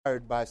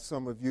Inspired by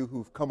some of you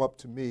who've come up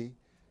to me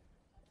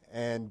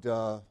and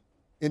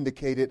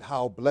indicated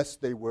how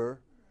blessed they were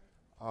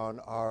on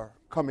our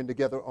coming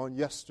together on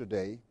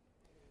yesterday.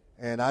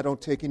 And I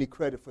don't take any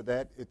credit for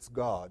that. It's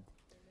God.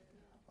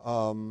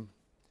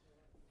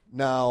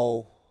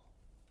 Now,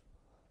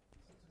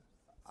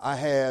 I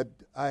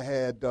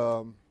had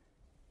one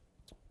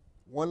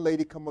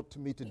lady come up to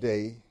me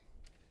today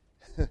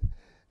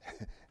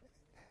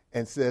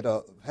and said,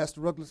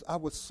 Pastor Ruggles, I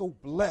was so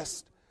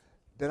blessed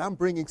that I'm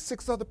bringing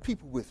 6 other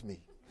people with me.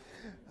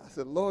 I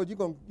said, Lord, you're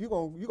gonna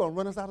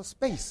run us out of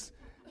space,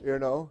 you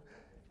know.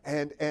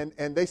 And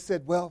they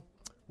said, well,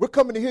 we're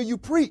coming to hear you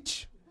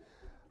preach.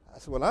 I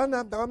said, well, I'm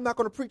not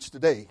going to preach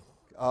today.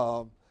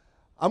 I'm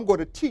going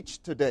to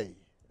teach today.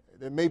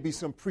 There may be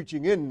some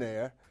preaching in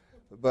there,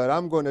 but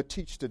I'm going to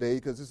teach today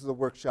because this is a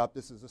workshop,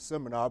 this is a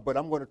seminar, but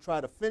I'm going to try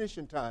to finish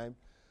in time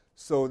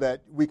so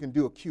that we can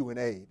do a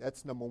Q&A.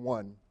 That's number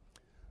one.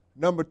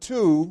 Number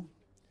two,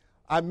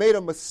 I made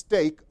a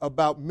mistake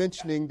about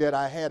mentioning that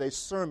I had a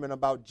sermon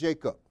about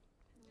Jacob.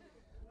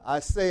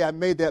 I say I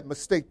made that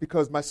mistake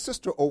because my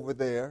sister over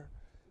there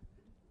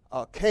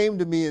came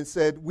to me and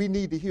said, we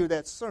need to hear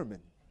that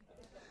sermon.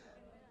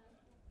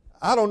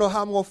 I don't know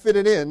how I'm going to fit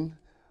it in.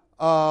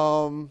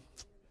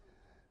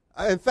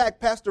 In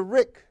fact, Pastor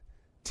Rick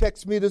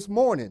texted me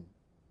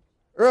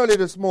early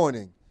this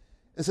morning,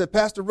 and said,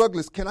 Pastor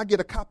Ruggles, can I get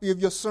a copy of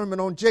your sermon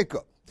on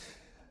Jacob?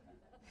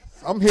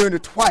 I'm hearing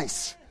it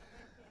twice.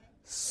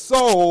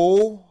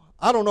 So,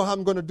 I don't know how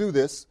I'm going to do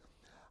this.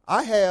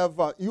 I have,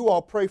 you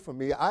all pray for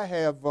me. I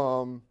have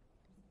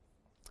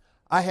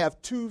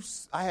two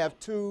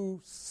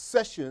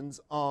sessions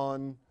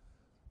on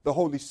the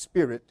Holy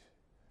Spirit.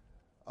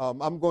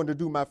 I'm going to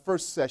do my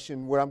first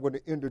session where I'm going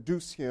to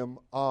introduce him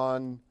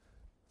on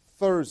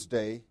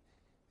Thursday,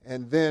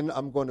 and then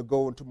I'm going to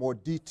go into more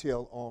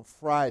detail on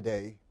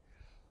Friday.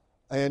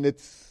 And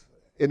if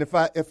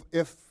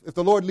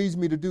the Lord leads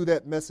me to do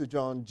that message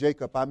on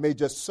Jacob, I may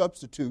just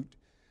substitute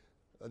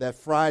that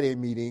Friday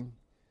meeting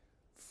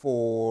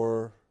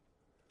for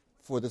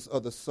this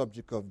other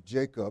subject of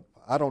Jacob.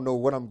 I don't know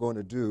what I'm going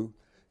to do.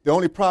 The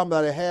only problem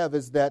that I have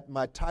is that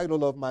my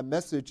title of my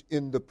message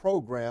in the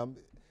program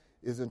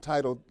is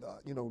entitled,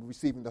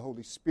 Receiving the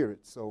Holy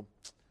Spirit. So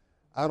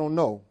I don't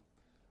know.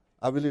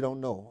 I really don't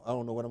know. I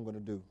don't know what I'm going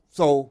to do.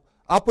 So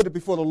I'll put it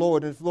before the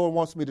Lord, and if the Lord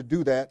wants me to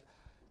do that,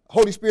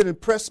 Holy Spirit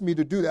impressed me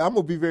to do that. I'm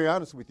going to be very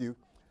honest with you.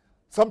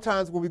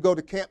 Sometimes when we go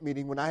to camp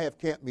meeting, when we have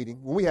camp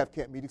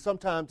meeting,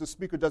 sometimes the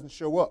speaker doesn't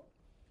show up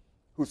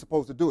who's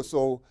supposed to do it.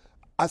 So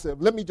I said,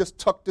 let me just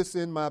tuck this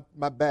in my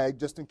bag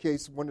just in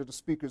case one of the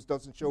speakers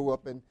doesn't show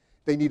up and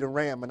they need a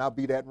ram, and I'll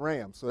be that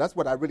ram. So that's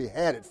what I really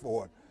had it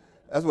for.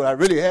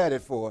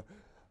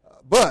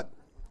 But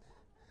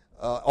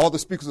all the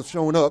speakers have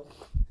shown up,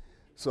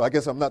 so I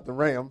guess I'm not the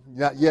ram,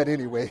 not yet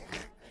anyway.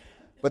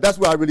 But that's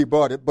where I really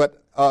brought it.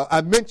 But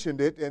I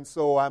mentioned it, and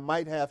so I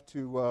might have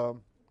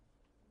to,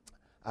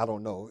 I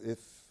don't know.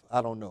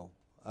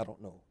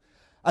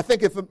 I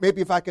think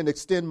if I can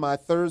extend my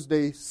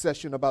Thursday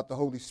session about the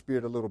Holy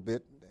Spirit a little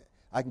bit,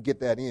 I can get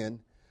that in.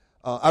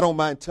 I don't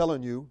mind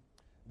telling you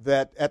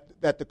that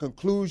at the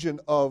conclusion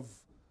of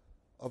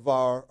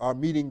our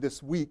meeting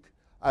this week,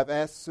 I've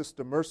asked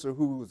Sister Mercer,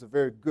 who was a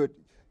very good,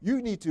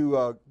 you need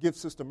to give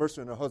Sister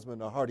Mercer and her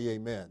husband a hearty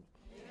amen.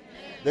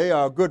 They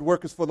are good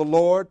workers for the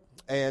Lord,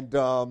 and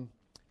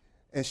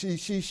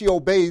she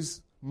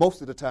obeys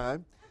most of the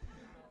time.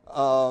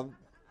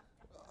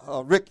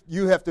 Rick,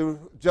 you have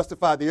to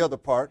justify the other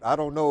part. I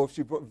don't know if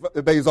she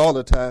obeys all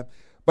the time.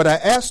 But I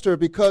asked her,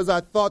 because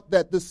I thought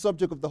that this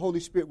subject of the Holy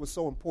Spirit was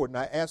so important,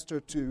 I asked her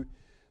to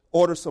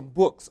order some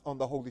books on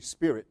the Holy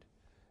Spirit,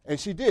 and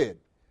she did.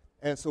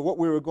 And so what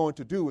we were going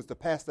to do was to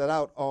pass that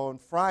out on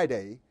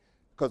Friday,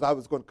 because I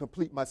was going to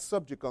complete my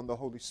subject on the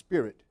Holy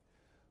Spirit.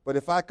 But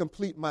if I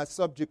complete my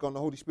subject on the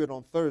Holy Spirit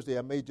on Thursday,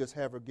 I may just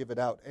have her give it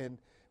out. And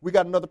we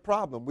got another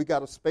problem. We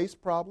got a space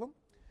problem,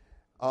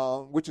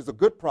 which is a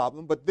good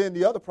problem. But then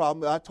the other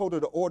problem, I told her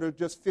to order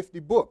just 50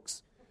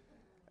 books.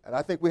 And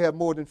I think we have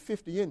more than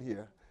 50 in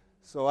here.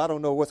 So I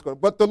don't know what's going on.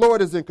 But the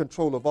Lord is in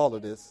control of all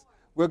of this.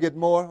 We'll get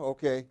more?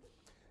 Okay.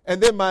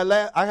 And then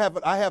I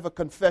have a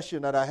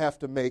confession that I have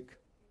to make.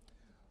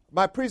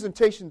 My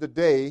presentation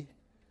today,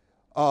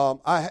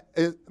 my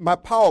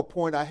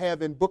PowerPoint I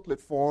have in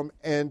booklet form,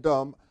 and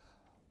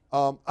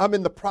I'm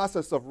in the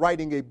process of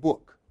writing a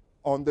book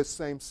on this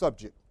same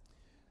subject.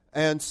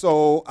 And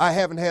so I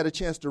haven't had a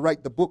chance to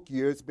write the book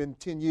yet. It's been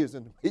 10 years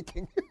in the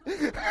making.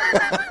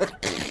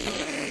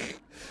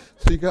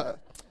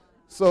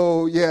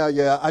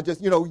 I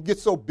just, you get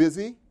so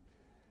busy.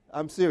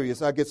 I'm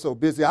serious. I get so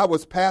busy. I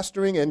was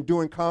pastoring and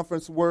doing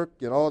conference work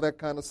and all that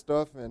kind of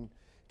stuff, and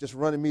just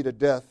running me to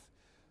death.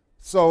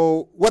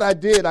 So what I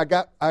did, I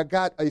got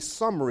a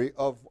summary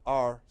of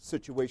our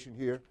situation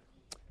here,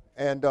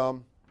 and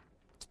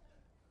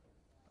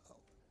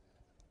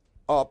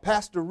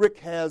Pastor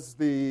Rick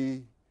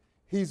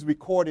he's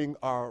recording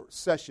our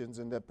sessions,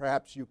 and that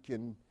perhaps you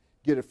can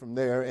get it from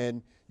there,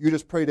 and you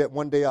just pray that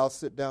one day I'll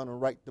sit down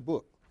and write the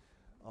book.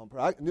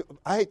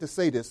 I hate to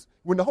say this.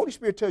 When the Holy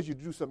Spirit tells you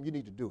to do something, you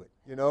need to do it.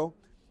 You know,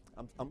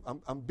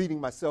 I'm beating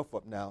myself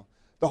up now.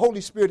 The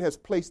Holy Spirit has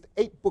placed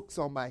 8 books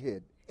on my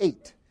head,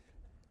 8,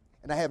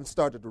 and I haven't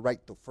started to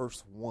write the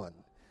first one.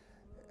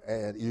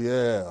 And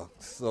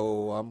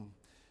so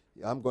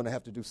I'm going to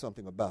have to do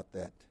something about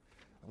that.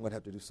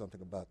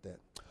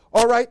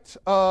 All right,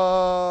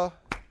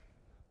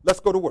 let's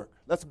go to work.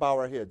 Let's bow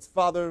our heads.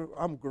 Father,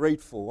 I'm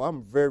grateful.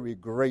 I'm very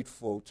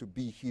grateful to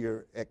be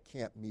here at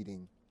camp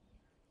meeting.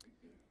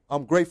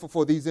 I'm grateful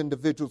for these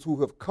individuals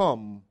who have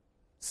come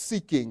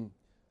seeking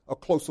a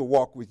closer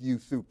walk with you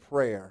through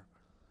prayer.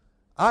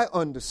 I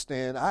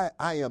understand I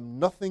am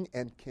nothing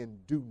and can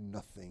do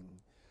nothing.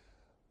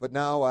 But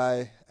now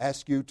I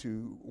ask you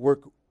to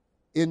work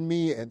in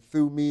me and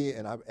through me,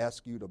 and I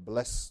ask you to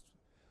bless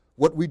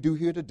what we do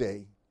here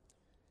today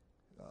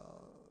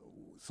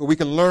so we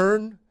can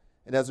learn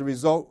and as a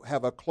result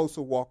have a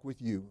closer walk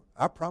with you.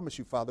 I promise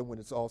you, Father, when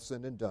it's all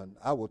said and done,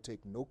 I will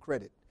take no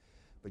credit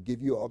but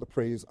give you all the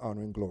praise,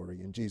 honor, and glory.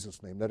 In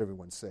Jesus' name, let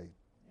everyone say.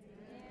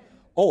 Amen.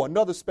 Oh,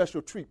 another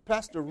special treat.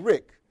 Pastor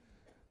Rick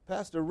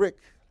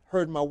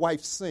heard my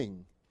wife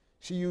sing.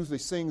 She usually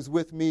sings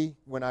with me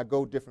when I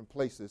go different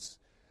places.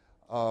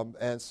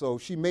 And so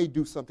she may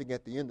do something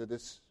at the end of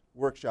this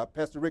workshop.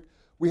 Pastor Rick,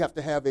 we have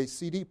to have a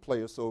CD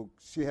player, so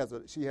she has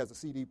a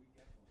CD.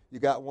 You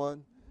got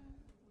one?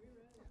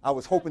 I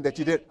was hoping that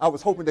you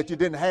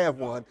didn't have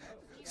one,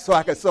 so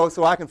I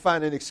can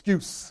find an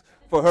excuse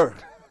for her.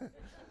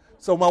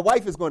 So my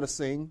wife is going to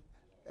sing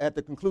at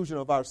the conclusion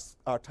of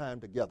our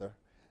time together,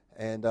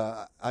 and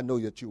I know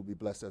that you will be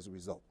blessed as a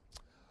result.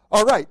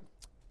 All right,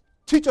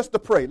 teach us to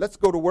pray. Let's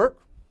go to work.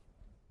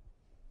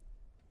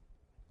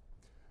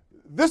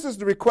 This is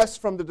the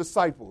request from the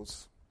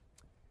disciples.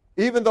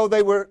 Even though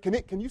they were,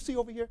 can you see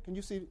over here? Can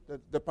you see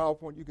the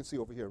PowerPoint? You can see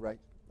over here, right?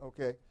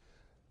 Okay.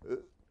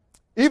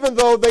 Even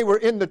though they were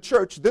in the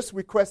church, this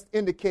request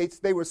indicates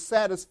they were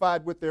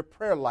satisfied with their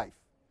prayer life.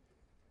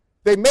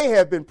 They may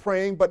have been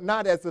praying, but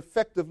not as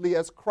effectively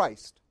as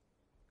Christ.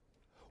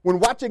 When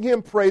watching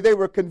him pray, they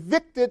were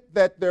convicted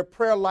that their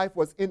prayer life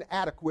was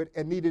inadequate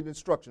and needed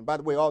instruction. By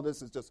the way, all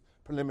this is just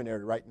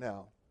preliminary right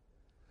now.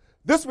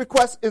 This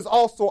request is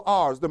also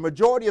ours. The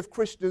majority of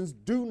Christians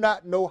do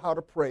not know how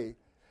to pray.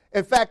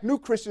 In fact, new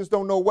Christians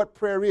don't know what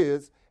prayer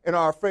is and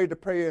are afraid to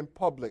pray in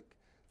public.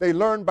 They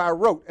learn by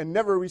rote and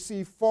never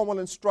receive formal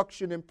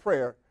instruction in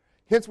prayer.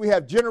 Hence, we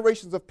have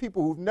generations of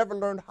people who've never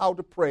learned how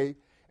to pray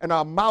and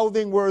are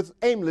mouthing words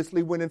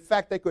aimlessly when in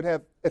fact they could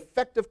have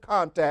effective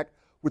contact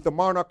with the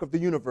monarch of the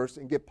universe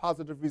and get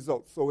positive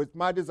results. So it's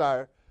my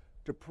desire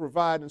to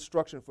provide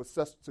instruction for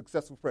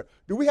successful prayer.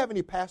 Do we have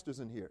any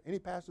pastors in here? Any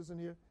pastors in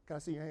here? Can I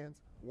see your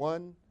hands?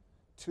 1,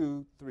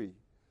 2, 3,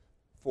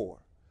 4.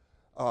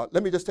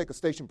 Let me just take a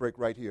station break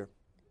right here.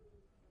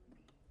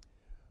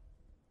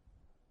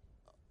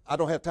 I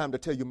don't have time to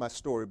tell you my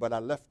story, but I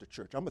left the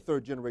church. I'm a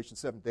third-generation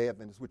Seventh-day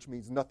Adventist, which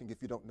means nothing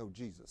if you don't know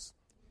Jesus.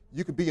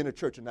 You can be in a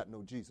church and not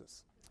know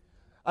Jesus.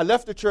 I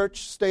left the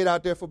church, stayed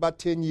out there for about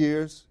 10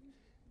 years.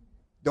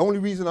 The only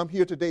reason I'm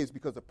here today is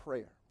because of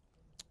prayer.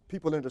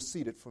 People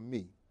interceded for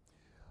me.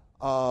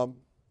 But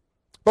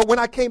when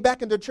I came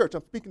back into the church,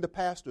 I'm speaking to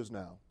pastors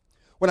now.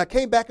 When I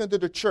came back into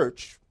the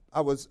church,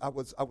 I was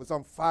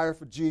on fire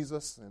for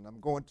Jesus, and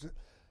I'm going to.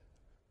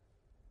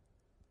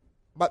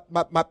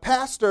 My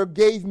pastor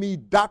gave me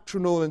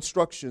doctrinal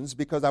instructions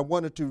because I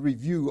wanted to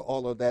review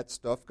all of that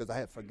stuff because I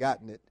had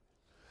forgotten it.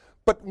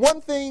 But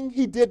one thing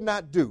he did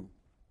not do,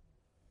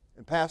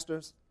 and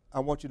pastors, I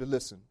want you to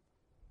listen.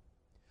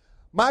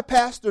 My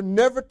pastor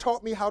never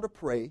taught me how to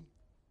pray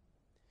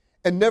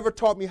and never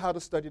taught me how to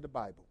study the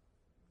Bible.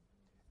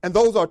 And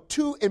those are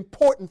two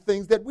important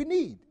things that we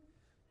need.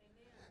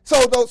 So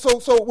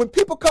when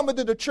people come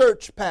into the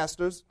church,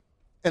 pastors,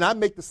 and I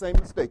make the same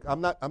mistake. I'm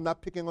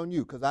not picking on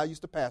you because I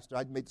used to pastor.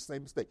 I made the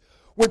same mistake.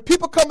 When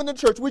people come into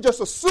church, we just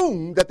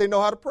assume that they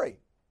know how to pray.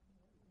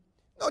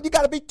 No, you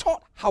got to be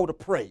taught how to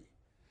pray.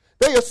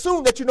 They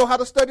assume that you know how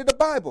to study the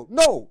Bible.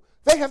 No,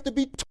 they have to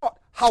be taught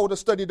how to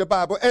study the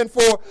Bible. And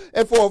for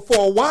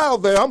a while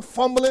there, I'm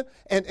fumbling.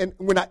 And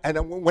when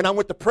I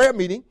went to prayer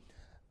meeting,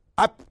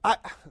 I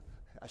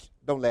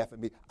don't laugh at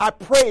me. I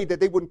prayed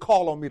that they wouldn't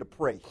call on me to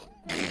pray.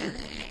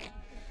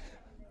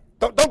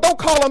 Don't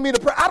call on me to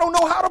pray. I don't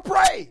know how to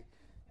pray.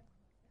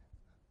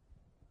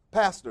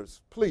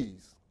 Pastors,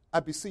 please, I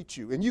beseech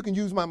you, and you can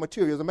use my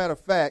material. As a matter of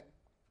fact,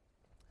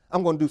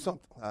 I'm going to do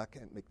something. I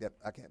can't make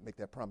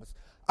that promise.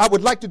 I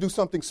would like to do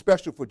something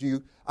special for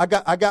you. I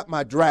got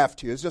my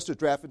draft here. It's just a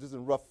draft. It is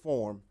in rough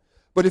form.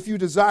 But if you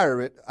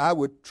desire it, I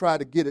would try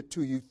to get it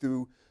to you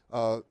through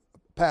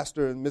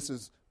Pastor and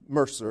Mrs.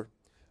 Mercer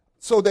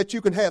so that you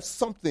can have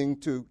something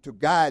to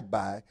guide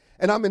by.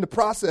 And I'm in the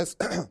process,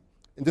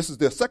 and this is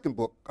the second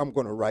book I'm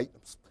going to write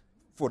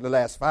for the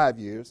last 5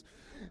 years.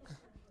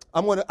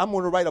 I'm going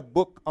to write a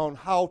book on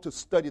how to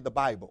study the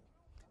Bible.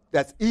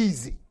 That's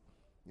easy.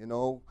 You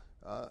know,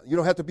 you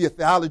don't have to be a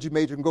theology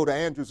major and go to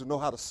Andrews and know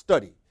how to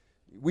study.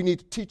 We need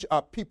to teach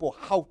our people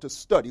how to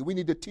study. We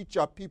need to teach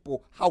our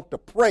people how to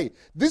pray.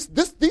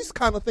 These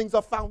kind of things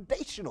are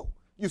foundational.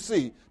 you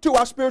see, to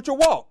our spiritual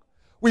walk.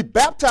 We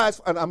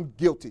baptize, and I'm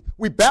guilty,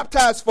 we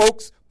baptize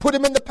folks, put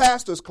them in the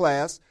pastor's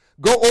class,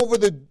 go over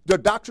the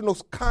doctrinal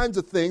kinds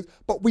of things,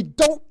 but we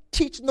don't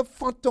teach them the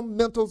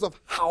fundamentals of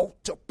how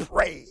to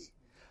pray,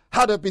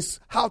 how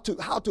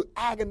to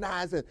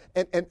agonize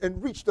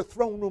and reach the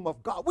throne room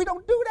of God. We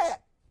don't do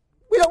that.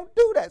 We don't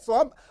do that.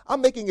 So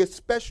I'm making a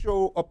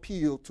special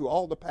appeal to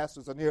all the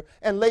pastors in here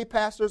and lay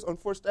pastors and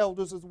first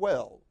elders as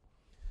well.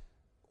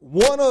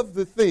 One of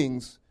the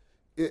things,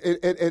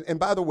 and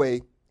by the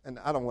way, and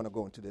I don't want to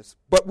go into this,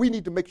 but we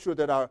need to make sure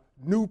that our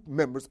new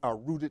members are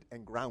rooted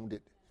and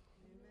grounded.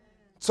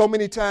 So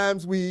many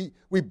times we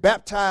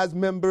baptize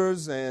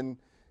members and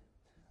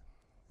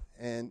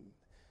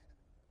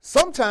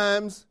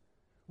sometimes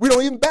we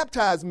don't even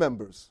baptize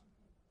members.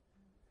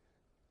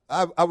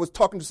 I was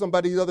talking to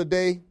somebody the other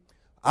day.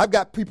 I've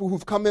got people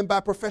who've come in by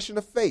profession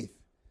of faith.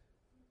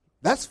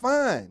 That's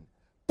fine.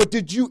 But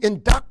did you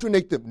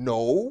indoctrinate them?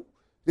 No.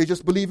 They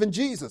just believe in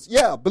Jesus.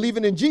 Yeah,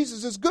 believing in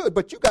Jesus is good,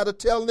 but you got to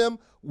tell them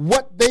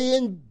what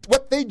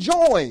they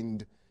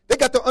joined. They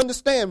got to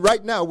understand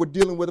right now we're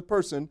dealing with a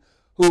person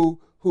who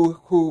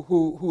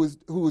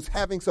is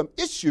having some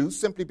issues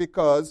simply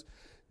because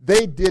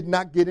they did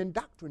not get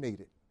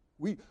indoctrinated.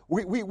 We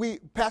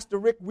Pastor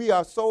Rick, we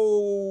are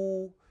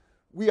so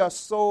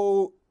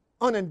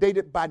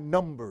inundated by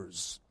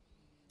numbers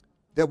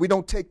that we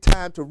don't take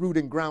time to root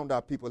and ground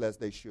our people as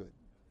they should.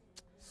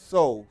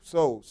 So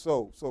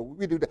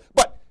we do that.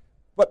 But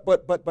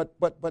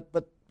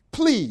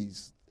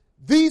please,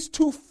 these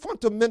two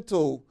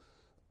fundamental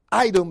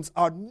items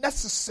are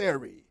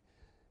necessary.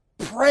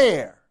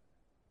 Prayer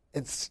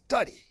and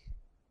study.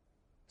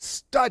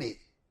 Study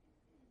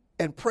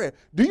and prayer.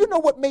 Do you know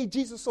what made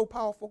Jesus so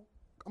powerful?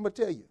 I'm going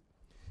to tell you.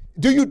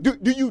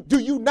 Do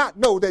you not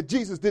know that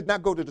Jesus did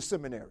not go to the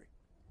seminary?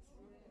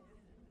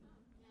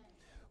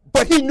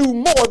 But he knew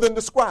more than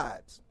the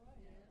scribes.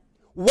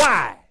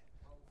 Why?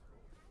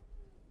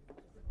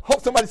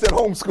 Hope somebody said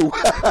homeschool.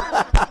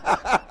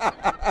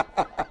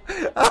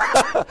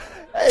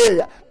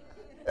 Hey,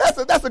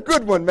 that's a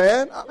good one,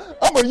 man.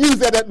 I'm going to use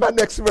that at my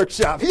next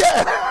workshop.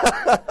 Yeah.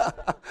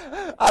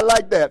 I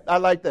like that.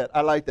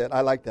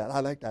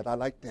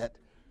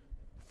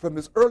 From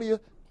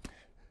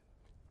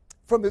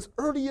his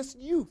earliest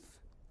youth,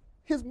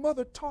 his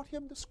mother taught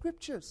him the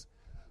scriptures.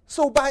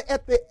 So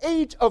at the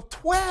age of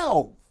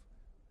 12,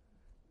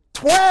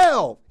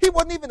 he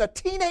wasn't even a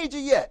teenager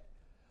yet.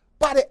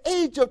 By the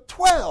age of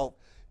 12,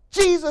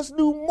 Jesus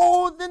knew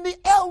more than the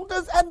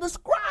elders and the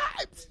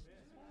scribes.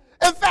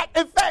 In fact,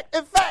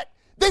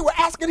 they were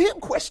asking him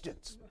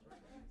questions.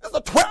 There's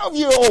a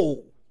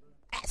 12-year-old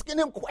asking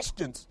him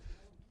questions.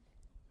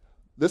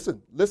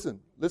 Listen.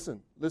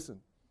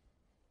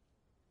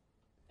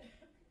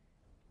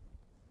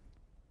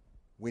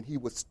 When he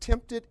was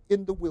tempted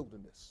in the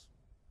wilderness,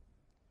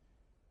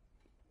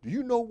 do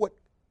you know what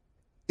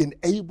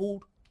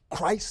enabled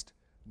Christ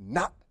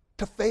not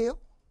to fail?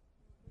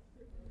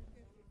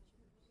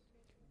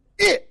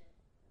 It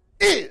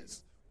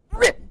is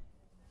written.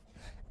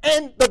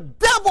 And the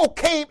devil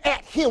came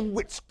at him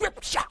with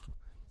scripture.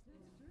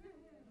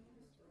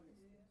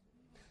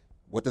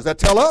 What does that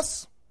tell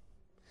us?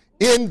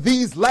 In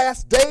these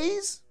last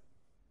days,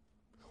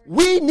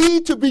 we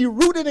need to be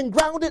rooted and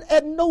grounded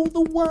and know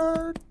the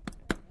word.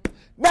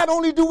 Not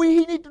only do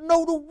we need to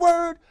know the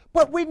word,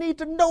 but we need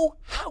to know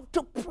how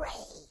to pray.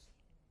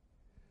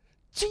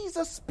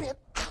 Jesus spent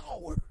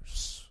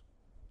hours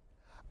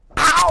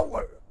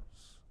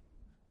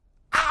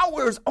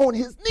on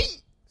his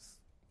knees.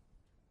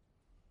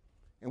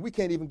 And we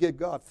can't even give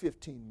God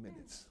 15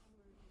 minutes.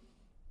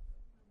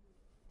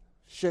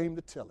 Shame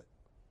to tell it.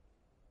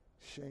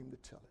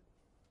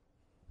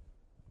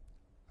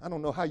 I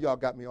don't know how y'all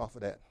got me off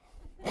of that.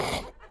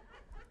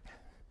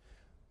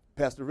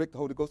 Pastor Rick, the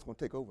Holy Ghost is going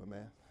to take over,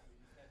 man.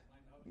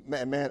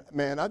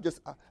 Man, I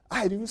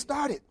hadn't even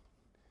started.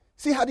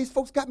 See how these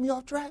folks got me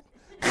off track?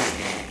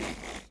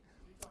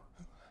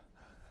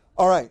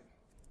 All right.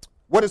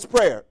 What is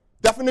prayer?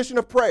 Definition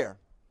of prayer.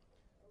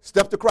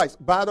 Step to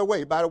Christ. By the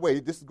way, I'm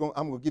going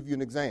to give you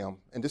an exam,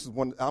 and this is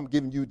I'm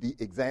giving you the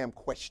exam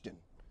question.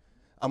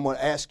 I'm going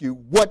to ask you,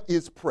 what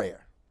is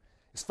prayer?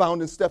 It's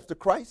found in Steps to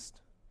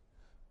Christ.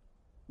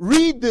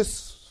 Read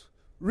this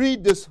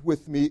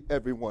with me,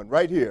 everyone,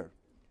 right here.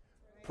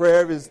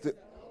 Prayer is the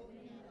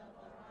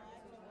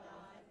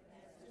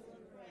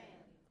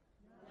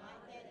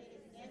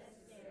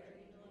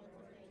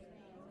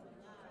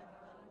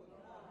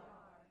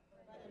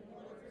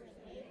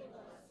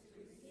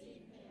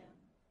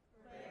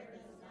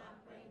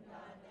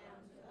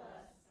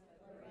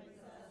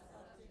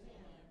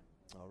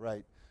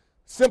right.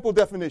 Simple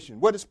definition.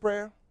 What is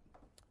prayer?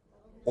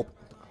 Oh,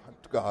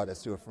 God,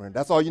 that's your friend.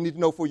 That's all you need to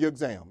know for your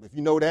exam. If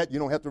you know that, you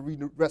don't have to read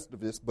the rest of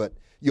this, but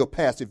you'll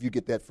pass if you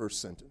get that first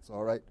sentence,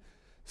 all right?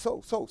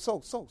 So.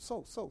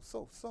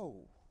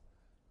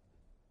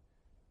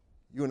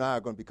 You and I are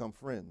going to become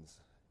friends.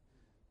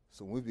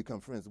 So when we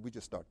become friends, we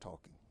just start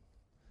talking.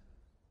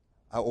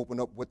 I open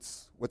up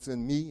what's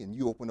in me, and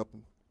you open up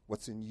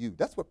what's in you.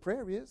 That's what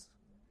prayer is.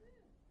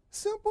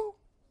 Simple.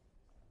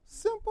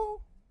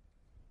 Simple.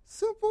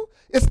 Simple.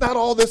 It's not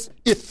all this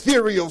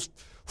ethereal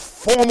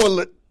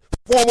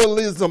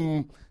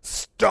formalism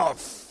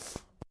stuff.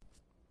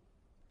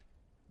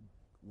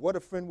 What a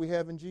friend we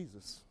have in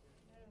Jesus.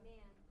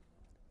 Amen.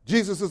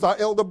 Jesus is our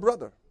elder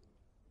brother.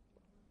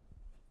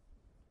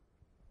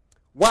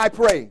 Why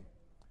pray?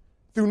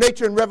 Through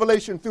nature and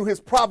revelation, through his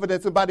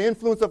providence, and by the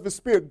influence of his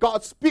Spirit,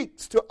 God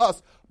speaks to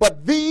us.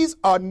 But these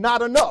are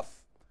not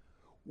enough.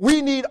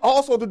 We need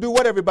also to do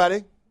what,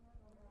 everybody?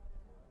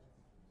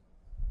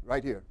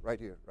 Right here, right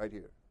here, right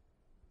here.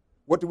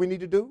 What do we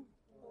need to do?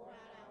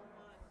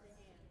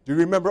 Do you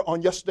remember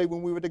on yesterday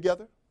when we were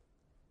together?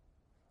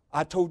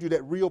 I told you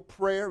that real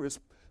prayer is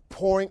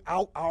pouring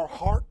out our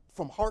heart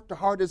from heart to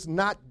heart. It's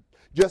not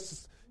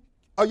just,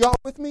 are y'all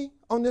with me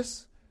on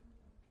this?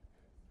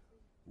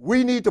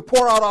 We need to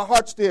pour out our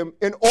hearts to him.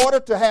 In order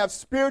to have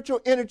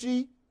spiritual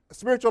energy,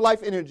 spiritual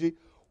life energy,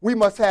 we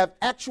must have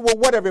actual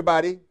what,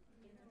 everybody?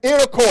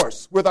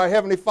 Intercourse with our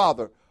Heavenly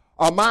Father.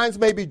 Our minds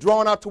may be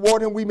drawn out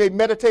toward him. We may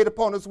meditate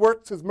upon his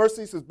works, his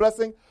mercies, his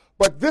blessing.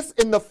 But this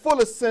in the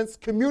fullest sense,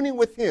 communing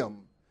with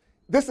him.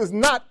 This is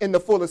not in the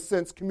fullest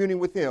sense communing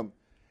with him.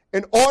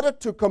 In order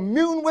to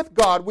commune with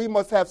God, we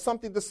must have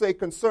something to say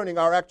concerning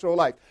our actual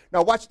life.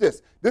 Now watch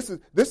this. This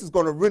is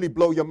going to really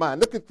blow your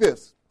mind. Look at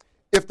this.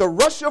 If the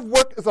rush of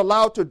work is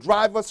allowed to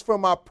drive us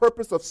from our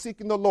purpose of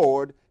seeking the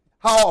Lord,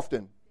 how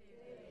often?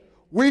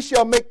 We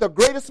shall make the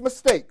greatest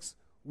mistakes.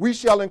 We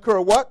shall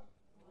incur what?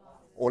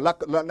 Or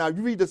now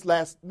you read this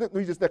next.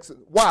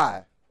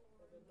 Why?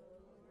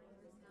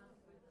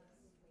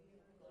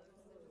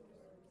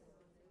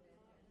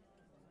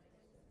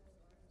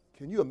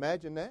 Can you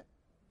imagine that?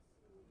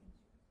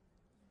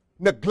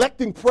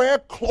 Neglecting prayer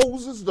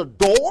closes the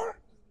door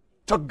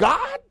to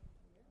God?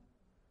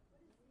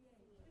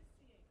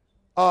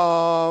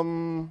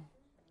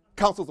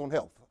 Counsels on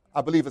health.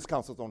 I believe it's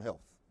counsels on health.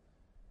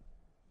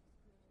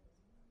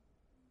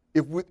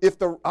 I'm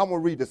going to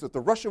read this. If the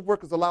rush of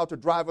work is allowed to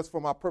drive us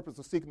from our purpose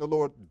of seeking the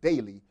Lord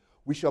daily,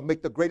 we shall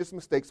make the greatest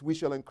mistakes. We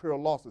shall incur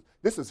losses.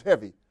 This is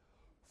heavy.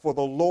 For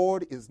the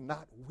Lord is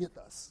not with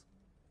us.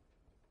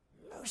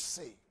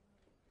 Mercy.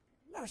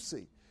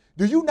 Mercy.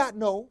 Do you not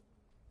know?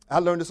 I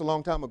learned this a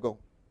long time ago.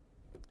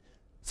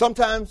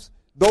 Sometimes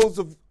those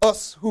of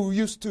us who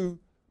used to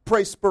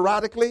pray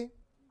sporadically,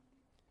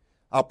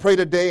 I'll pray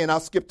today and I'll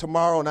skip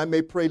tomorrow and I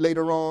may pray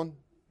later on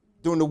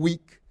during the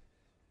week.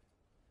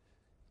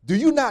 Do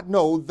you not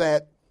know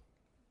that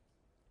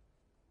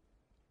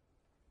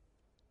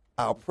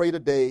I'll pray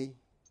today,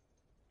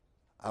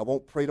 I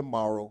won't pray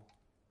tomorrow,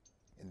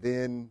 and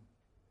then,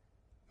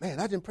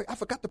 man, I didn't pray. I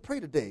forgot to pray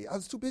today. I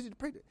was too busy to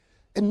pray today.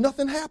 And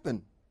nothing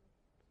happened.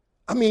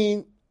 I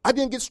mean, I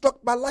didn't get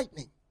struck by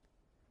lightning.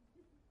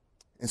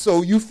 And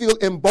so you feel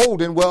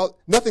emboldened. Well,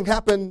 nothing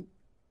happened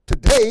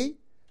today.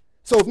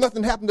 So if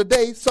nothing happened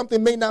today,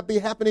 something may not be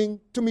happening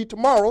to me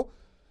tomorrow.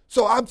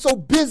 So I'm so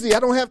busy.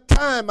 I don't have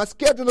time. My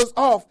schedule is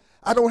off.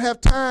 I don't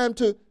have time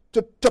to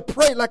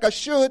pray like I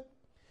should.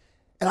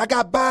 And I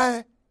got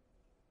by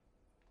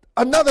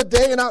another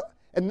day,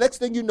 and next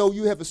thing you know,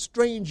 you have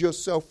estranged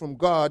yourself from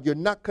God. You're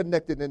not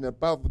connected, and the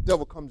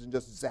devil comes and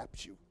just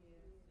zaps you.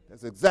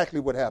 That's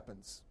exactly what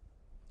happens.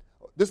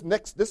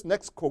 This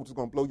next quote is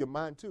going to blow your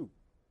mind too.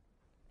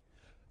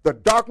 The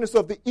darkness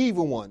of the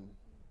evil one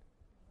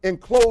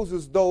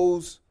encloses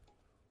those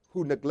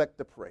who neglect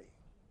to pray.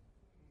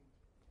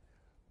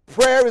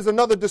 Prayer is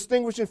another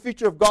distinguishing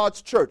feature of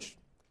God's church.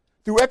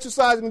 Through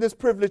exercising this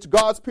privilege,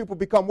 God's people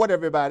become what,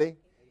 everybody?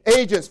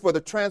 Agents for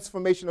the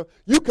transformation of.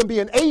 You can be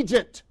an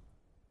agent.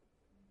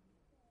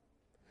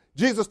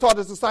 Jesus taught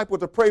his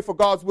disciples to pray for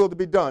God's will to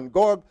be done.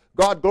 God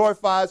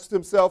glorifies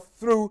himself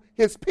through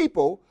his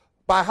people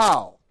by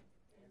how?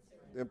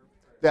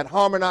 That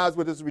harmonize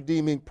with his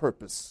redeeming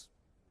purpose.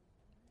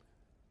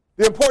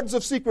 The importance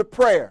of secret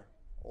prayer.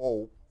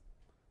 Oh,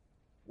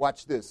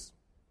 watch this.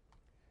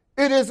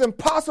 It is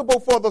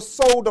impossible for the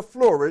soul to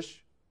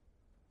flourish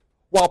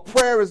while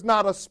prayer is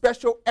not a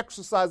special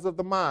exercise of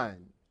the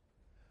mind.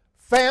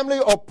 Family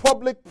or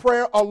public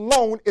prayer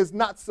alone is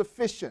not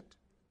sufficient.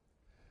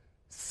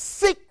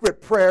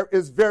 Secret prayer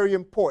is very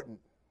important.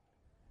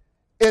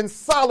 In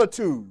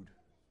solitude,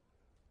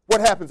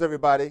 what happens,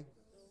 everybody?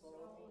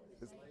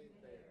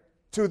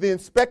 To the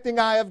inspecting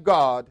eye of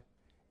God,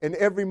 and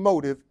every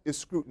motive is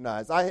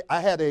scrutinized. I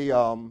had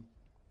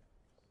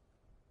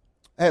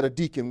a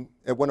deacon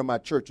at one of my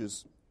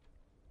churches.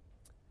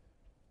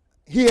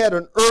 He had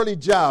an early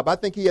job. I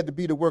think he had to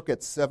be to work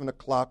at 7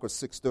 o'clock or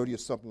 6:30 or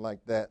something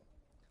like that.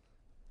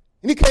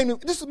 And he came to,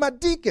 this is my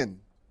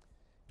deacon.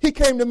 He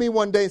came to me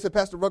one day and said,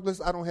 Pastor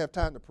Ruggles, I don't have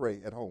time to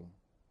pray at home.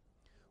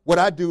 What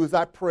I do is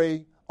I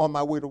pray on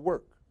my way to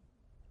work.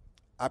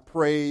 I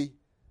pray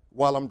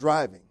while I'm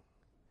driving.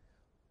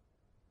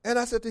 And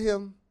I said to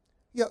him,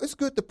 yeah, it's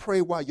good to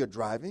pray while you're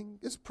driving.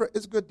 It's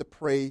good to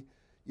pray,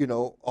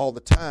 all the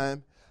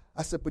time.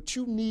 I said, but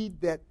you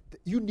need that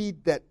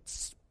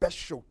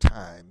special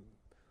time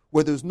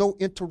where there's no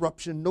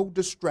interruption, no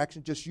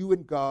distraction, just you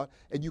and God,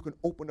 and you can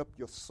open up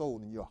your soul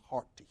and your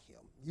heart to him.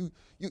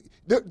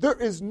 There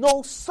is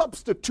no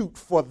substitute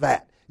for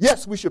that.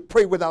 Yes, we should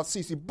pray without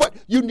ceasing, but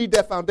you need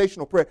that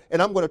foundational prayer.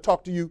 And I'm going to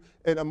talk to you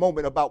in a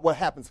moment about what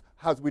happens,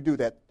 how we do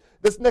that.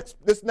 This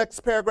next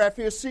paragraph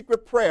here,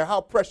 secret prayer,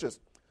 how precious.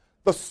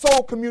 The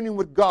soul communion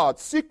with God.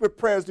 Secret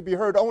prayers to be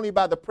heard only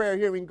by the prayer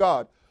hearing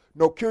God.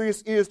 No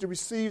curious ears to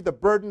receive the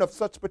burden of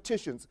such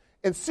petitions.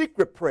 In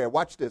secret prayer,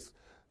 watch this.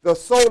 The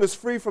soul is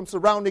free from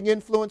surrounding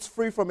influence,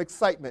 free from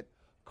excitement.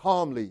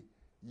 Calmly,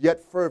 yet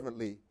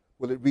fervently,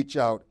 will it reach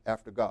out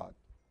after God.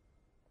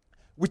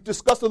 We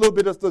discussed a little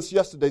bit of this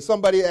yesterday.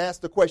 Somebody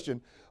asked the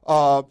question,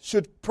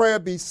 should prayer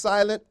be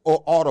silent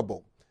or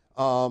audible?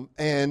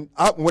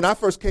 When I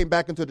first came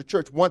back into the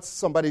church, once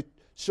somebody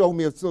showed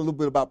me a little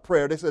bit about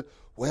prayer, they said,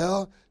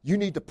 well, you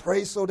need to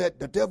pray so that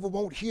the devil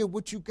won't hear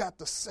what you got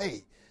to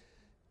say.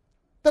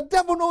 The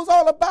devil knows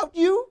all about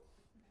you.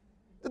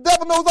 The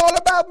devil knows all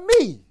about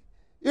me.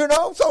 You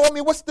know, so I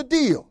mean, what's the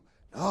deal?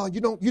 No, he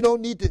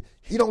don't need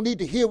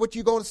to hear what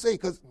you're going to say,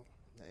 because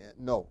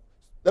no.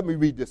 Let me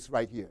read this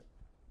right here.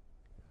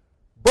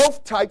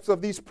 Both types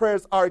of these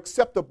prayers are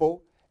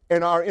acceptable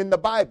and are in the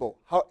Bible.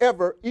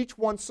 However, each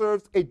one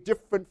serves a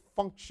different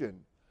function.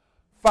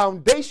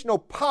 Foundational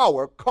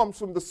power comes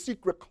from the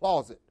secret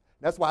closet.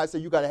 That's why I say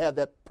you got to have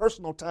that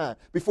personal time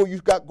before you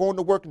got going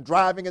to work and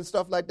driving and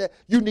stuff like that.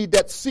 You need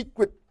that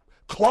secret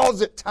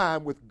closet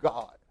time with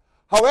God.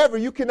 However,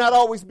 you cannot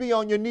always be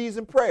on your knees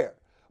in prayer,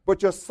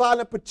 but your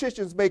silent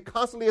petitions may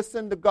constantly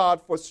ascend to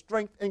God for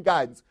strength and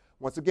guidance.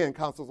 Once again,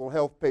 Counsels on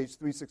Health, page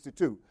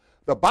 362.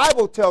 The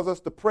Bible tells us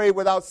to pray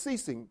without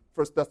ceasing,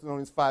 1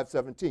 Thessalonians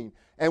 5:17.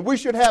 And we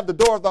should have the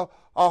door of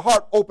our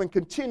heart open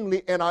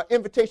continually and our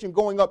invitation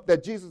going up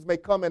that Jesus may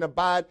come and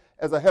abide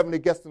as a heavenly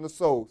guest in the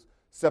souls.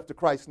 Scepter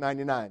Christ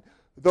 99.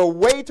 The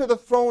way to the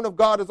throne of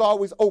God is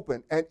always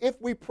open. And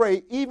if we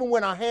pray, even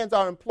when our hands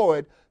are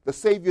employed, the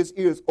Savior's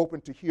ear is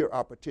open to hear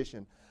our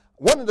petition.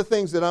 One of the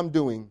things that I'm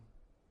doing,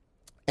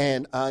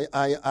 and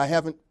I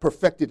haven't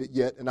perfected it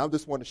yet, and I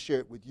just want to share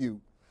it with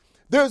you.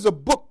 There's a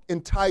book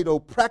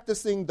entitled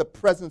Practicing the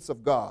Presence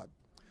of God.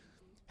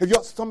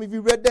 Some of you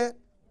read that?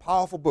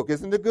 Powerful book.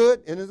 Isn't it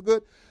good? Isn't it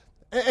good?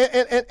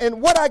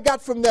 And what I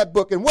got from that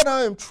book and what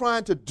I am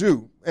trying to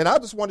do, and I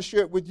just want to share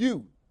it with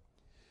you,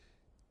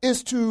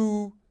 is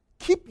to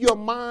keep your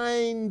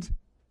mind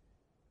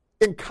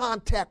in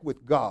contact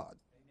with God.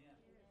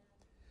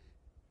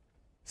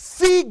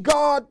 See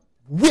God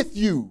with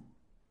you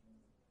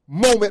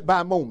moment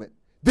by moment.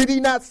 Did he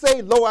not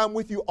say, lo, I'm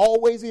with you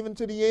always, even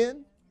to the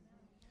end?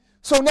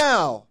 So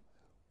now,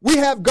 we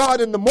have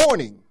God in the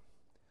morning.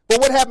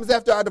 But what happens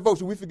after our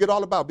devotion? We forget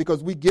all about it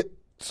because we get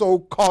so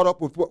caught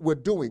up with what we're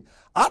doing.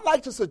 I'd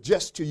like to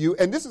suggest to you,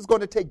 and this is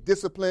going to take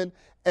discipline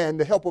and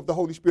the help of the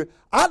Holy Spirit,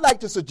 I'd like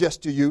to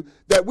suggest to you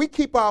that we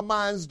keep our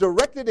minds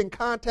directed in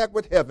contact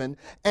with heaven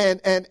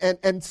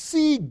and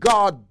see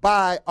God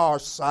by our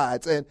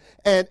sides and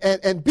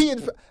be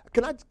in.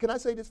 Can I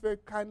say this very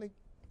kindly?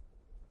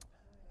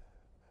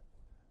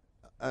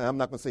 I'm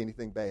not going to say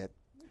anything bad.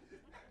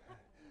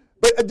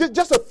 But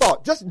just a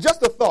thought, just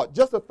a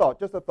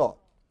thought.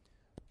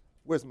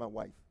 Where's my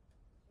wife?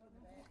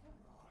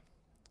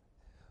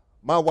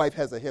 My wife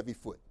has a heavy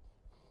foot.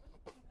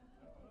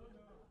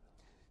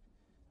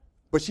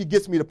 But she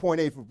gets me to point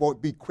A for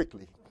B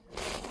quickly.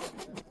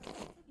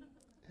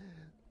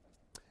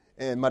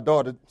 And my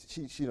daughter,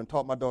 she done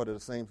taught my daughter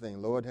the same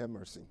thing. Lord have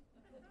mercy.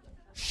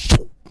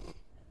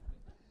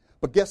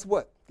 But guess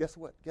what?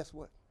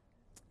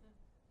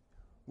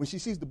 When she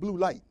sees the blue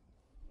light,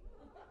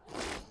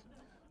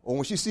 or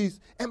when she sees,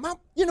 and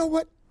you know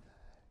what?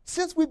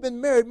 Since we've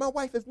been married, my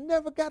wife has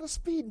never got a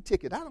speeding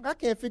ticket. I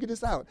can't figure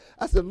this out.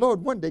 I said,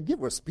 Lord, one day give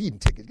her a speeding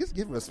ticket. Just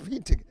give her a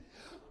speeding ticket.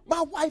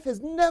 My wife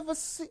has never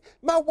seen,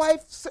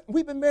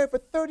 we've been married for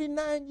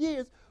 39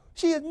 years.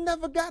 She has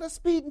never got a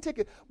speeding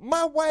ticket.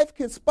 My wife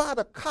can spot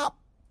a cop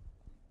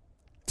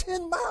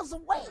 10 miles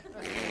away.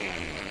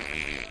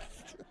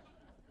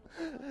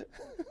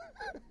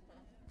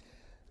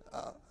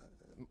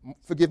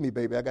 Forgive me,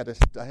 baby. I had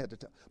to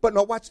tell. But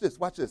no, watch this.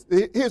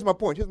 Here's my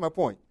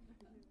point.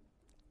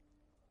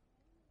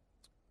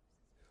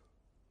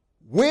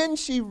 When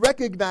she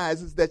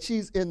recognizes that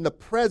she's in the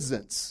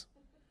presence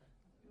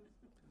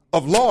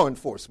of law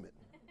enforcement,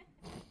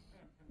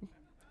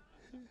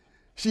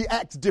 she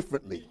acts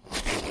differently.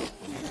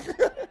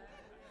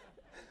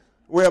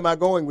 Where am I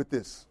going with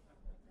this?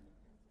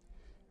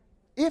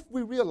 If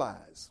we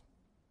realize,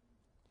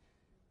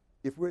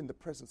 if we're in the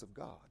presence of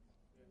God,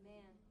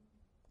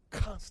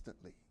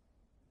 constantly,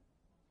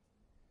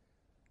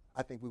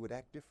 I think we would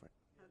act different.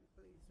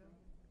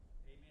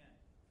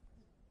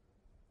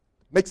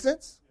 Make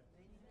sense?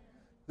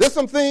 There's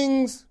some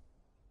things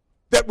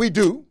that we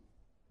do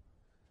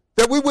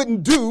that we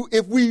wouldn't do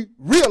if we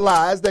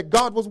realized that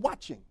God was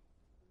watching.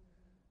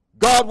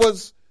 God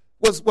was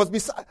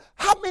beside.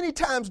 How many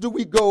times do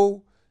we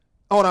go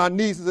on our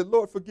knees and say,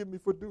 Lord, forgive me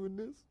for doing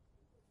this?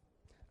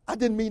 I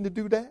didn't mean to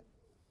do that.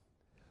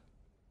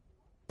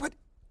 But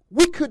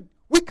we could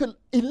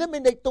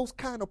eliminate those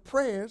kind of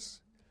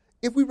prayers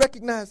if we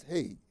recognize,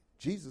 hey,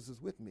 Jesus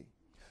is with me.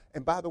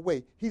 And by the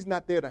way, he's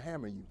not there to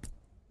hammer you.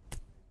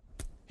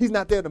 He's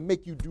not there to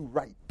make you do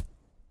right.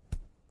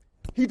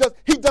 He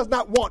does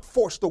not want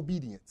forced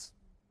obedience.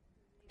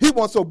 He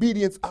wants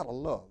obedience out of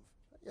love.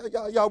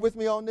 Y'all with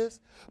me on this?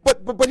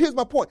 But here's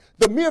my point.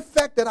 The mere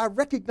fact that I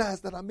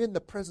recognize that I'm in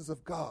the presence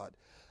of God,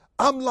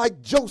 I'm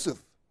like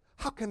Joseph.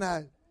 How can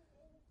I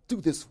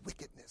do this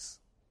wickedness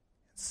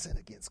and sin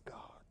against God?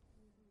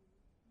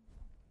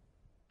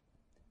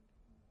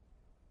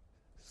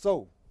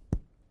 So,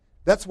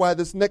 that's why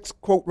this next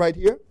quote right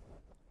here,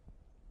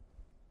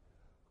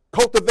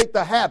 cultivate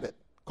the habit.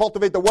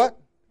 Cultivate the what?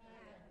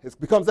 It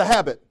becomes a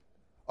habit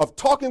of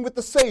talking with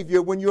the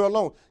Savior when you're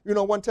alone. You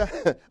know, one time,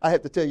 I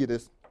have to tell you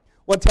this.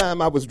 One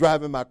time I was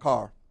driving my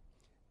car,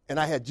 and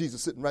I had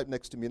Jesus sitting right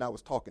next to me, and I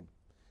was talking.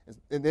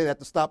 And then at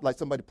the stoplight,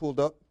 somebody pulled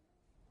up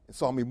and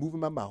saw me moving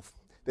my mouth.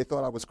 They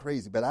thought I was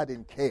crazy, but I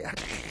didn't care.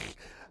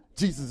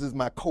 Jesus is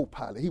my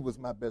co-pilot. He was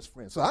my best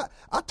friend. So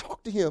I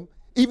talked to him,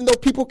 even though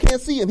people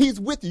can't see him. He's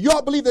with you.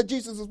 Y'all believe that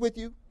Jesus is with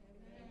you?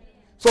 Amen.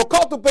 So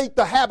cultivate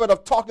the habit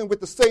of talking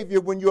with the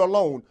Savior when you're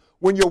alone,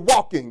 when you're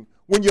walking,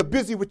 when you're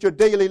busy with your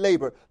daily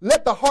labor.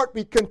 Let the heart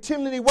be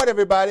continually, what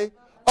everybody?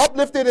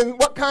 Uplifted in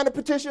what kind of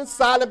petition?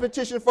 Silent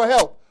petition for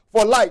help,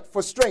 for light,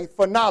 for strength,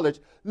 for knowledge.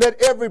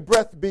 Let every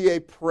breath be a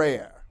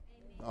prayer.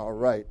 Amen. All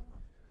right.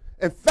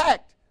 In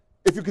fact,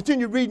 if you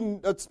continue reading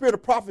the Spirit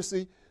of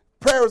Prophecy,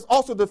 prayer is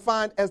also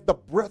defined as the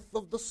breath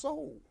of the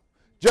soul.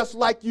 Just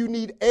like you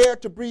need air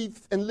to breathe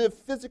and live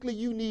physically,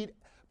 you need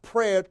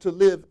prayer to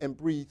live and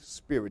breathe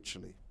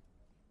spiritually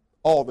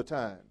all the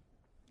time.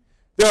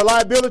 There are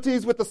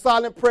liabilities with the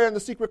silent prayer in the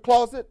secret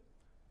closet.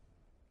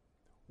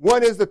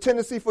 One is the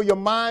tendency for your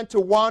mind to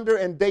wander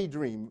and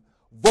daydream.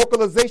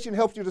 Vocalization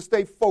helps you to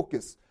stay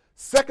focused.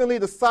 Secondly,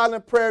 the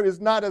silent prayer is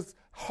not as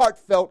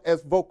heartfelt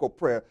as vocal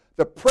prayer.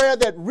 The prayer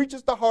that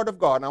reaches the heart of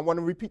God, and I want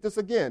to repeat this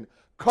again,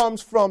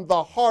 comes from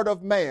the heart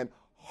of man,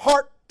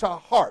 heart to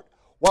heart.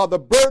 While the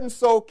burdened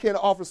soul can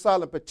offer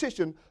silent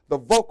petition, the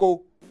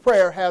vocal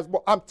prayer has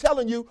more. I'm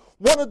telling you,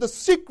 one of the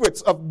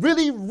secrets of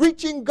really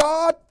reaching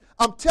God,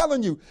 I'm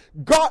telling you,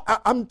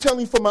 I'm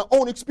telling you from my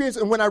own experience,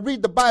 and when I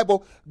read the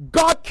Bible,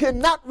 God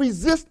cannot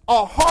resist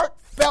a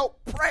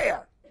heartfelt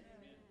prayer.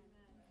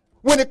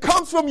 When it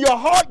comes from your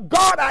heart,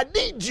 God, I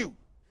need you.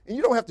 And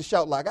you don't have to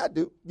shout like I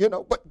do,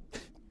 but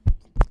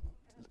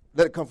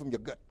let it come from your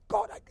gut.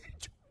 God, I need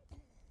you.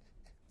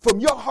 From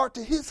your heart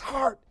to his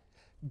heart,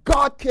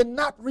 God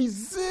cannot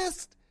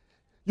resist.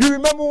 You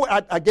remember when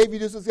I gave you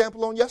this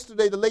example on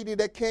yesterday, the lady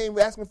that came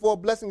asking for a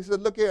blessing, she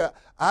said, look here,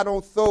 I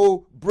don't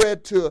throw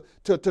bread to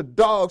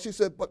dogs. She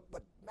said, but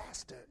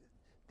Master,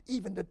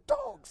 even the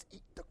dogs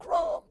eat the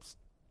crumbs.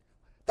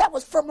 That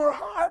was from her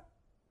heart.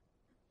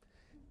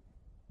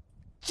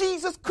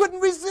 Jesus couldn't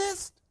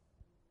resist.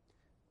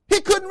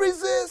 He couldn't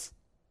resist.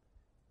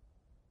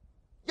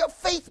 Your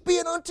faith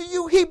being unto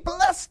you, he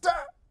blessed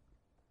her.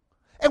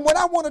 And what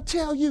I want to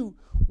tell you,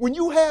 when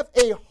you have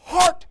a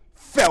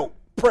heartfelt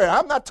prayer,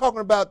 I'm not talking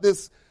about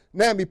this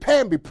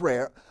namby-pamby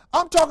prayer.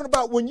 I'm talking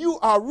about when you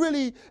are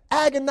really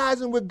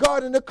agonizing with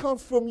God and it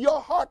comes from your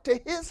heart to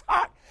his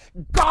heart,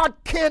 God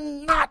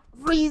cannot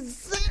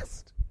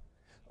resist.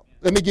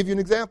 Let me give you an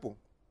example.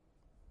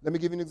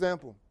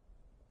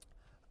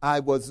 I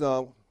was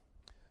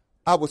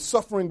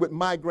suffering with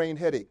migraine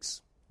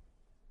headaches.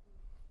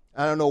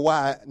 I don't know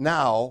why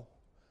now.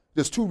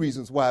 There's two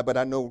reasons why, but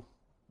I know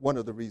one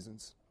of the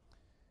reasons.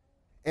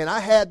 And I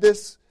had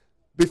this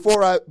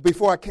before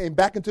I came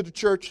back into the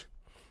church.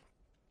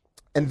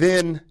 And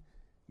then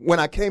when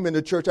I came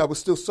into church, I was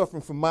still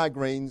suffering from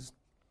migraines.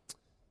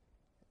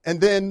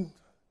 And then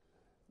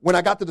when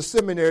I got to the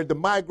seminary, the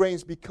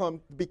migraines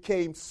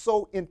became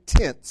so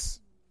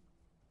intense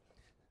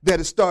that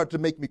it started to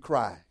make me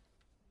cry.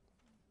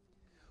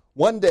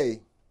 One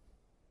day,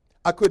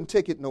 I couldn't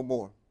take it no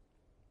more.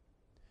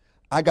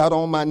 I got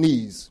on my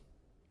knees.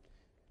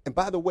 And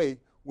by the way,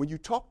 when you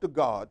talk to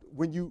God,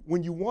 when you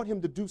want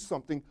him to do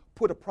something,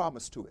 put a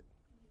promise to it.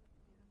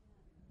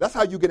 That's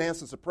how you get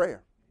answers to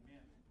prayer.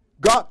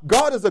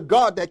 God is a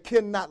God that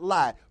cannot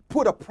lie.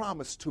 Put a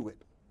promise to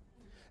it.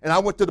 And I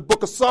went to the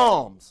book of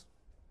Psalms.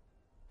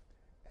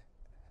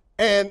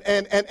 And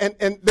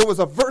there was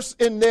a verse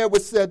in there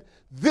which said,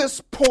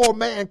 this poor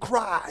man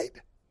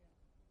cried.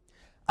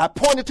 I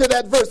pointed to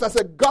that verse. I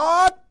said,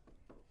 God,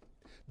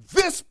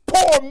 this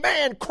poor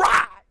man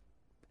cried.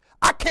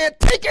 I can't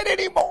take it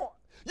anymore.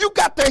 You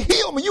got to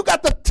heal me. You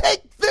got to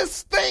take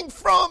this thing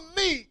from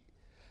me.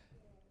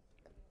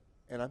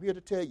 And I'm here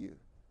to tell you,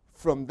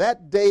 from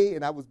that day,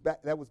 and that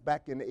was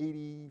back in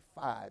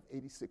 85,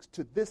 86,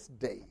 to this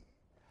day,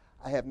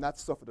 I have not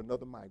suffered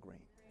another migraine.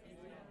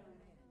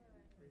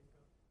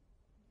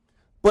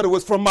 But it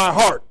was from my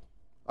heart.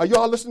 Are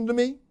y'all listening to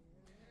me?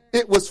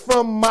 It was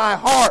from my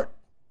heart.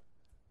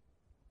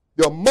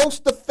 The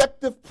most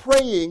effective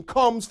praying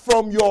comes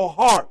from your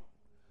heart.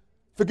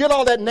 Forget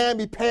all that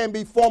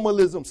namby-pamby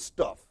formalism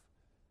stuff.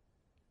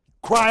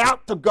 Cry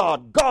out to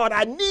God. God,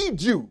 I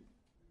need you.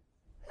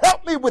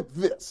 Help me with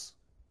this.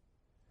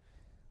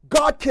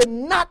 God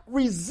cannot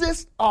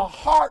resist a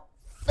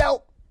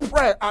heartfelt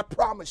prayer, I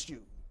promise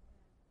you.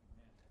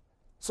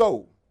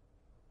 So,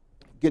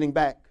 getting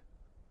back,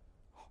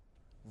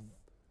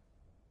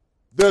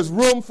 There's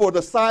room for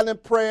the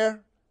silent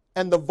prayer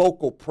and the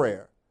vocal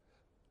prayer.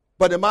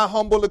 But in my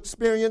humble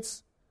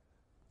experience,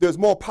 there's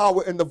more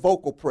power in the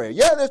vocal prayer.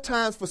 Yeah, there's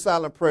times for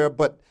silent prayer,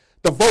 but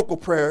the vocal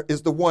prayer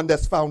is the one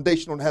that's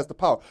foundational and has the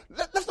power.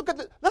 Let's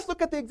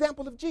look at the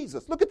example of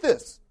Jesus. Look at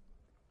this.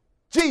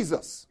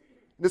 Jesus.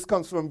 This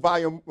comes from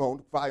volume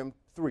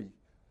 3.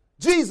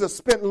 Jesus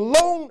spent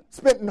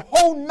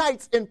whole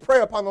nights in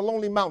prayer upon the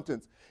lonely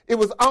mountains. It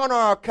was on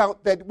our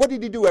account that, what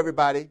did he do,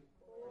 everybody?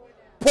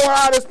 Pour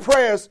out his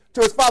prayers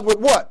to his Father with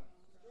what?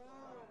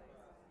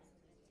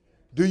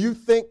 Do you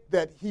think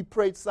that he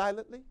prayed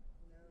silently?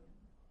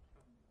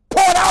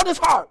 Poured out his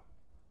heart.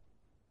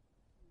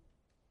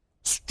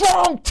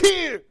 Strong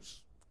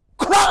tears.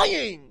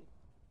 Crying.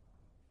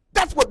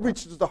 That's what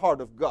reaches the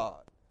heart of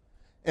God.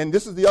 And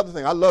this is the other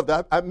thing. I love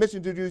that. I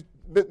mentioned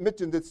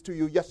this to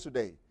you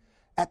yesterday.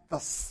 At the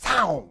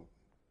sound,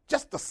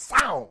 just the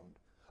sound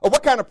of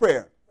what kind of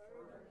prayer?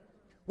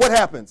 What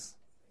happens?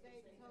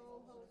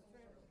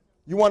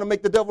 You want to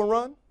make the devil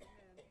run?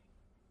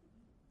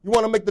 You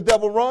want to make the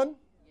devil run?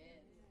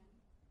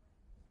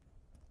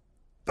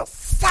 The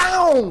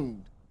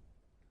sound.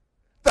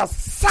 The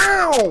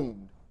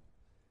sound.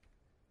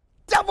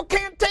 Devil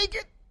can't take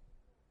it.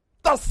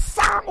 The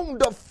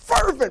sound of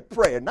fervent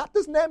prayer, not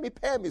this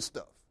nammy-pammy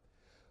stuff.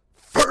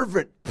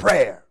 Fervent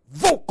prayer,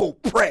 vocal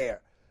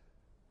prayer.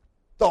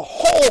 The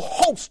whole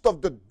host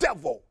of the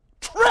devil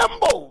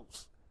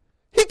trembles.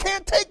 He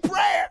can't take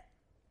prayer.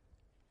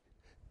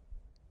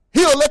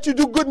 He'll let you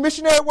do good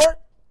missionary work.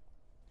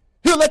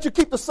 He'll let you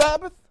keep the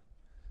Sabbath.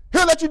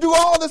 He'll let you do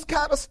all this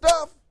kind of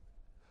stuff.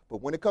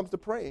 But when it comes to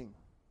praying,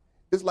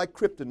 it's like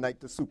kryptonite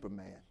to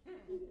Superman.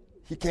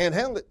 He can't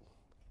handle it.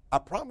 I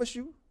promise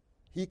you,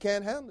 he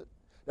can't handle it.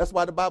 That's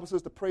why the Bible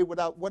says to pray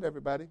without what,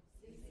 everybody?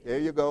 There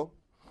you go.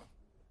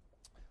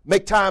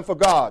 Make time for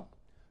God.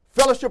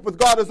 Fellowship with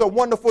God is a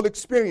wonderful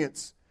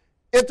experience.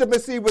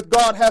 Intimacy with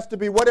God has to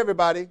be what,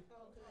 everybody?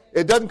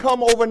 It doesn't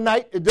come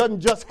overnight. It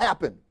doesn't just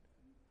happen.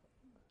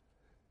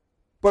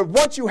 But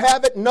once you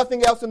have it,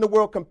 nothing else in the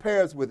world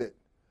compares with it.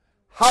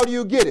 How do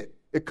you get it?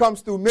 It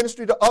comes through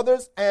ministry to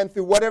others and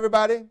through what,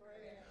 everybody? Prayer.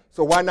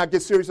 So why not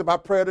get serious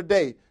about prayer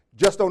today?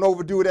 Just don't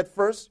overdo it at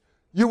first.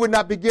 You would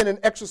not begin an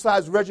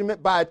exercise regimen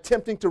by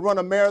attempting to run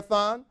a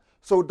marathon.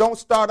 So don't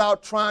start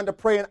out trying to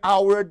pray an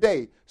hour a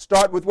day.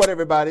 Start with what,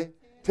 everybody?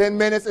 10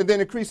 minutes, and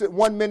then increase it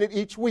 1 minute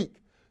each week.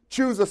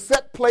 Choose a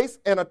set place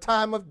and a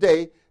time of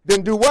day.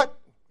 Then do what?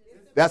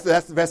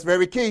 That's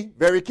very key,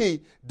 very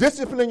key.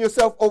 Discipline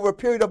yourself over a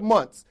period of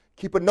months.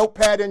 Keep a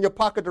notepad in your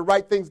pocket to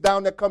write things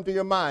down that come to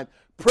your mind.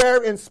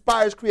 Prayer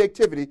inspires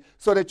creativity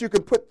so that you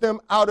can put them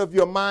out of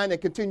your mind and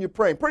continue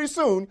praying. Pretty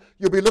soon,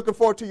 you'll be looking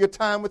forward to your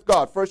time with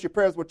God. First, your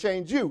prayers will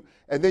change you,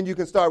 and then you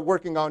can start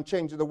working on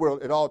changing the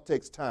world. It all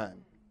takes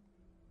time.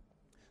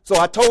 So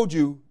I told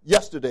you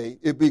yesterday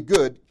it'd be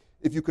good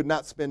if you could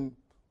not spend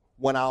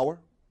 1 hour.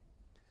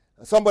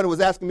 Somebody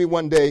was asking me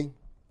one day,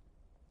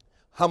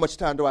 how much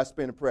time do I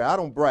spend in prayer? I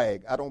don't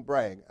brag.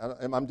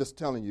 I'm just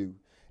telling you.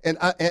 And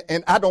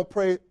I don't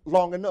pray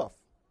long enough.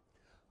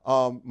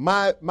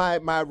 My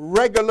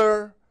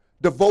regular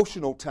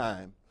devotional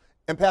time,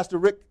 and Pastor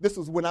Rick, this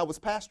is when I was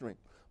pastoring,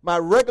 my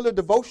regular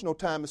devotional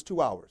time is 2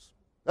 hours.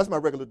 That's my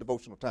regular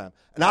devotional time.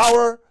 An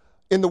hour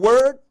in the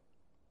Word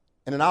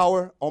and an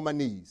hour on my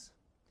knees.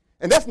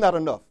 And that's not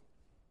enough.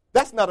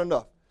 That's not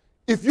enough.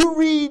 If you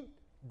read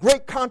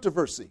Great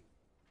Controversy,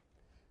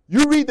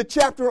 you read the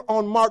chapter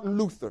on Martin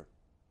Luther,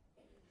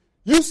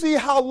 you see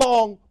how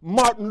long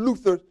Martin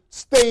Luther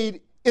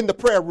stayed in the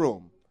prayer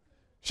room.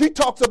 She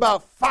talks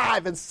about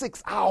 5 and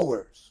 6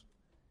 hours.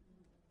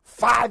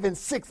 5 and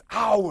 6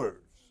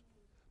 hours.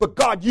 But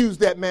God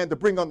used that man to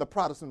bring on the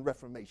Protestant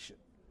Reformation.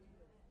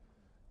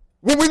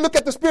 When we look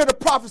at the spirit of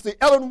prophecy,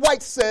 Ellen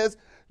White says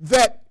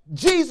that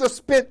Jesus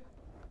spent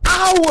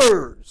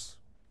hours.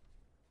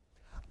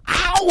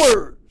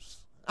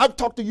 I've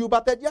talked to you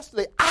about that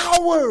yesterday.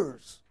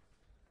 Hours.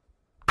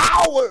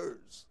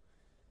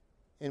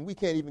 And we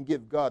can't even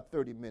give God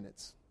 30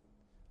 minutes.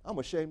 I'm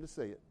ashamed to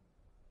say it.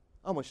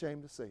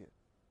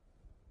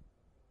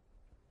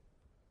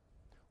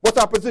 What's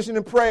our position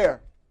in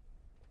prayer?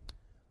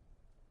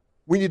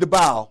 We need to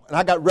bow. And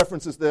I got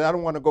references there. I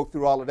don't want to go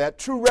through all of that.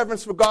 True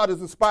reverence for God is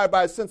inspired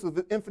by a sense of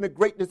the infinite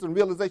greatness and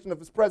realization of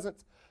his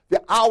presence.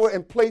 The hour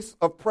and place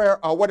of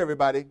prayer are what,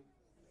 everybody?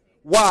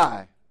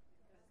 Why?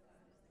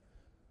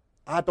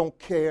 I don't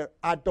care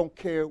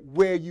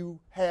where you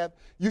have.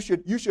 You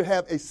should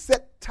have a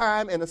set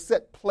time and a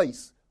set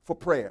place for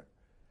prayer.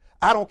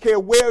 I don't care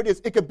where it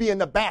is. It could be in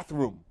the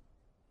bathroom.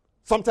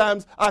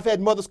 Sometimes I've had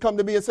mothers come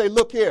to me and say,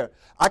 look here,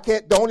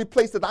 the only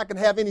place that I can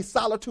have any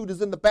solitude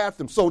is in the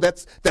bathroom. So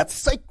that's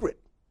sacred.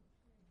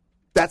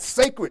 That's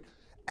sacred.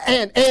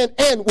 And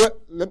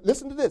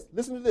listen to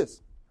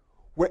this.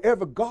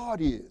 Wherever God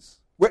is,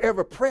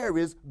 wherever prayer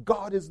is,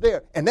 God is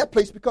there. And that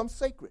place becomes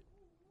sacred.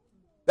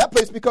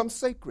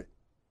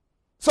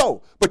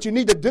 So, but you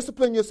need to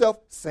discipline yourself,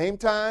 same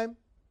time,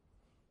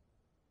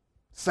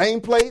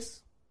 same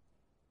place.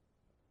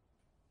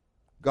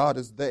 God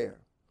is there.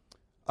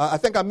 I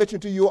think I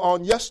mentioned to you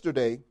on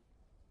yesterday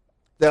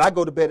that I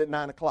go to bed at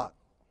 9 o'clock.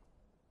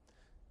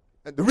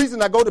 And the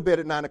reason I go to bed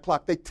at 9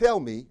 o'clock, they tell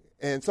me,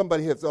 and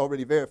somebody has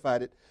already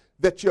verified it,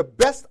 that your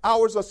best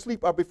hours of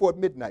sleep are before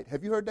midnight.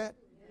 Have you heard that?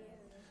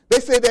 They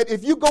say that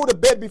if you go to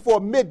bed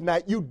before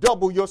midnight, you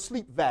double your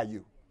sleep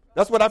value.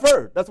 That's what I've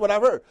heard. That's what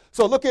I've heard.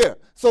 So look here.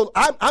 So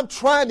I'm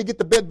trying to get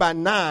to bed by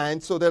 9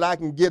 so that I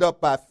can get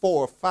up by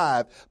 4 or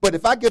 5. But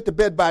if I get to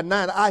bed by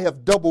 9, I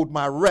have doubled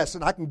my rest,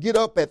 and I can get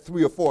up at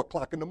 3 or 4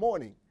 o'clock in the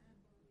morning.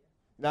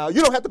 Now,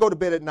 you don't have to go to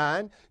bed at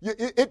 9.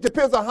 It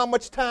depends on how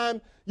much time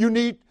you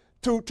need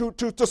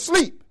to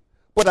sleep.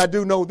 But I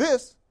do know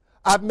this.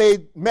 I've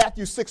made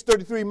Matthew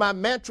 6:33 my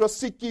mantra: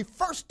 seek ye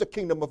first the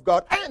kingdom of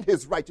God and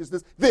his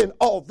righteousness, then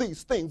all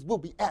these things will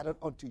be added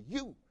unto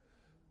you.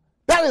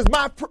 That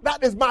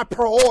is my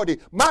priority.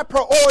 My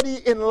priority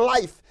in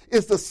life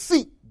is to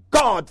seek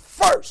God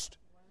first.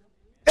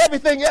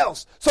 Everything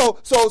else. So,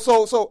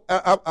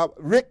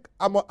 Rick,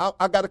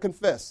 I got to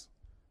confess.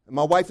 And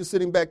my wife is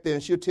sitting back there,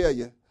 and she'll tell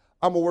you,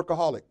 I'm a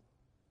workaholic.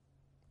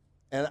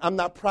 And I'm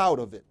not proud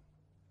of it.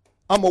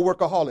 I'm a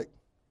workaholic.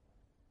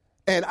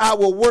 And I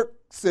will work,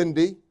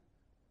 Cindy,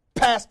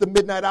 past the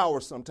midnight hour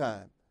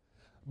sometime.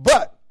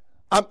 But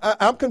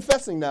I'm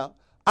confessing now.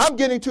 I'm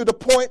getting to the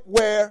point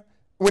where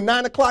when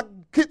 9 o'clock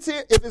gets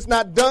here, if it's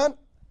not done,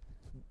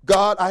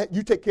 God,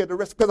 you take care of the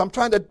rest. Because I'm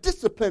trying to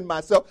discipline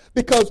myself,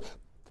 because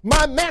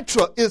my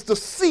mantra is to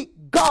seek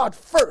God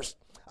first.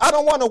 I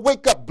don't want to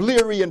wake up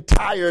bleary and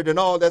tired and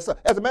all that stuff.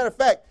 As a matter of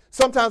fact,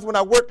 sometimes when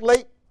I work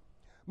late,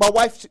 my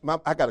wife,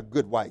 I got a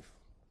good wife.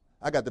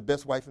 I got the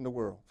best wife in the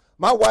world.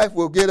 My wife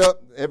will get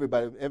up. Every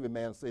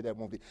man will say that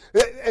won't be.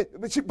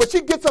 But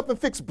she gets up and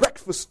fixes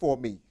breakfast for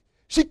me.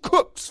 She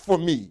cooks for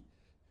me.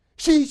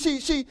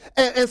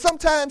 And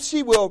sometimes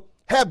she will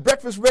have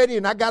breakfast ready,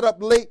 and I got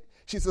up late.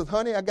 She says,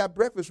 honey, I got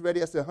breakfast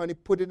ready. I said, honey,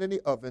 put it in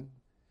the oven,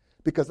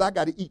 because I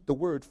got to eat the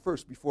word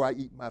first before I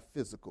eat my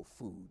physical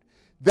food.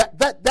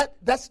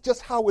 That's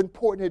just how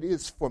important it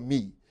is for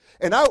me.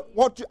 And I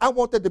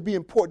want that to be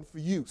important for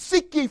you.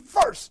 Seek ye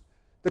first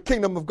the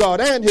kingdom of God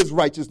and his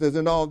righteousness,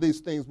 and all these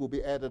things will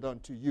be added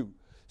unto you.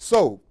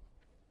 So,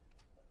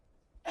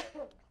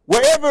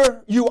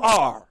 wherever you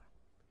are,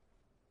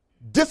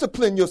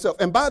 discipline yourself.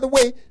 And by the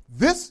way,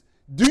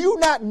 do you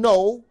not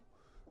know,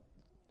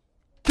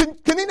 can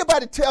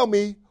anybody tell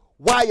me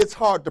why it's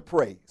hard to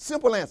pray?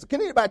 Simple answer.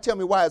 Can anybody tell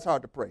me why it's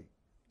hard to pray?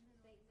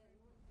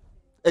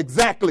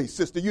 Exactly,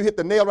 sister. You hit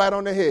the nail right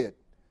on the head.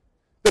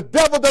 The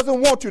devil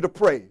doesn't want you to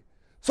pray.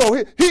 So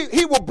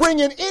he will bring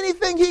in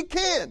anything he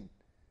can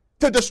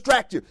to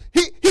distract you.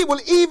 He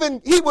will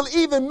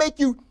even make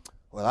you,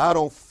 well, I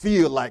don't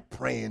feel like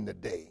praying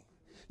today.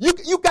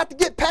 You got to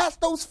get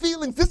past those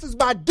feelings. This is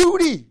my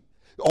duty.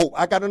 Oh,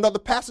 I got another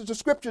passage of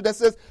scripture that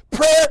says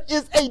prayer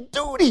is a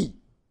duty.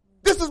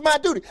 This is my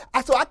duty.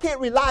 So I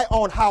can't rely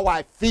on how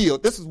I feel.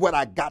 This is what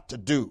I got to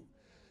do.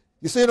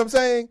 You see what I'm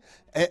saying?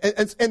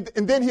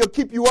 And then he'll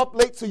keep you up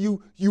late, so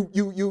you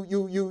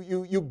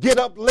get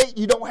up late.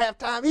 You don't have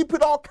time. He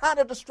put all kind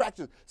of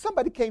distractions.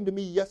 Somebody came to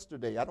me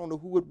yesterday. I don't know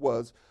who it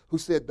was, who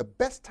said the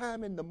best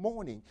time in the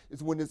morning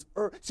is when it's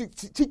early. She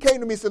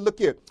came to me and said, look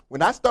here,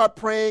 when I start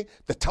praying,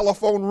 the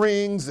telephone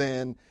rings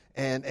and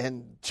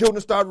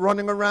children start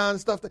running around and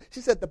stuff.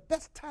 She said the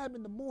best time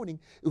in the morning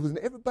is when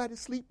everybody's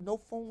asleep, no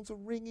phones are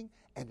ringing,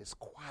 and it's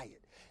quiet.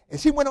 And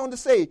she went on to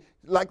say,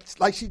 like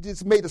she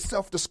just made a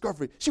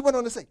self-discovery, she went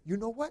on to say, you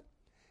know what?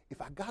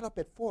 If I got up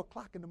at 4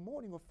 o'clock in the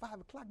morning or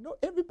 5 o'clock, no,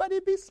 everybody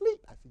would be asleep.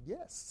 I said,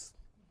 yes.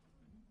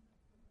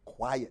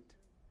 Quiet.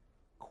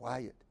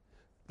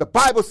 The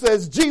Bible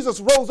says Jesus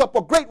rose up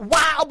a great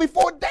while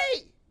before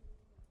day.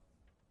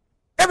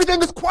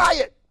 Everything is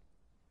quiet.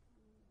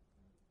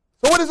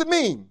 So what does it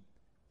mean?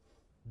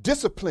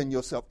 Discipline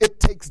yourself. It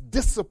takes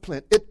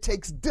discipline.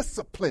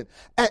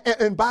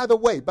 And by the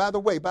way,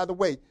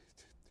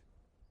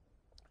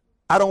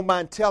 I don't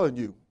mind telling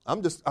you,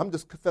 I'm just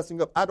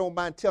confessing up. I don't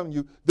mind telling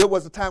you, there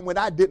was a time when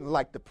I didn't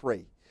like to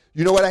pray.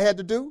 You know what I had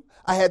to do?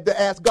 I had to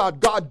ask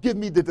God, give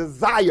me the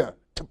desire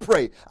to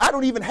pray. I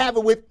don't even have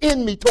it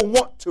within me to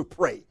want to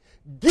pray.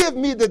 Give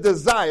me the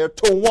desire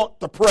to want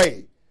to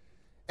pray.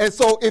 And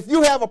so if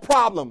you have a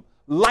problem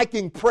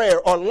liking prayer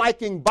or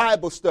liking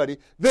Bible study,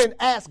 then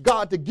ask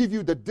God to give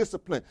you the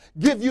discipline,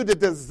 give you the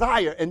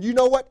desire. And you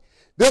know what?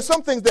 There's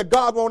some things that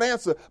God won't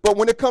answer, but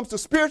when it comes to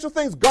spiritual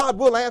things, God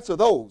will answer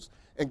those.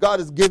 And God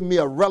has given me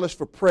a relish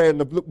for prayer and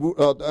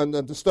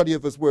the study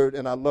of his word,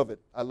 and I love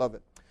it.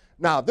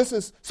 Now, this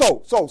is,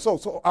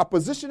 so our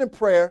position in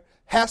prayer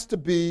has to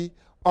be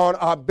on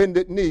our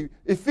bended knee.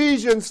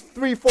 Ephesians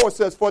 3:4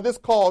 says, for this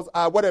cause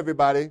I, what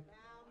everybody?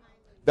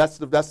 That's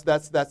the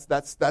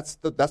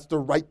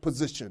right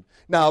position.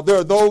 Now, there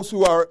are those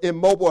who are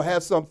immobile,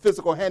 have some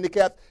physical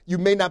handicaps. You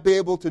may not be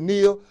able to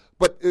kneel,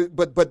 but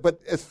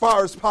as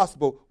far as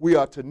possible, we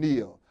are to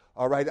kneel.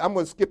 All right, I'm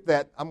going to skip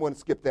that.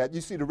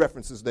 You see the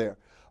references there.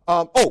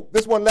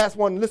 This one, last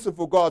one, listen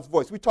for God's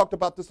voice. We talked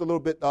about this a little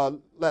bit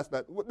last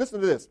night. Listen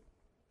to this.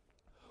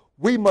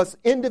 We must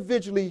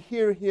individually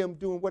hear him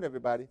doing what,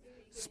 everybody?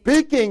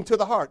 Speaking to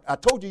the heart. I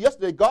told you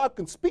yesterday, God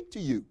can speak to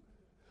you.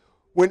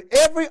 When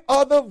every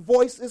other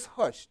voice is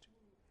hushed,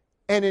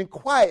 and in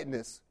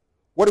quietness,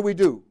 what do we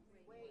do?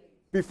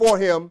 Before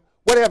him,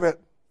 whatever.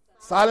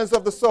 Silence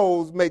of the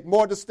souls make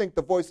more distinct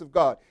the voice of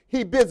God.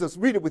 He bids us.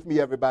 Read it with me,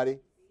 everybody.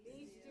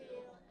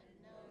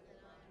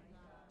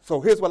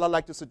 So here's what I'd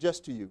like to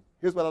suggest to you.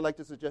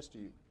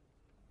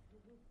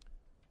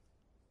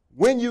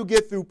 When you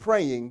get through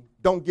praying,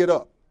 don't get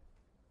up.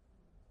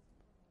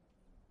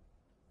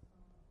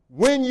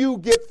 When you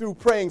get through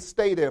praying,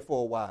 stay there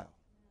for a while.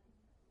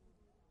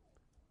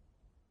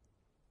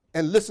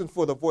 And listen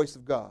for the voice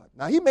of God.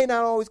 Now, he may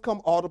not always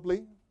come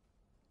audibly,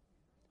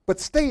 but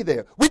stay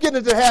there. We get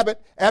into the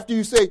habit after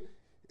you say,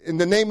 in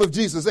the name of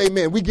Jesus,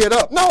 amen, we get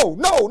up.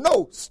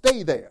 No.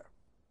 Stay there.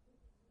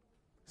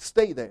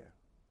 Stay there.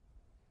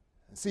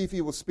 And see if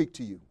he will speak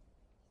to you.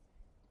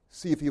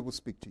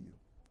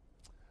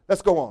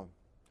 Let's go on.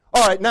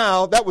 All right,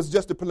 now, that was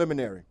just a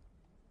preliminary.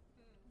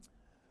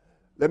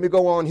 Let me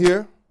go on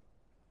here.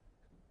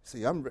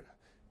 See,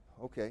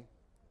 okay.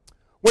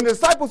 When the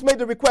disciples made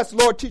the request,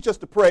 Lord, teach us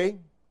to pray,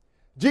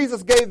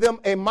 Jesus gave them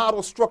a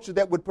model structure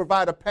that would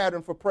provide a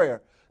pattern for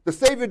prayer. The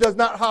Savior does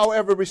not,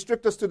 however,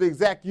 restrict us to the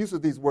exact use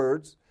of these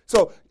words.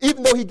 So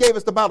even though he gave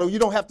us the model, you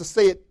don't have to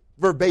say it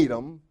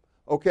verbatim,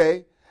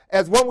 okay?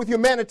 As one with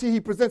humanity, he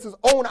presents his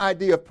own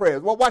idea of prayer.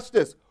 Well, watch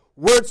this.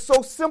 Words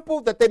so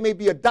simple that they may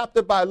be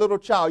adopted by a little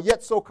child,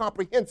 yet so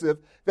comprehensive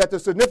that their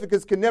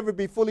significance can never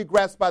be fully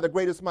grasped by the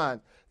greatest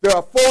minds. There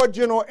are 4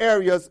 general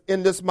areas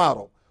in this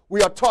model.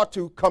 We are taught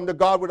to come to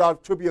God with our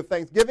tribute of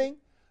thanksgiving,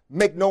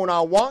 make known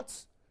our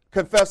wants,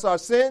 confess our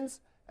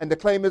sins, and to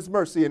claim his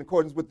mercy in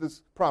accordance with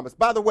this promise.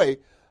 By the way,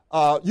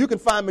 you can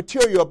find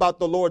material about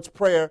the Lord's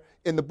Prayer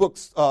in the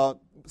books, Thoughts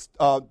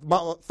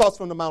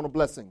from the Mount of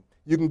Blessing.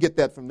 You can get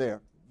that from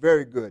there.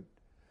 Very good.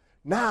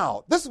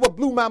 Now, this is what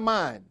blew my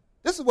mind.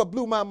 Let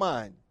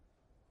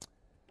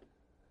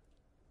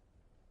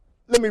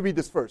me read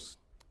this first.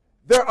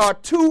 There are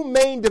 2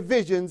 main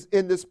divisions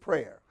in this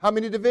prayer. How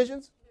many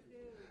divisions?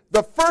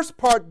 The first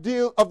part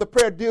of the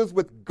prayer deals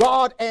with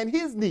God and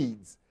his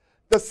needs.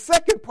 The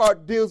second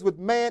part deals with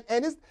man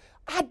and his.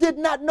 I did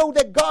not know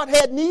that God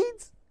had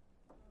needs.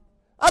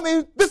 I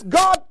mean, this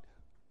God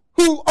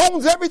who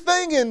owns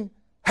everything and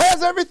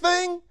has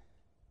everything,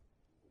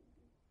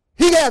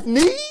 he has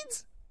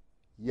needs?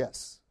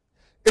 Yes.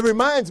 It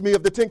reminds me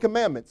of the 10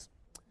 Commandments.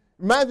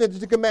 You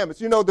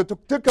know, the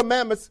 10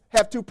 Commandments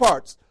have 2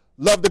 parts.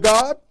 Love to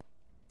God,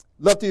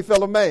 love to your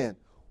fellow man.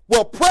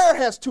 Well, prayer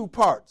has 2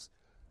 parts.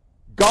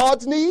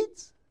 God's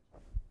needs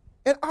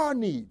and our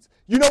needs.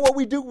 You know what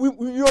we do?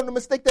 You know the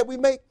mistake that we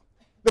make?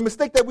 The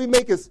mistake that we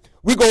make is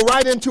we go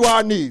right into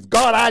our needs.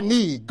 God, I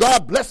need.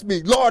 God, bless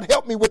me. Lord,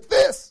 help me with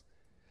this.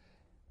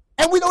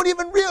 And we don't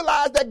even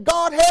realize that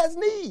God has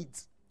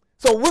needs.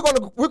 So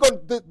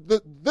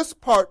this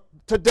part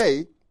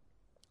today,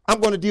 I'm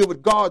going to deal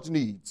with God's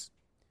needs.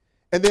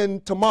 And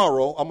then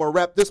tomorrow, I'm going to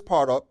wrap this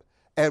part up,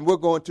 and we're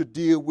going to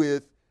deal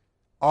with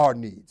our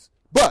needs.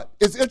 But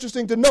it's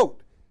interesting to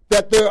note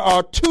that there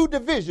are 2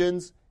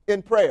 divisions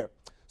in prayer.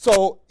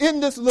 So in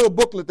this little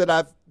booklet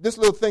this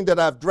little thing that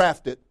I've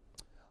drafted,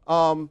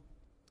 right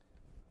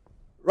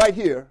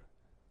here,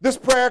 this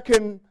prayer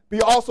can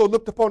be also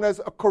looked upon as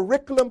a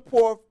curriculum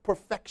for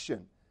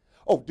perfection.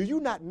 Oh, do you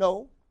not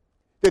know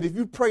that if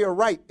you pray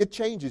right, it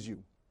changes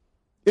you?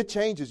 It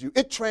changes you.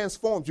 It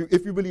transforms you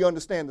if you really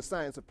understand the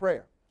science of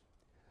prayer.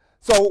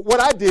 So what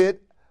I did,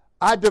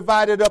 I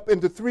divided up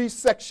into 3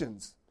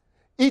 sections.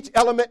 Each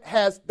element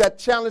that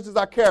challenges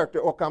our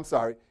character.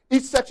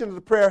 Each section of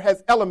the prayer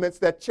has elements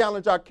that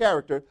challenge our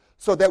character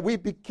so that we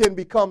can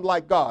become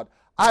like God.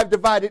 I've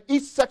divided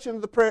each section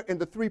of the prayer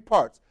into 3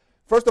 parts.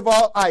 First of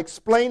all, I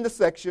explain the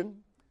section.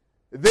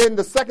 Then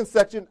the second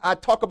section, I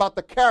talk about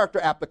the character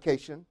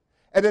application.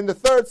 And then the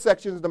third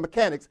section is the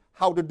mechanics,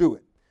 how to do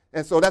it.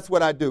 And so that's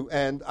what I do.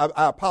 And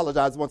I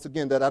apologize once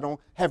again that I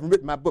haven't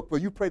written my book.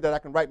 But you pray that I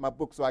can write my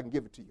book so I can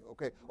give it to you,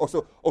 okay? Or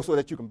so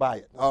that you can buy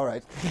it. All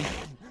right.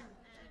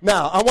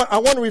 Now, I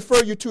want to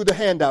refer you to the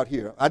handout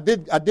here. I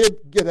did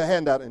get a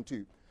handout into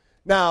you.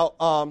 Now,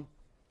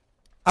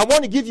 I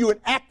want to give you an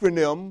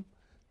acronym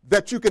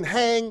that you can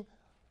hang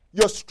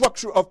your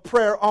structure of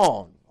prayer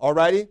on, all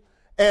righty?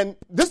 And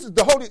this is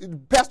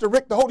Pastor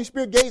Rick, the Holy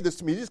Spirit gave this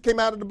to me. It just came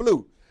out of the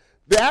blue.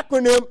 The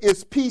acronym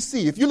is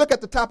PC. If you look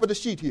at the top of the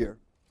sheet here,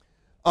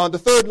 on the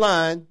 3rd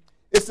line,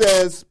 it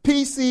says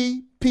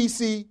PC,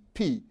 PC,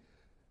 P.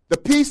 The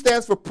P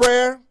stands for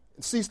prayer,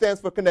 and C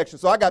stands for connection.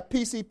 So I got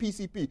PC,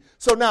 PC, P.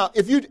 So now,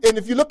 if you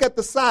look at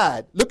the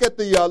side, look at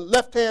the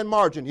left-hand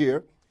margin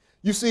here,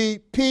 you see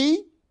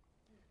P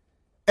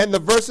and the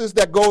verses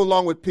that go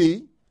along with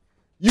P.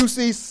 You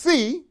see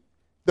C,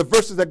 the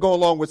verses that go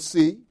along with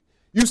C.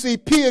 You see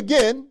P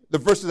again, the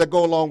verses that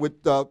go along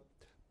with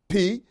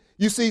P.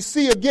 You see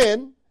C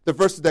again, the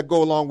verses that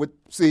go along with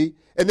C.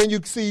 And then you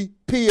see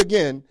P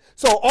again.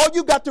 So all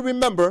you got to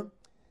remember,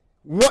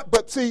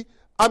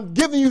 I'm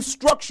giving you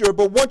structure,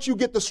 but once you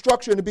get the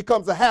structure and it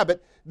becomes a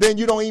habit, then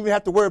you don't even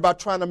have to worry about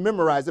trying to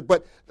memorize it.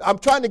 But I'm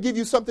trying to give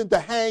you something to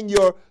hang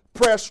your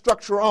prayer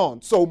structure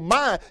on. So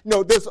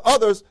there's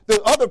other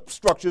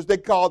structures they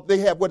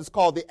have what is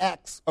called the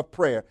acts of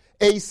prayer.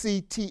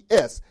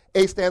 ACTS.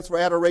 A stands for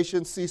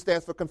adoration, C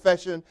stands for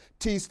confession,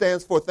 T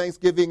stands for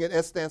thanksgiving, and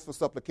S stands for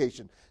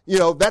supplication.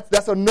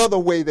 That's another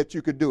way that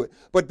you could do it.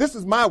 But this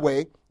is my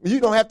way.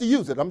 You don't have to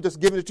use it. I'm just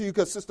giving it to you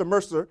because Sister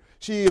Mercer,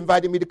 she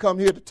invited me to come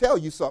here to tell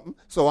you something.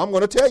 So I'm going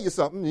to tell you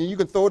something, and you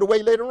can throw it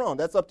away later on.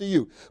 That's up to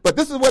you. But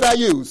this is what I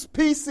use,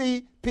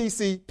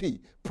 PCPCP,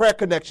 prayer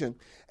connection.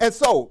 And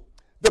so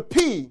the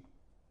P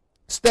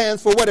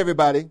stands for what,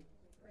 everybody?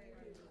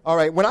 All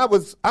right,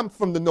 I'm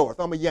from the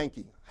North. I'm a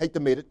Yankee. Hate to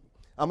admit it.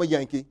 I'm a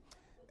Yankee.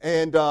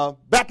 And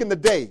back in the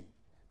day,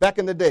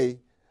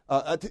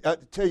 I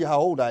tell you how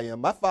old I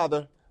am. My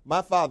father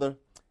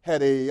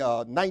had a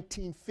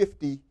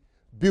 1950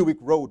 Buick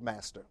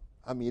Roadmaster.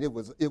 I mean, it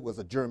was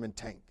a German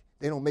tank.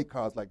 They don't make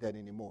cars like that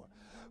anymore.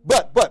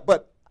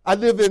 But I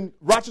live in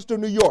Rochester,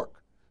 New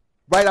York,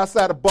 right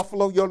outside of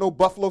Buffalo. You all know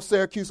Buffalo,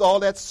 Syracuse, all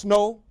that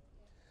snow.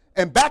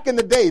 And back in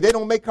the day, they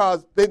don't make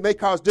cars. They make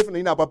cars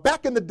differently now. But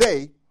back in the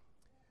day,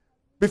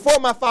 before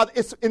my father,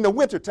 it's in the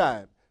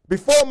wintertime.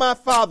 Before my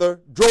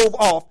father drove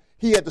off,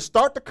 he had to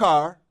start the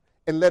car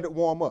and let it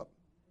warm up.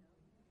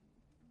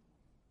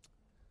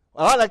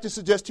 Well, I'd like to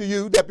suggest to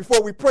you that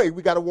before we pray,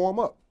 we got to warm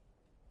up.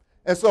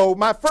 And so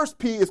my first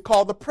P is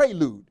called the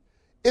prelude.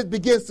 It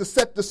begins to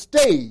set the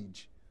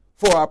stage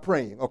for our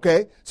praying,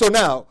 okay? So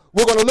now,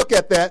 we're going to look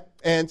at that.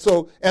 And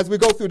so as we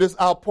go through this,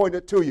 I'll point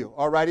it to you,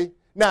 all righty?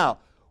 Now,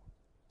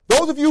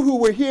 those of you who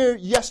were here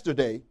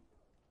yesterday,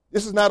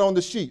 this is not on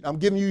the sheet. I'm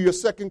giving you your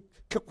second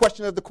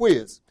question of the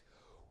quiz.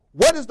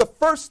 What is the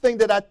first thing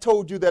that I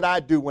told you that I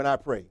do when I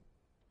pray?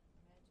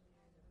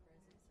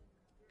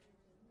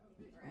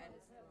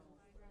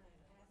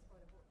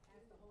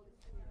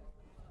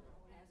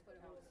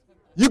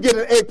 You get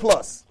an A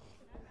plus.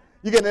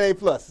 You get an A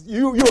plus.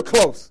 You were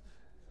close.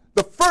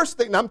 The first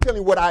thing, now I'm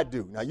telling you what I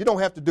do. Now you don't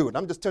have to do it.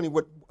 I'm just telling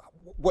you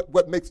what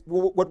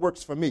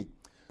works for me.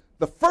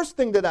 The first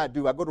thing that I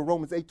do, I go to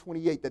Romans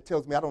 8:28 that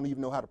tells me I don't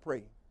even know how to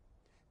pray.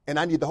 And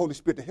I need the Holy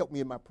Spirit to help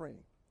me in my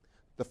praying.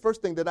 The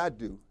first thing that I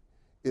do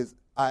is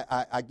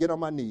I get on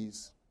my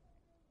knees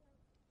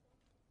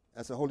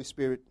and say, Holy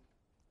Spirit,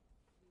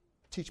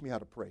 teach me how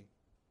to pray.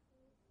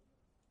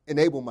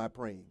 Enable my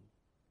praying.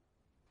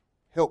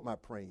 Help my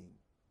praying.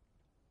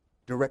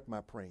 Direct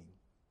my praying.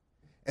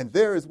 And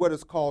there is what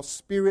is called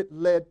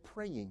spirit-led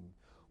praying,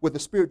 where the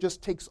Spirit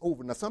just takes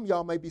over. Now, some of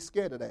y'all may be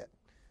scared of that,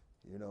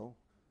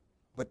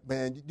 But,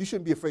 man, you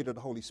shouldn't be afraid of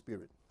the Holy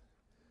Spirit.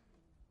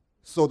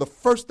 So the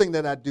first thing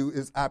that I do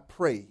is I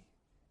pray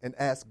and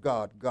ask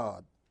God,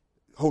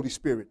 Holy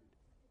Spirit,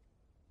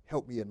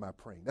 help me in my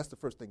praying. That's the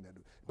first thing that I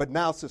do. But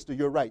now, sister,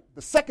 you're right.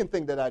 The second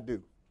thing that I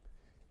do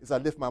is I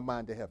lift my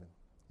mind to heaven.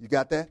 You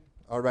got that?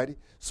 All righty.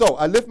 So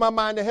I lift my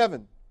mind to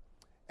heaven.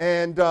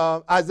 And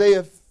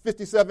Isaiah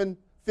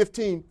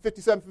 57:15,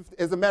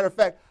 as a matter of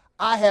fact,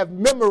 I have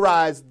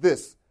memorized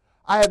this.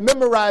 I have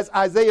memorized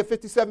Isaiah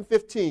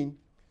 57:15,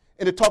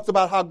 and it talks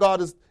about how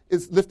God is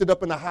lifted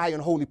up in a high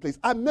and holy place.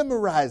 I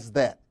memorized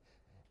that,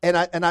 and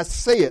I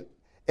say it,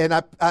 and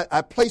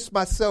I place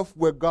myself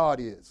where God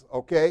is,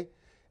 okay?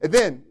 And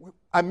then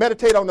I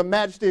meditate on the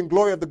majesty and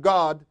glory of the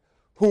God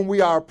whom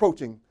we are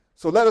approaching.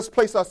 So let us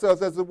place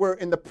ourselves, as it were,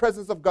 in the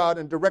presence of God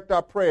and direct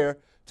our prayer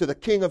to the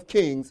King of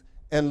Kings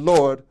and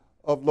Lord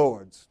of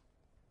Lords.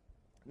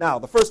 Now,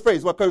 the first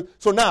phrase.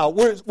 So now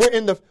we're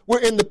in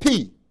the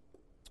P.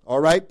 All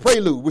right,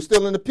 prelude. We're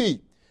still in the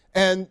P,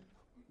 and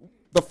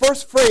the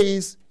first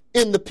phrase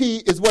in the P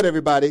is what,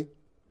 everybody?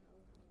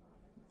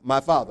 My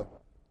Father.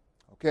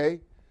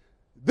 Okay.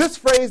 This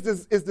phrase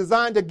is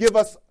designed to give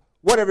us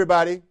what,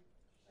 everybody?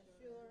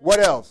 What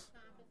else?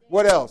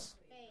 What else?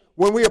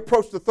 When we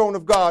approach the throne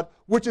of God,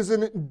 which is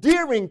an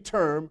endearing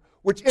term,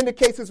 which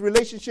indicates his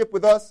relationship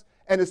with us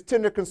and his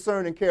tender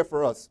concern and care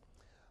for us.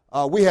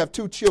 We have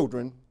 2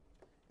 children,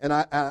 and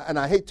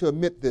I hate to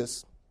admit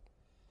this,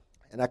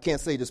 and I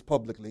can't say this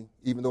publicly,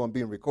 even though I'm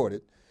being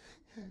recorded.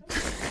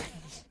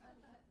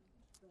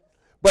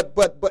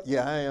 But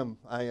yeah,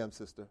 I am,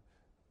 sister.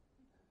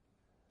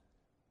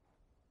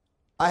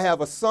 I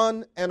have a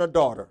son and a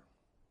daughter.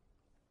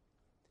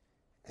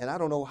 And I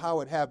don't know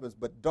how it happens,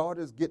 but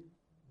daughters get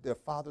their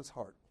father's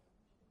heart.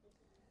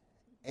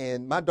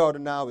 And my daughter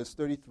now is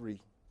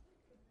 33.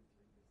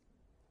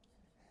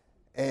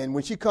 And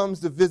when she comes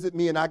to visit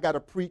me and I got to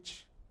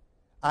preach,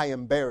 I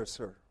embarrass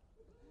her.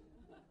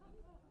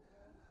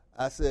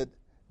 I said,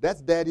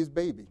 that's daddy's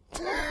baby.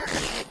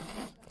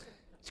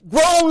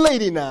 Grown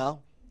lady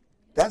now.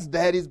 That's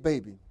daddy's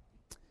baby.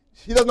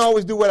 She doesn't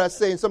always do what I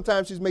say, and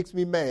sometimes she makes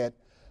me mad.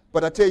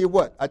 But I tell you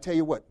what.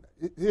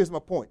 Here's my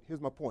point.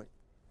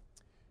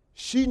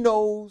 She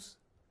knows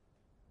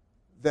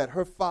that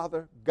her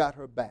father got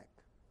her back.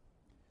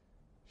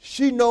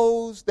 She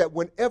knows that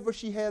whenever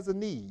she has a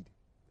need,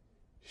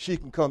 she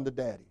can come to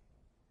daddy.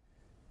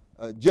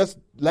 Just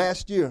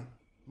last year,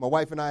 my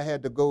wife and I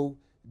had to go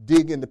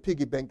dig in the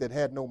piggy bank that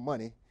had no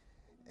money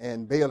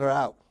and bail her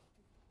out.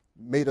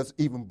 Made us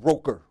even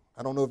broker.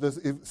 I don't know if there's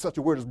such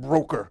a word as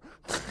broker.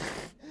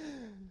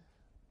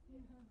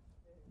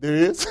 There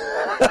is.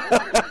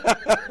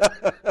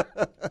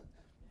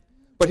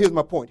 But here's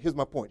my point.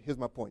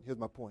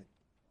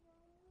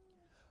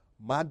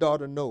 My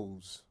daughter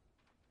knows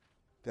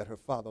that her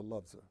father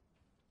loves her.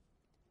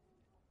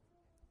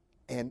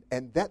 And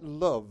that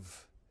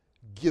love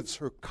gives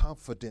her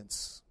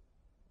confidence.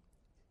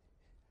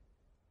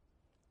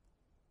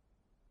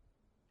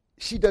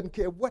 She doesn't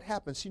care what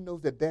happens. She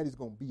knows that daddy's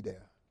going to be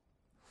there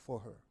for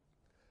her.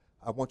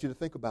 I want you to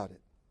think about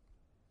it.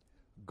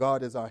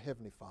 God is our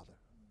Heavenly Father.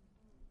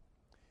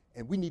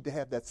 And we need to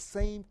have that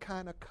same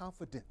kind of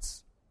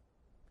confidence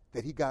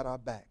that he got our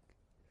back.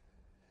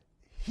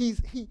 He's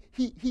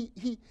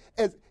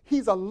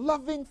a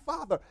loving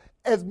father.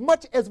 As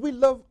much as we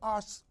love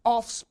our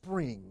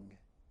offspring,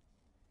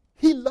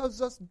 he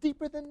loves us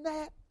deeper than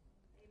that.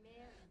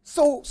 Amen.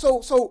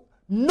 So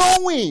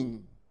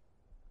knowing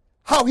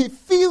how he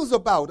feels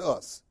about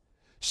us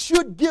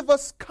should give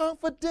us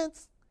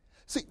confidence.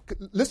 See,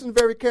 listen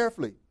very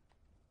carefully.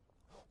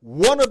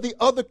 One of the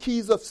other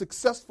keys of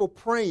successful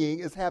praying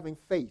is having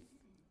faith.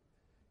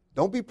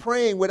 Don't be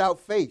praying without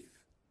faith.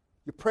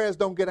 Your prayers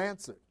don't get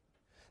answered.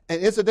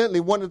 And incidentally,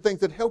 one of the things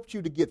that helps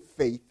you to get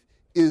faith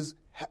is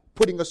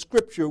putting a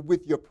scripture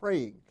with your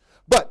praying.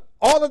 But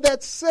all of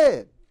that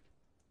said,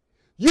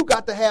 you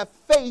got to have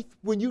faith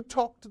when you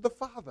talk to the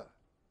Father.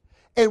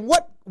 And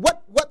what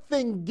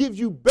thing gives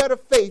you better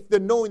faith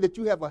than knowing that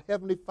you have a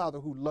Heavenly Father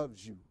who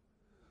loves you?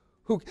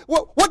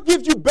 What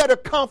gives you better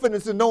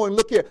confidence in knowing,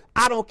 look here,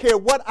 I don't care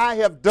what I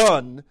have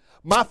done,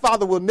 my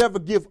Father will never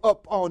give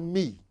up on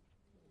me?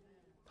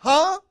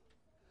 Huh?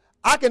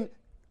 I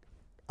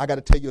got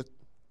to tell you,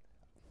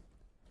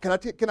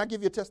 can I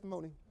give you a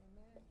testimony?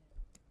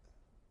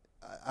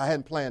 I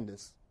hadn't planned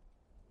this.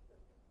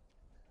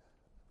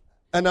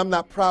 And I'm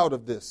not proud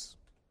of this.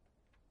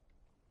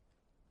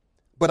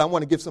 But I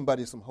want to give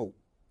somebody some hope.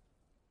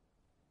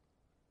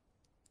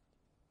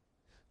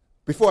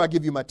 Before I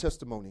give you my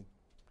testimony,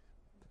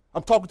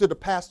 I'm talking to the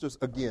pastors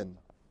again.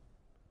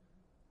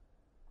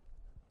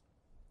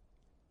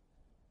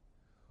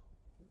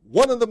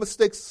 One of the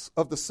mistakes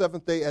of the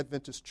Seventh-day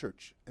Adventist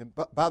Church, and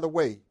by the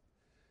way,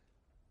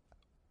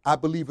 I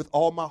believe with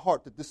all my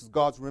heart that this is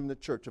God's remnant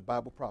church of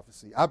Bible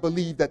prophecy. I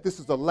believe that this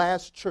is the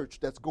last church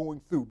that's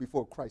going through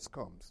before Christ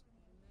comes.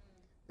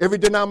 Every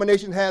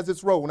denomination has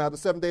its role. Now, the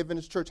Seventh-day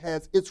Adventist Church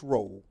has its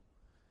role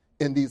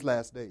in these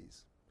last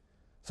days.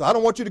 So I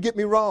don't want you to get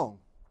me wrong.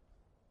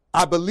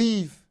 I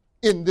believe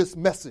in this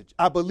message.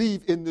 I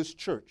believe in this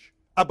church.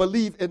 I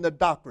believe in the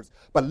doctrines.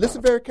 But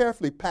listen very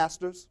carefully,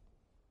 pastors.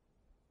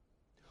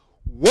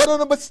 One of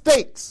the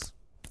mistakes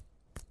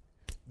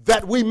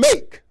that we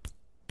make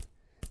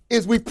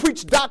is we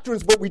preach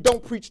doctrines, but we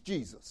don't preach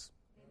Jesus.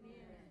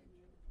 Amen.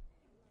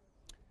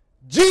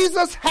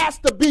 Jesus has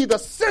to be the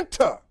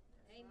center.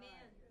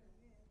 Amen.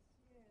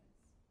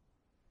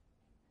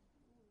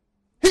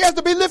 He has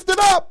to be lifted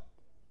up.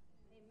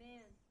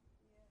 Amen.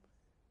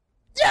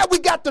 Yeah, we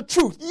got the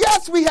truth.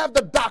 Yes, we have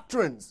the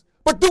doctrines.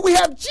 But do we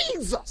have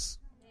Jesus?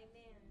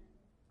 Amen.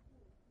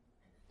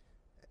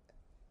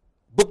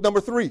 Book number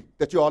 3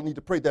 that you all need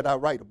to pray that I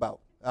write about.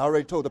 I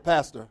already told the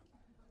pastor.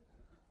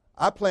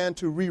 I plan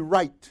to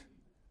rewrite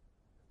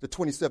the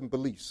 27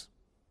 beliefs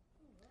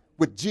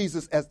with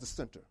Jesus as the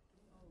center.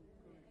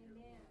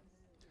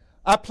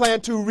 I plan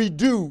to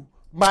redo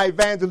my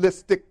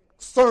evangelistic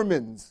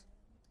sermons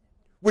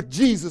with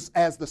Jesus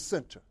as the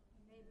center.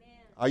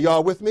 Are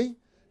y'all with me?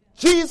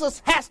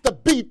 Jesus has to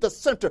be the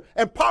center.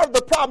 And part of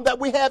the problem that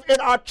we have in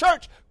our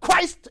church,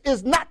 Christ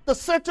is not the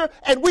center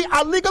and we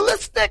are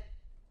legalistic.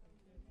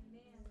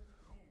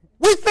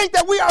 We think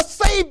that we are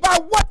saved by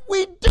what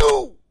we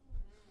do.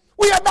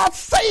 We are not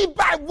saved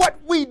by what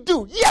we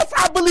do. Yes,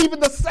 I believe in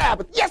the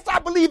Sabbath. Yes, I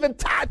believe in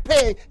tithe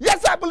paying.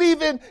 Yes, I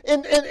believe in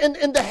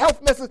the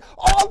health message.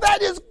 All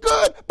that is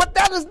good, but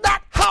that is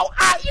not how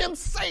I am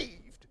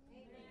saved.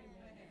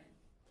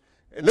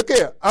 And look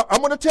here, I'm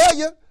going to tell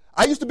you,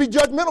 I used to be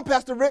judgmental,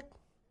 Pastor Rick.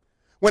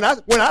 When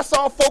I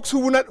saw folks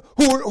who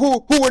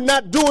were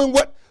not doing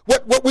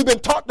what we've been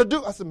taught to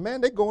do, I said,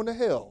 man, they're going to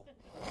hell.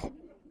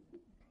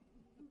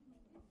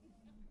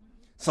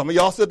 Some of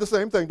y'all said the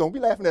same thing. Don't be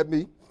laughing at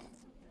me.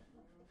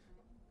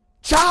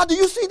 Child, do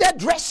you see that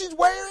dress she's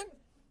wearing?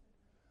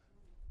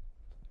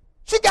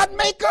 She got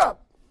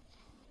makeup.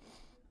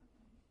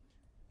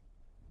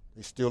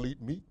 They still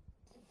eat meat.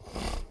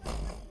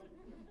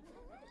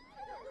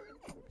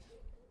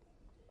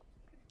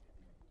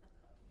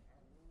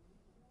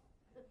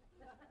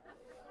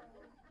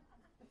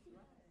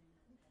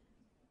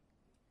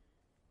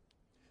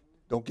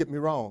 Don't get me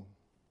wrong.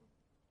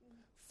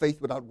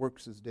 Faith without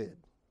works is dead.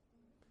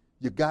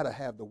 You got to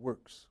have the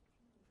works.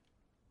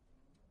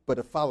 But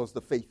it follows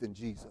the faith in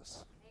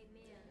Jesus.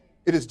 Amen.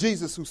 It is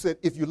Jesus who said,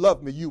 if you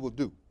love me, you will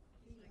do.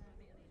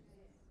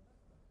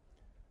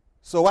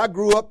 So I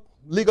grew up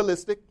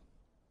legalistic.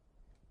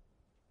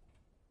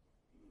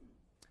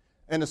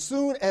 And as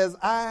soon as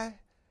I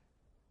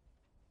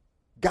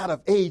got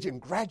of age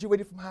and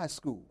graduated from high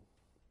school,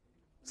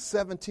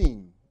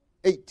 17,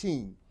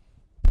 18,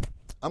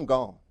 I'm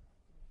gone.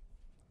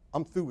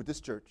 I'm through with this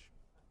church.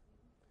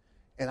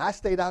 And I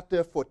stayed out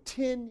there for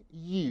 10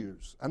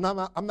 years. I'm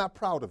not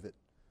proud of it.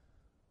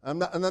 I'm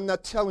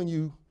not telling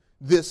you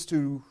this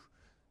to,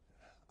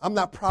 I'm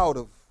not proud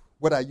of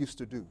what I used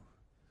to do.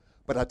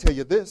 But I tell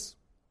you this,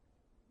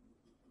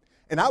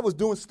 and I was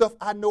doing stuff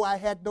I know I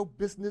had no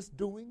business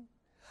doing.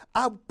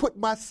 I put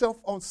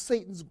myself on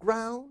Satan's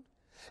ground.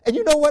 And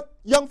you know what,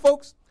 young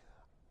folks?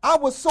 I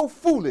was so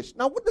foolish.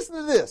 Now, listen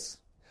to this.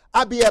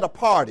 I'd be at a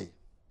party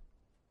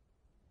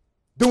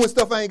doing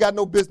stuff I ain't got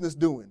no business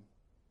doing.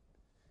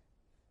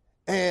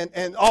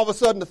 And all of a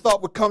sudden the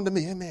thought would come to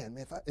me, hey,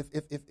 man,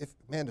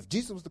 if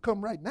Jesus was to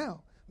come right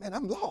now, man,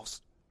 I'm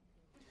lost.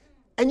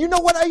 And you know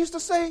what I used to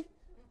say?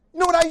 You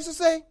know what I used to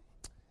say?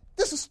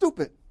 This is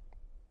stupid.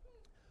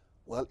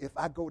 Well, if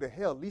I go to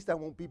hell, at least I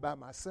won't be by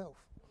myself.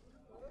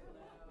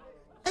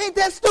 Ain't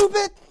that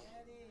stupid?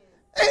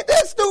 Ain't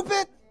that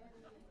stupid?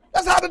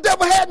 That's how the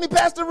devil had me,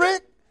 Pastor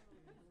Rick.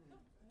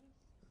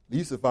 At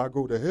least if I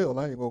go to hell,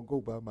 I ain't going to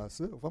go by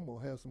myself. I'm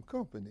going to have some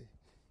company.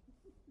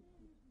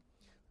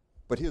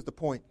 But here's the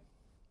point.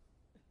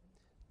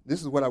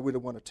 This is what I really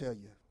want to tell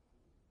you.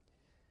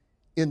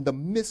 In the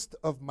midst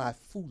of my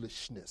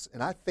foolishness,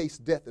 and I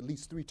faced death at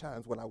least 3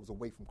 times when I was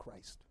away from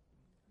Christ.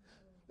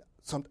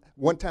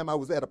 One time I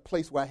was at a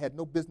place where I had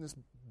no business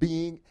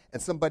being,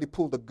 and somebody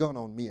pulled a gun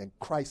on me, and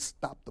Christ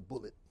stopped the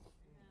bullet.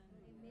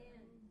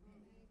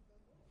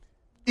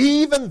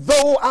 Even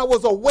though I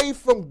was away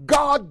from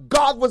God,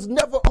 God was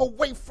never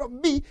away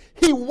from me.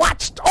 He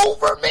watched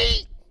over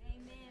me.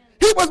 Amen.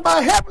 He was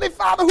my heavenly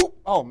Father who,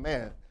 oh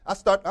man,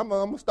 I'm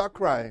going to start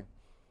crying.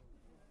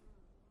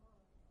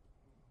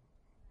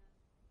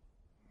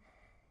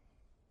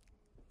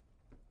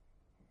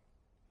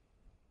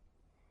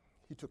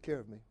 He took care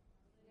of me.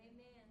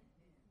 Amen.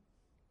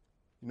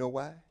 You know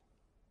why?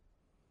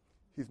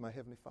 He's my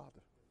heavenly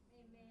Father.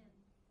 Amen.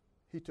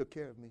 He took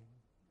care of me.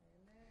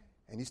 Amen.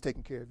 And he's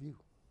taking care of you.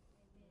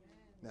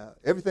 Now,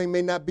 everything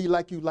may not be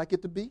like you like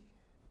it to be,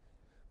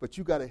 but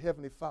you got a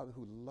heavenly Father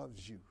who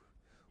loves you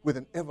with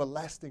an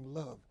everlasting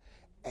love.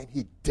 And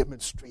he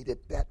demonstrated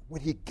that when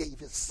he gave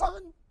his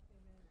son.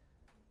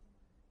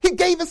 He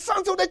gave his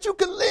son so that you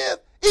can live,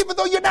 even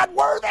though you're not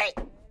worthy.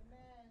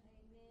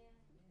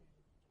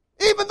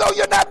 Even though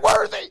you're not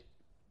worthy.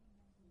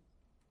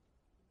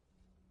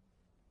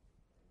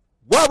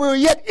 While we were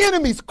yet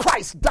enemies,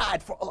 Christ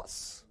died for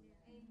us.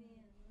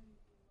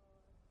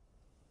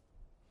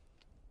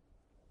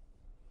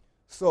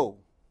 So,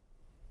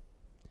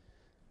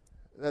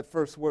 that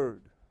first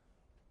word,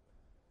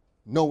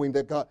 knowing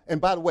that God, and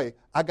by the way,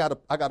 I got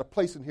a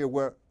place in here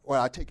where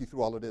I take you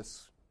through all of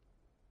this.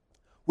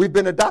 We've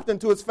been adopted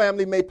into his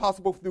family, made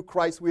possible through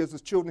Christ. We as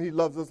his children, he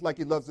loves us like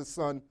he loves his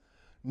son.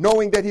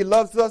 Knowing that he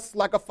loves us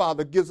like a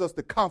father gives us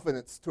the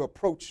confidence to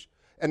approach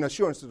and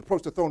assurance to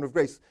approach the throne of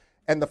grace.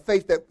 And the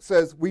faith that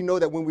says we know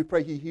that when we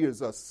pray, he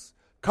hears us.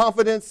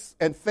 Confidence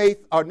and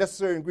faith are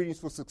necessary ingredients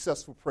for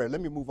successful prayer.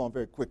 Let me move on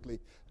very quickly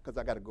because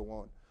I got to go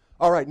on.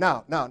 All right,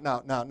 now,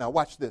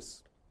 watch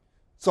this.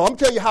 So I'm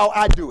telling you how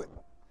I do it.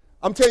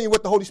 I'm telling you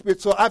what the Holy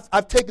Spirit, so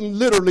I've taken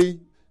literally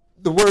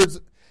the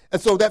words.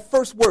 And so that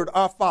first word,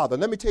 our Father,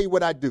 let me tell you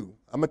what I do.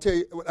 I'm going to tell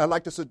you, I'd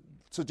like to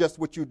suggest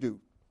what you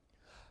do.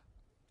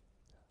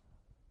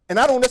 And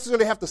I don't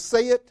necessarily have to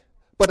say it,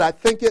 but I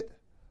think it,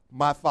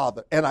 my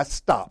Father, and I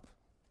stop.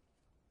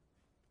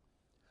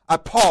 I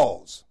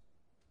pause.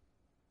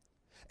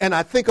 And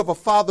I think of a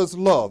father's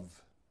love.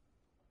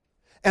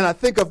 And I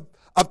think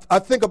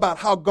about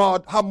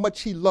how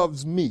much he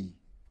loves me,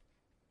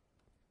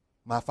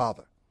 my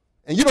Father.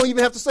 And you don't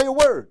even have to say a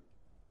word.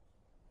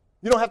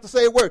 You don't have to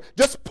say a word.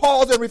 Just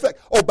pause and reflect.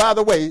 Oh, by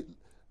the way,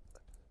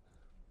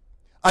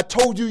 I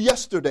told you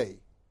yesterday,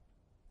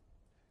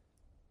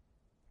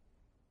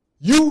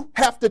 you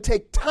have to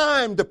take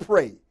time to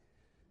pray.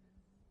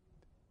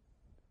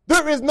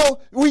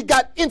 We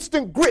got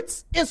instant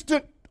grits,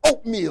 instant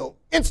oatmeal,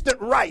 instant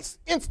rice,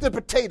 instant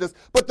potatoes,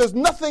 but there's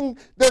nothing,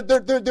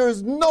 there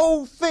is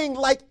no thing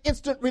like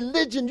instant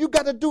religion. You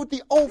got to do it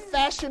the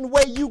old-fashioned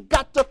way. You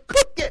got to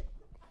cook it.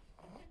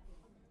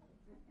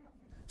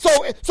 So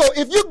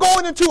if you're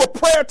going into a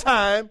prayer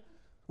time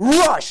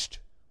rushed,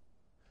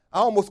 I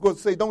almost going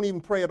to say don't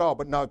even pray at all,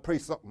 but now pray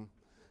something.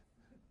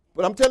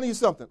 But I'm telling you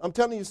something.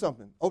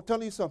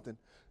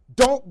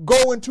 Don't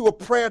go into a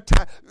prayer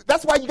time.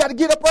 That's why you got to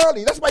get up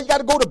early. That's why you got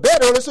to go to bed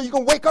early so you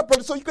can wake up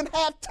early so you can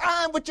have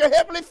time with your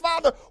Heavenly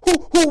Father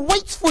who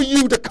waits for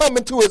you to come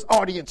into his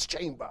audience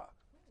chamber.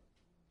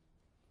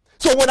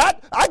 So when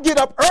I get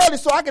up early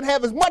so I can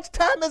have as much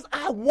time as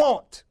I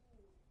want.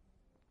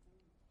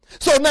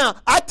 So now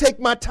I take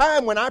my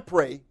time when I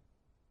pray.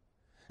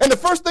 And the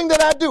first thing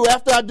that I do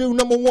after I do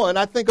number one,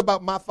 I think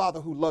about my Father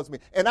who loves me.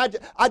 And I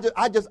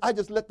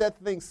just let that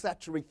thing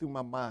saturate through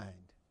my mind.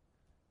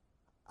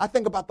 I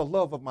think about the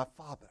love of my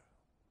Father,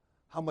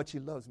 how much he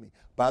loves me.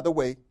 By the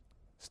way,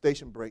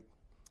 station break.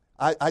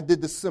 I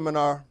did this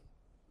seminar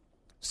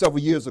several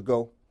years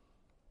ago,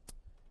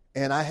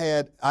 and I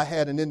had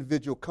an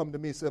individual come to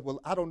me and said,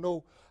 well, I don't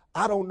know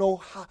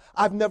how,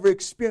 I've never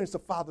experienced a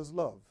father's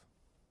love.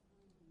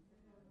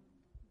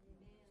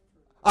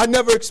 I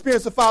never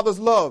experienced a father's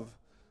love.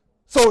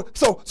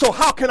 So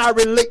how can I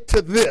relate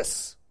to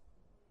this?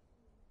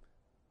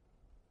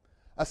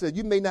 I said,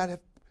 you may not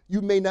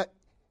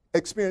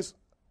experience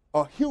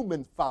a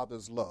human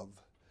father's love,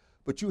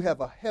 but you have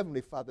a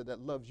heavenly Father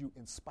that loves you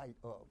in spite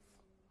of.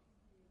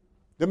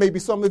 There may be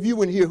some of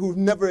you in here who've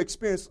never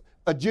experienced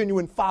a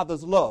genuine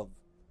father's love.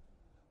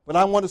 But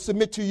I want to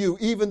submit to you,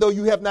 even though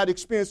you have not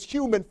experienced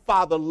human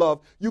father love,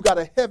 you got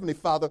a heavenly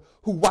Father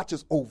who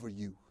watches over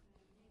you,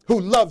 who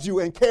loves you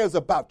and cares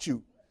about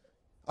you.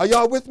 Are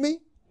y'all with me?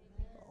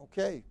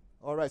 Okay.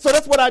 All right. So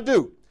that's what I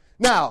do.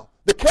 Now,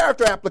 the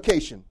character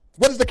application.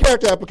 What is the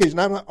character application?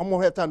 I'm going to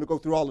have time to go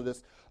through all of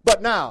this.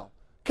 But now,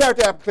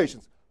 character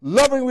applications.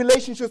 Loving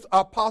relationships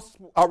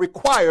are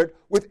required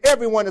with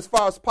everyone as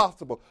far as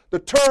possible. The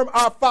term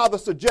our Father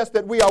suggests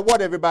that we are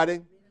what,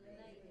 everybody?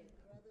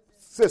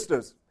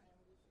 Sisters.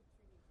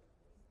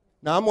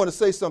 Now, I'm going to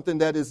say something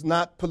that is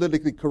not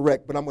politically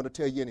correct, but I'm going to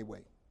tell you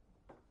anyway.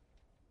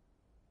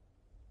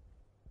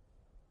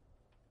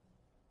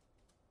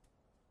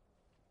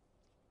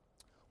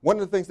 One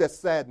of the things that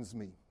saddens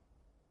me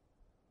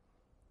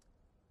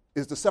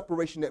is the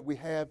separation that we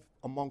have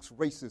amongst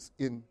races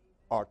in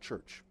our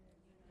church.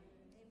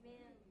 Amen.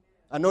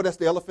 I know that's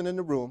the elephant in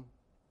the room.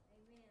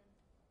 Amen.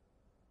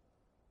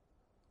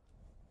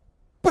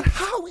 But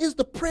how is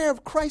the prayer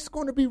of Christ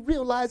going to be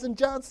realized in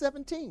John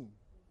 17?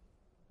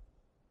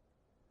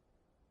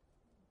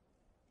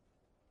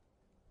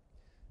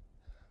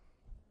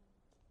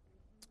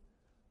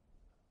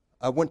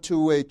 I went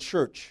to a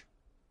church,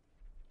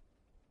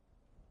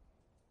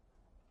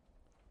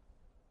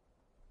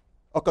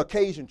 a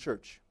Caucasian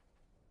church.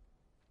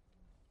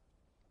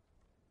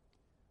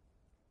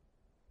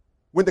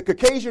 When the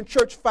Caucasian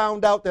church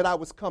found out that I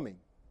was coming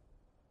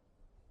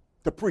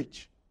to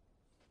preach,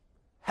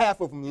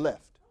 half of them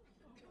left.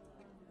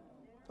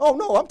 Oh,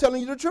 no, I'm telling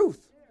you the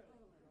truth.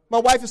 My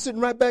wife is sitting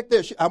right back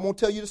there. I won't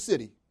tell you the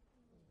city.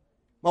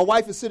 My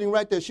wife is sitting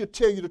right there. She'll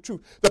tell you the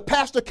truth. The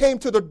pastor came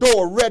to the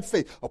door,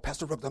 red-faced. Oh,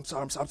 Pastor Ruggs,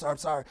 I'm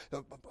sorry.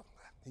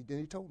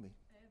 He told me.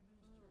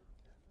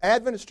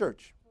 Adventist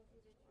church.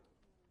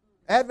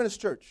 Adventist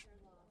church.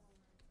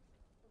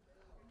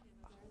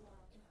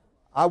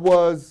 I'll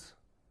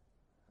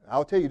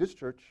tell you this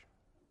church.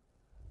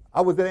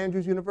 I was at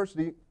Andrews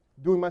University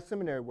doing my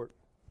seminary work.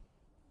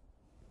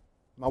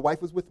 My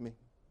wife was with me.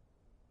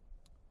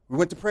 We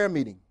went to prayer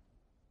meeting.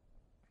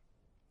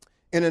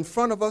 And in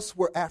front of us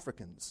were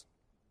Africans.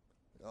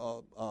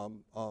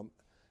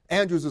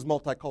 Andrews is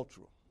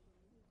multicultural.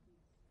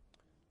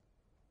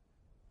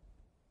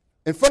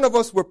 In front of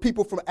us were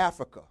people from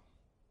Africa.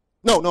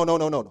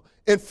 No.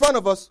 In front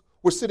of us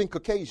were sitting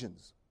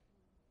Caucasians.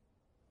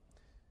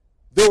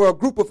 There were a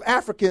group of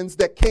Africans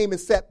that came and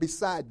sat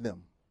beside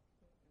them.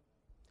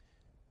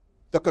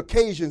 The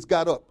Caucasians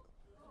got up.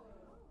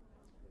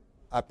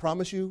 I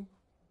promise you,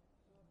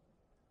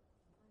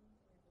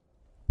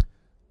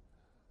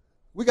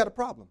 we got a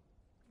problem.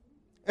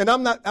 And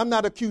I'm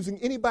not accusing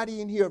anybody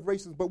in here of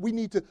racism, but we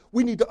need to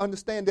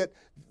understand that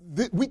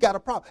we got a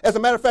problem. As a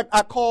matter of fact,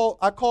 I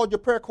called your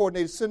prayer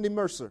coordinator, Cindy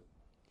Mercer.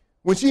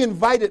 When she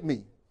invited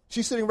me,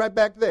 she's sitting right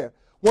back there.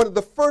 One of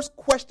the first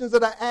questions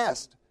I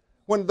asked,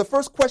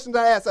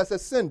 I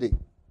said, Cindy,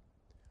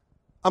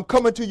 I'm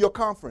coming to your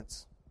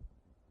conference.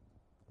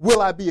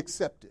 Will I be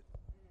accepted?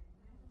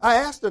 I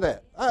asked her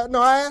that.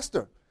 I asked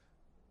her.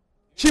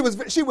 She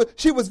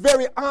was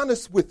very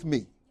honest with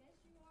me.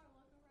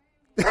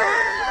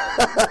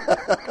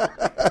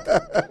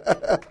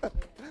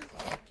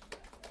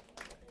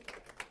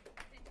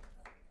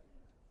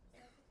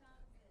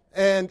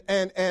 And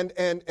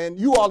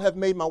you all have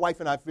made my wife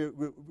and I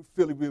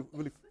really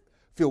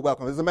feel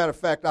welcome. As a matter of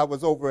fact, I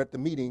was over at the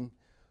meeting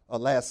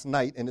last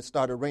night and it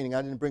started raining.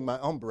 I didn't bring my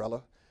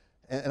umbrella,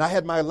 and I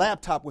had my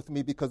laptop with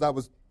me because I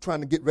was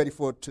trying to get ready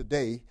for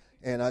today,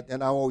 and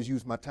I always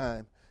use my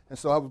time. And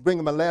so I was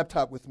bringing my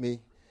laptop with me.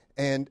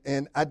 And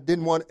I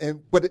didn't want,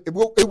 but it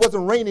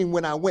wasn't raining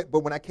when I went, but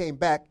when I came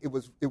back, it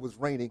was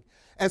raining.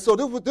 And so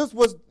there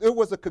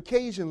was a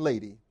Caucasian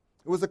lady.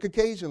 It was a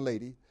Caucasian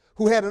lady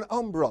who had an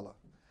umbrella,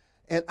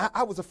 and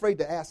I was afraid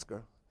to ask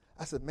her.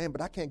 I said, "Ma'am,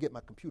 but I can't get my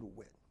computer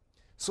wet."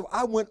 So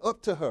I went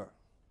up to her.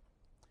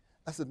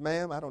 I said,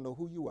 "Ma'am, I don't know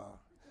who you are,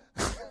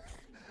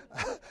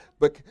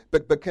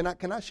 but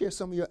can I share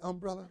some of your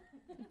umbrella?"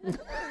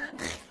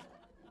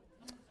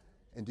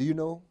 And do you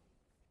know?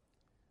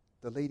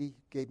 The lady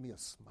gave me a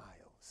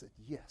smile, said,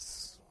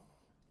 "Yes,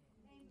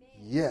 amen.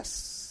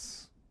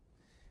 Yes,"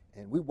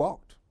 and we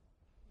walked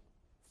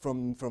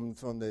from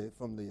the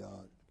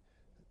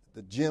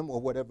gym or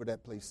whatever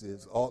that place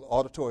is,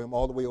 auditorium,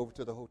 all the way over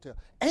to the hotel.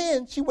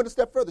 And she went a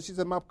step further. She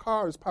said, "My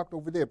car is parked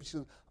over there," but she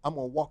said, "I'm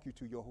going to walk you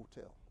to your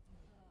hotel."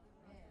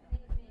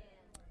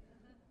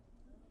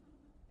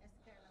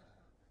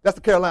 That's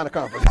the Carolina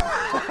Conference.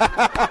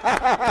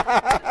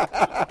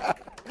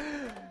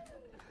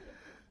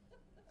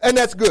 And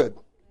that's good.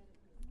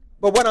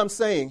 But what I'm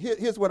saying,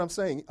 here's what I'm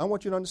saying. I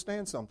want you to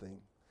understand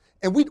something.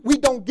 And we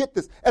don't get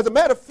this. As a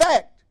matter of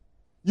fact,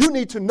 you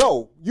need to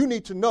know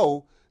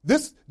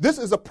This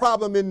is a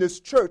problem in this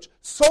church,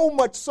 so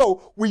much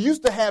so we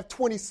used to have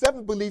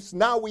 27 beliefs,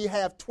 now we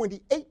have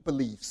 28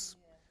 beliefs.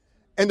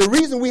 And the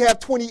reason we have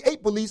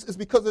 28 beliefs is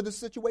because of this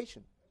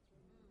situation.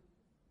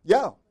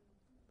 Yeah.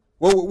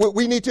 Well,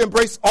 we need to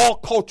embrace all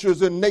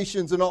cultures and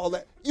nations and all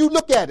that. You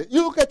look at it.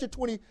 You look at your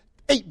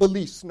 28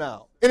 beliefs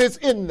now, and it's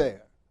in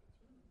there.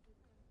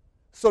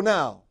 So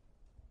now,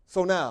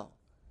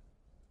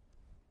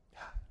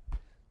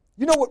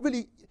 you know what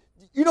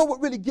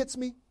really gets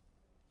me?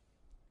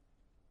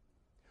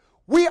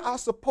 We are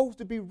supposed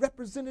to be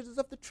representatives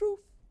of the truth.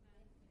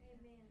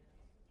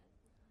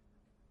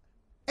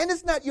 And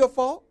it's not your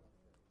fault.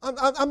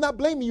 I'm not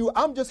blaming you.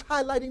 I'm just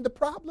highlighting the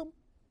problem.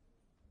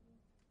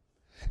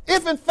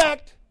 If, in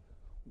fact,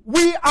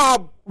 we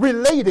are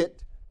related,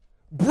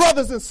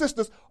 brothers and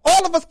sisters,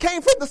 all of us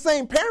came from the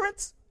same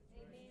parents.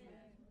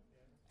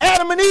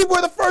 Adam and Eve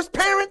were the first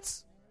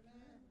parents.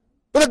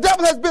 But the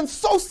devil has been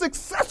so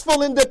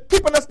successful in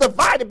keeping us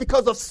divided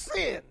because of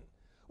sin.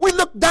 We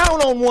look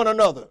down on one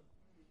another.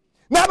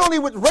 Not only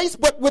with race,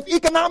 but with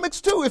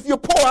economics too. If you're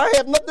poor, I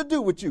have nothing to do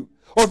with you.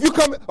 Or if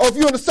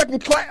you're in a certain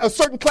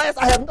class,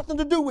 I have nothing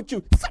to do with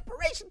you.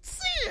 Separation,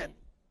 sin.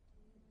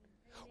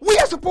 We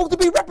are supposed to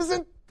be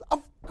representatives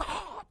of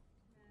God.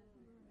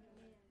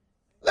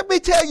 Let me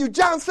tell you,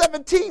 John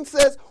 17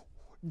 says,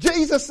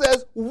 Jesus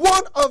says,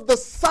 one of the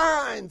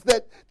signs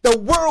that the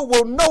world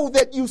will know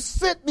that you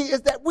sent me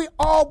is that we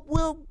all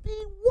will be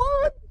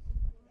one.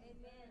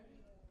 Amen.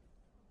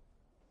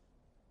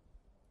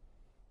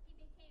 He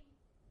became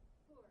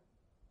poor.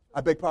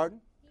 I beg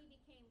pardon? He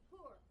became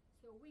poor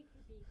so we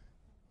could be.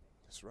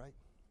 That's right.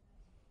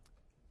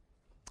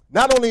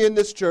 Not only in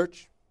this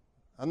church,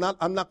 I'm not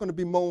going to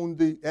bemoan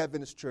the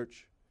Adventist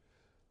church,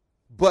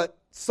 but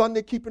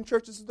Sunday keeping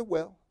churches as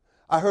well.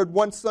 I heard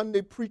one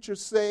Sunday preacher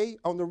say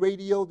on the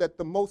radio that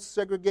the most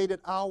segregated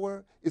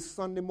hour is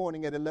Sunday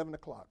morning at 11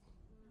 o'clock.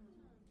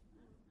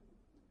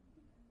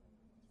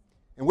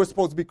 And we're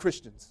supposed to be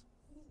Christians.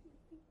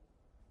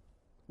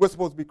 We're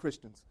supposed to be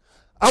Christians.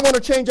 I want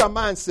to change our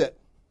mindset.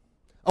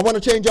 I want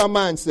to change our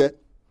mindset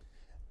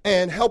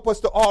and help us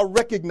to all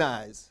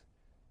recognize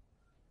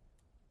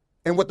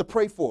and what to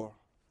pray for,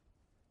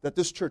 that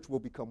this church will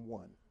become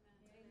one.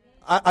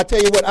 I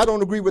tell you what, I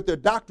don't agree with their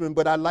doctrine,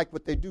 but I like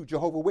what they do.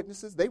 Jehovah's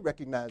Witnesses, they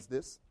recognize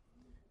this.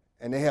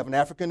 And they have an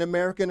African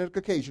American and a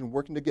Caucasian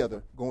working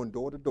together, going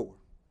door to door.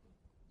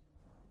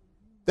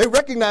 They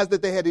recognize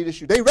that they had an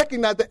issue. They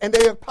recognize that, and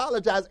they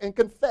apologized and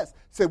confessed.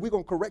 Said, we're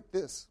going to correct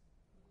this.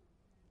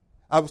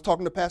 I was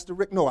talking to Pastor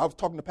Rick. No, I was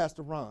talking to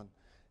Pastor Ron.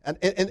 And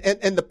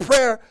the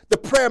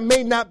prayer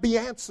may not be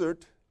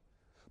answered,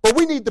 but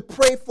we need to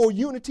pray for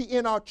unity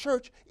in our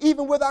church,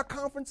 even with our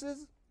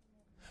conferences.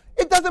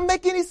 It doesn't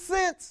make any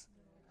sense.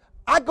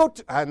 I'm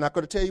not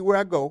going to tell you where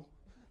I go.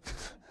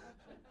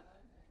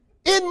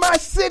 In my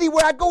city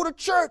where I go to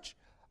church,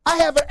 I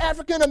have an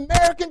African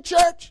American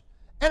church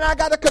and I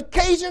got a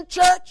Caucasian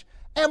church,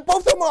 and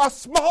both of them are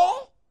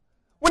small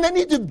when they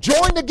need to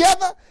join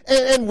together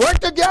and work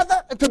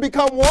together to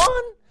become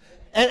one.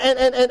 And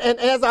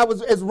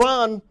as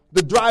Ron,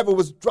 the driver,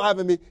 was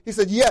driving me, he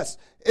said, yes.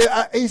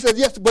 He said,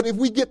 yes, but if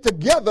we get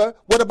together,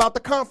 what about the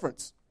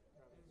conference?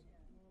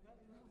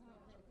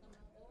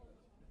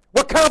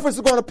 What conference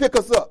is going to pick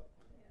us up?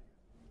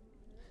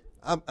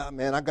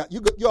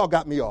 You all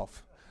got me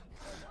off.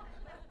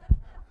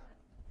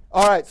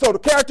 All right, so the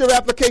character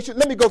application,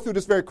 let me go through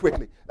this very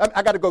quickly.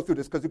 I got to go through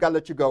this because we got to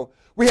let you go.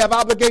 We have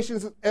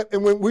obligations,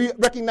 and when we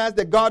recognize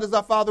that God is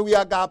our Father, we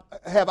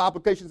have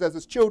obligations as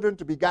His children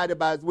to be guided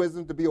by His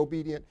wisdom, to be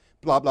obedient,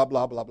 blah, blah,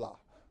 blah, blah, blah.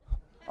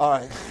 All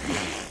right.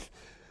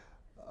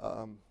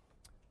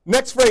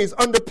 Next phrase,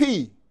 under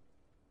P,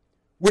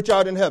 which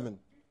art in heaven.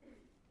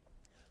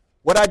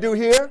 What I do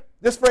here,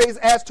 this phrase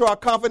adds to our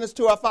confidence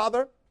to our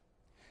Father.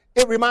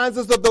 It reminds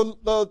us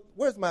of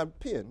where's my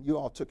pen? You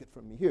all took it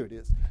from me. Here it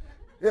is.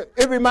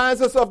 It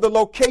reminds us of the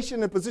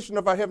location and position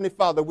of our Heavenly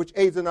Father, which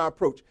aids in our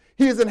approach.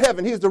 He is in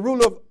heaven. He is the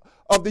ruler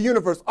of the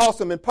universe,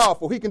 awesome and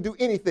powerful. He can do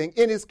anything.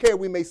 In His care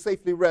we may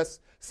safely rest,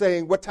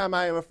 saying, what time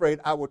I am afraid,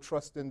 I will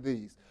trust in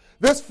These.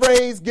 This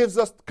phrase gives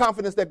us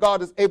confidence that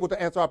God is able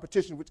to answer our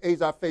petition, which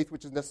aids our faith,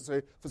 which is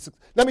necessary for success.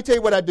 Let me tell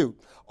you what I do.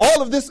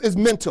 All of this is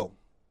mental.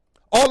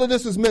 All of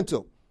this is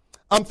mental.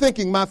 I'm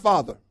thinking my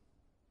Father.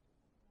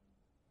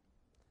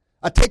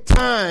 I take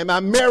time. I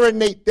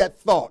marinate that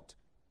thought.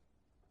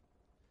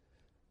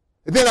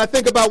 And then I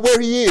think about where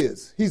He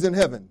is. He's in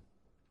heaven,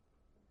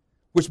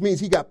 which means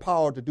He got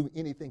power to do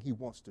anything He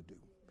wants to do.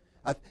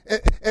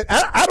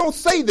 I don't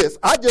say this.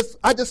 I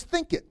just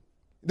think it.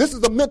 This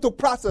is a mental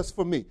process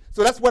for me.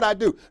 So that's what I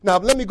do. Now,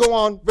 let me go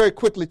on very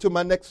quickly to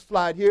my next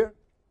slide here.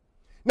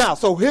 Now,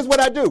 so here's what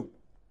I do.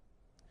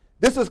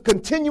 This is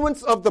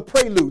continuance of the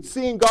prelude,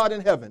 seeing God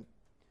in heaven.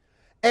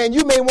 And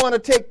you may want to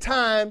take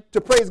time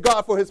to praise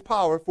God for His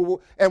power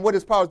and what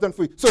His power has done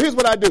for you. So here's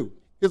what I do.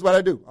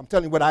 I'm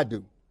telling you what I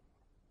do.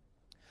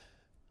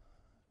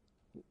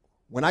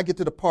 When I get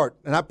to the part,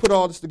 and I put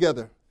all this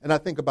together, and I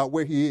think about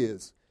where He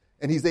is,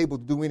 and He's able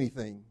to do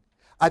anything,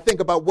 I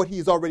think about what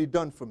He's already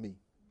done for me.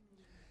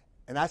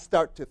 And I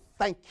start to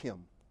thank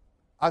Him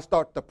I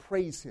start to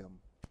praise him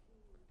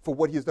for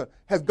what he has done.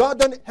 Has God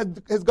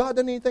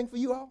done anything for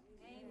you all?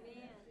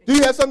 Amen. Do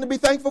you have something to be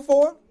thankful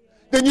for?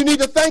 Then you need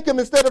to thank him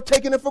instead of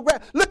taking it for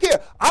granted. Look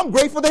here, I'm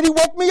grateful that he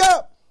woke me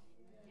up.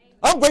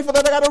 I'm grateful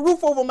that I got a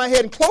roof over my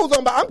head and clothes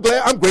on my.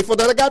 I'm grateful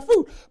that I got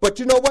food. But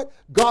you know what?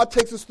 God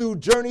takes us through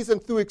journeys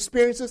and through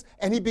experiences,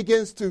 and he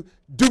begins to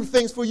do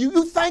things for you.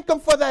 You thank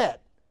him for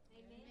that.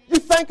 Amen. You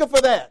thank him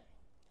for that.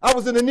 I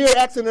was in a near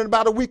accident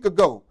about a week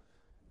ago.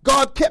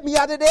 God kept me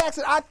out of the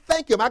accident. I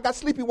thank him. I got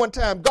sleepy one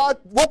time. God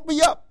woke me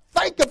up.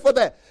 Thank him for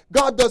that.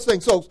 God does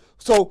things.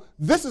 So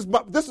this is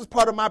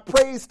part of my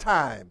praise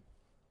time.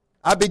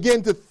 I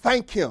begin to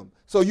thank him.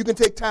 So you can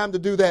take time to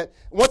do that.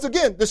 Once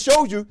again, this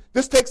shows you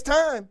this takes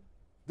time.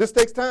 This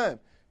takes time.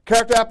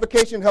 Character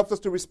application helps us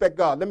to respect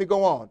God. Let me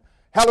go on.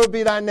 Hallowed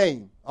be thy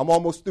name. I'm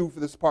almost through for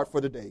this part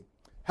for today.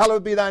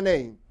 Hallowed be thy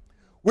name.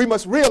 We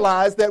must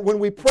realize that when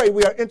we pray,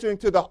 we are entering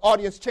to the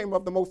audience chamber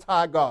of the Most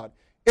High God.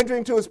 Entering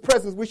into his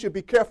presence, we should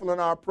be careful in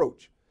our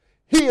approach.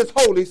 He is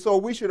holy, so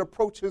we should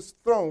approach his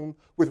throne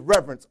with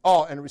reverence,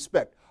 awe, and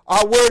respect.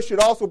 Our words should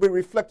also be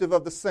reflective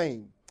of the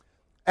same.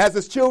 As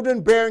his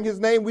children bearing his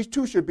name, we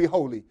too should be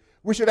holy.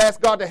 We should ask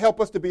God to help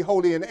us to be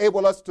holy and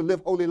enable us to live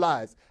holy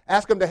lives.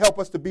 Ask him to help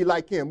us to be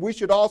like him. We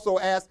should also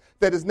ask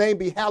that his name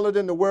be hallowed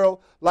in the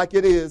world like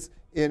it is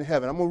in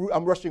heaven.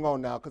 I'm rushing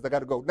on now because I got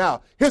to go.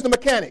 Now, here's the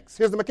mechanics.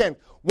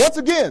 Once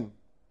again,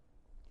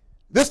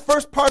 this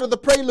first part of the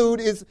prelude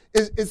is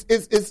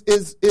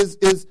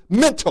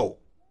mental.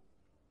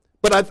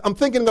 But I'm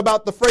thinking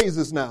about the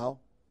phrases now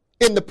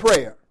in the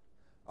prayer.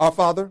 Our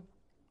Father,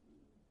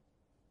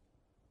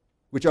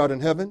 which art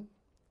in heaven,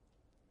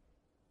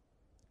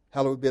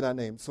 hallowed be thy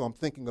name. So I'm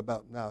thinking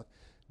about now,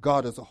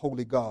 God is a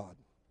holy God,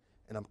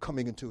 and I'm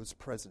coming into his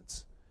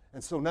presence.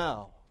 And so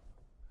now,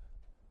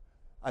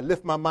 I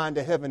lift my mind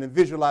to heaven and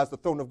visualize the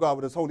throne of God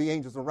with his holy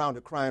angels around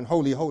it, crying,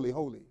 holy, holy,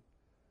 holy.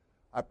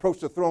 I approach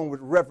the throne with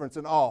reverence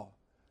and awe.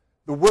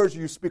 The words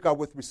you speak are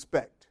with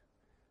respect.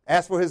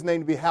 Ask for his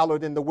name to be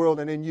hallowed in the world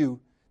and in you,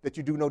 that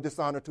you do no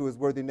dishonor to his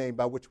worthy name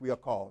by which we are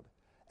called.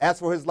 Ask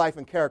for his life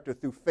and character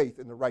through faith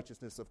in the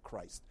righteousness of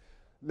Christ.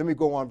 Let me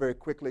go on very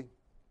quickly.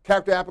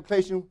 Character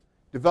application,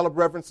 develop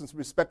reverence and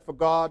respect for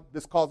God.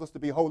 This calls us to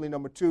be holy.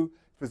 Number 2,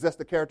 possess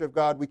the character of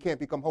God. We can't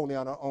become holy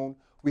on our own.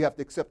 We have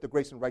to accept the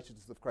grace and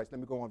righteousness of Christ. Let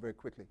me go on very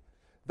quickly.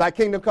 Thy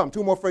kingdom come.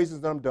 2 more phrases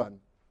and I'm done.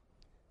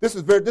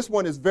 This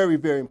one is very,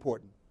 very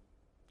important.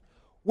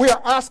 We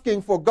are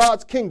asking for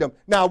God's kingdom.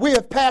 Now, we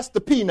have passed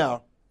the P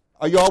now.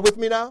 Are you all with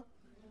me now?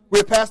 We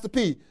have passed the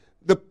P.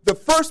 The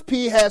first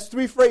P has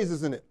 3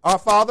 phrases in it. Our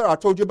Father, I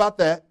told you about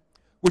that.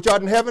 Which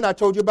art in heaven, I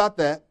told you about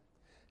that.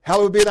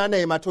 Hallowed be thy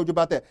name, I told you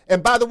about that.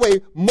 And by the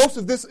way, most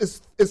of this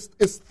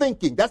is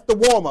thinking. That's the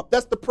warm-up.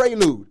 That's the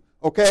prelude,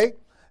 okay?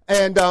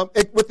 And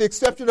with the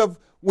exception of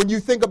when you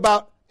think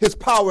about his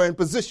power and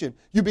position,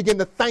 you begin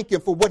to thank him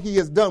for what he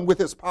has done with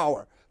his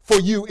power for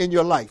you in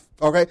your life,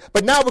 okay?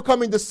 But now we're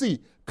coming to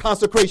C,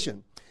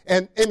 consecration.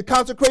 And in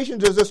consecration,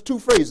 there's just 2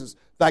 phrases.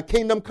 Thy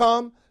kingdom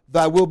come,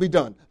 thy will be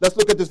done. Let's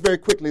look at this very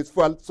quickly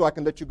so I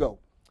can let you go.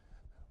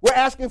 We're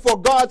asking for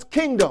God's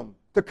kingdom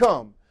to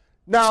come.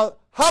 Now,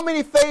 how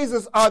many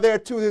phases are there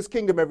to his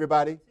kingdom,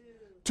 everybody?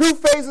 2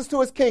 phases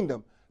to his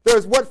kingdom.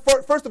 There's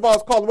first of all,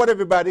 it's called what,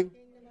 everybody?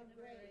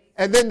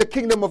 And then the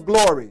kingdom of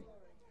glory.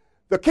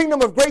 The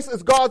kingdom of grace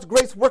is God's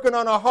grace working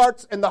on our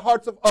hearts and the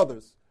hearts of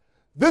others.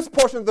 This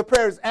portion of the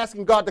prayer is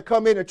asking God to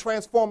come in and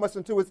transform us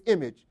into his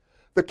image.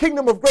 The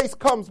kingdom of grace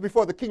comes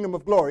before the kingdom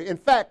of glory. In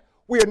fact,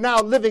 we are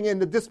now living in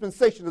the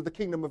dispensation of the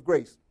kingdom of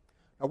grace.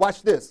 Now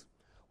watch this.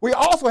 We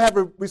also have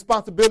a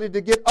responsibility to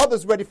get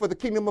others ready for the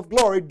kingdom of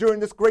glory during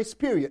this grace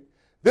period.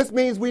 This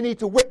means we need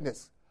to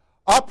witness.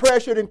 Our prayer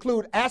should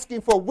include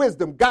asking for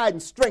wisdom,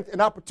 guidance, strength,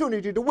 and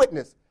opportunity to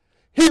witness.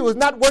 He who is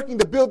not working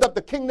to build up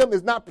the kingdom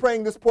is not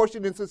praying this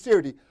portion in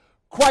sincerity.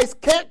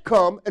 Christ can't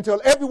come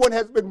until everyone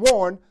has been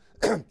warned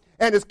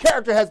and his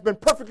character has been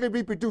perfectly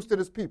reproduced in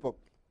his people.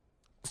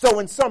 So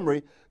in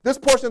summary, this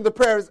portion of the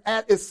prayer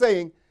is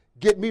saying,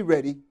 get me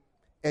ready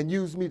and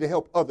use me to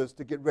help others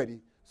to get ready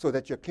so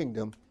that your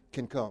kingdom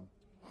can come.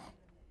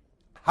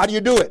 How do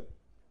you do it?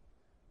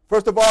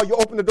 First of all, you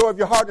open the door of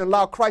your heart and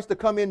allow Christ to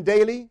come in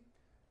daily.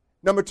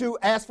 Number 2,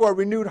 ask for a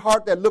renewed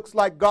heart that looks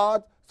like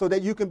God so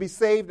that you can be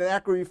saved and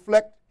accurately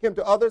reflect him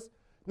to others.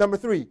 Number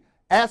 3,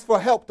 ask for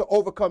help to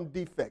overcome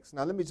defects.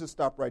 Now, let me just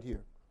stop right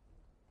here.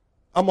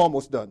 I'm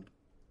almost done.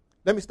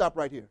 Let me stop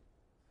right here.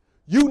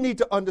 You need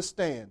to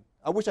understand,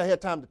 I wish I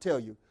had time to tell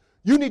you,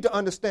 you need to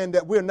understand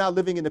that we're now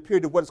living in a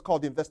period of what is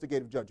called the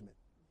investigative judgment.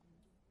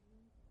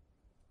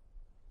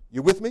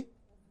 You with me?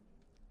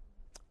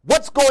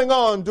 What's going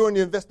on during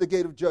the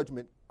investigative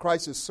judgment?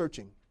 Christ is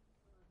searching.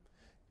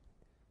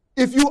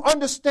 If you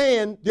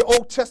understand the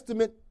Old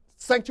Testament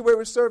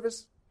sanctuary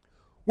service,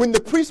 when the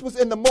priest was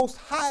in the most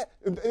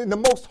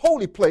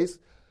holy place,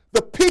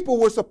 the people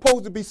were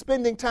supposed to be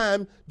spending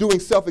time doing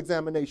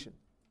self-examination.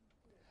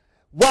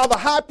 While the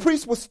high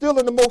priest was still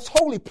in the most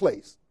holy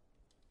place,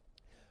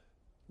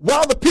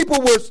 while the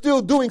people were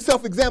still doing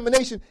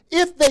self-examination,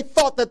 if they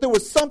thought that there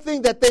was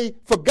something that they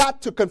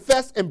forgot to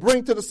confess and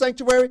bring to the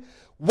sanctuary,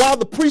 while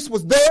the priest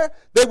was there,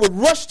 they would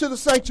rush to the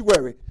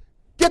sanctuary,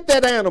 get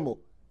that animal,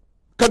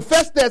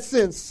 confess that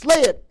sin,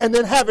 slay it, and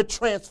then have it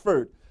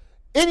transferred.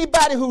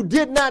 Anybody who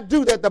did not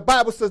do that, the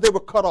Bible says they were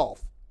cut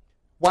off.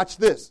 Watch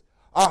this.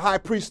 Our high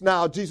priest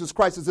now, Jesus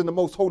Christ, is in the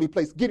most holy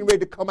place, getting ready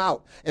to come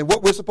out. And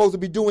what we're supposed to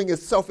be doing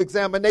is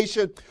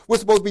self-examination. We're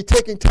supposed to be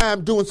taking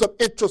time doing some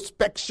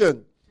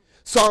introspection.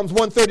 Psalms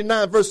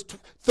 139, verse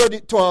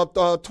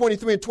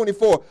 23 and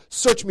 24.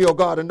 Search me, O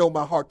God, and know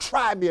my heart.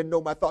 Try me and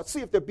know my thoughts. See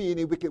if there be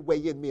any wicked way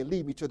in me and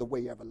lead me to the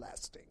way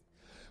everlasting.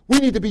 We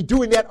need to be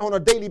doing that on a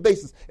daily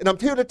basis. And I'm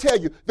here to tell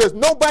you, there's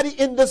nobody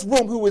in this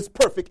room who is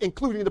perfect,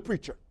 including the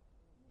preacher.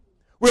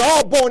 We're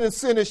all born in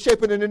sin and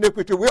shapen in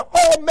iniquity. We're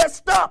all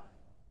messed up.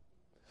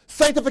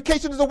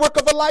 Sanctification is a work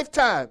of a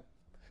lifetime.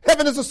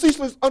 Heaven is a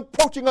ceaseless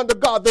approaching unto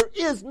God. There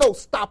is no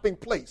stopping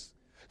place.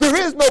 There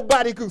is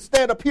nobody who can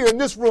stand up here in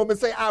this room and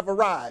say, I've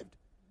arrived.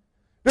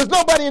 There's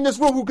nobody in this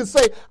room who can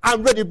say,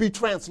 I'm ready to be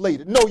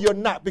translated. No, you're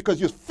not, because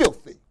you're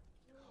filthy.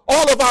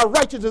 All of our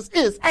righteousness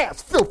is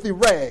as filthy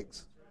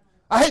rags.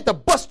 I hate to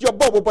bust your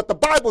bubble, but the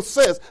Bible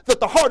says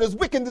that the heart is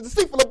wicked and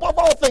deceitful above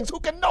all things.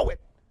 Who can know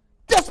it?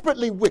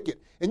 Desperately wicked.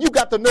 And you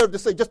got the nerve to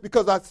say, just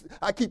because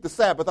I keep the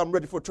Sabbath, I'm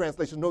ready for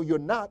translation. No, you're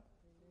not.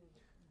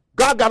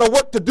 God got a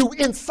work to do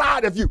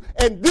inside of you.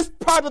 And this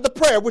part of the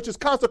prayer, which is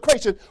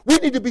consecration, we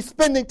need to be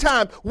spending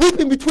time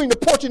weeping between the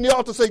porch and the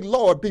altar, saying,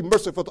 Lord, be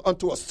merciful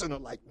unto a sinner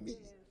like me.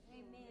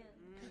 Amen.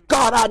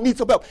 God, I need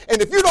some help.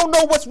 And if you don't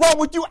know what's wrong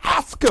with you,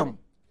 ask him.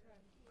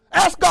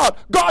 Ask God.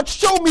 God,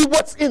 show me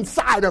what's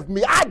inside of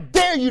me. I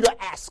dare you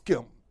to ask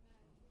him.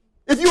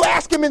 If you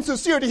ask him in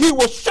sincerity, he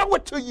will show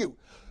it to you.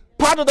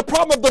 Part of the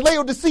problem of the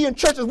Laodicean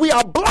church is we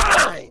are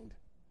blind.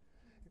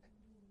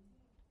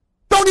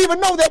 Don't even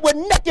know that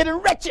we're naked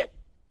and wretched,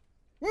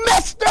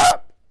 messed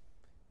up.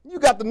 You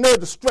got the nerve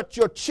to stretch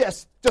your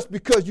chest just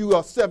because you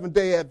are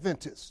Seventh-day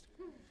Adventist.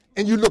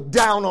 And you look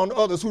down on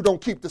others who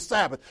don't keep the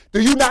Sabbath. Do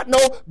you not know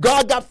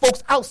God got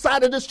folks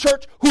outside of this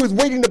church who is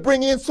waiting to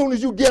bring in as soon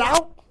as you get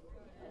out?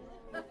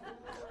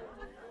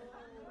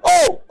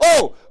 Oh,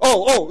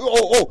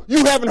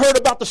 you haven't heard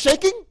about the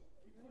shaking?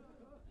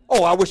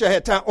 Oh, I wish I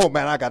had time. Oh,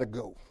 man, I got to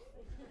go.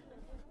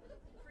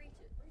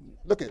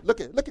 Look here.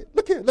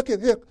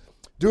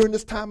 During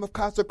this time of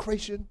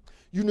consecration,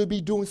 you need to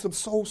be doing some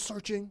soul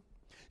searching.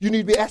 You need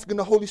to be asking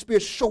the Holy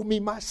Spirit, show me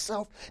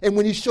myself. And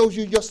when he shows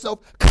you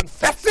yourself,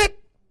 confess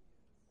it.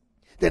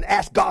 Then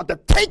ask God to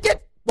take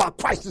it while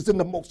Christ is in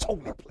the most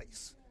holy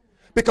place.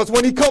 Because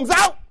when he comes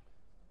out,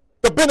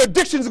 the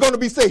benediction is going to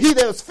be saying, he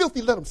that is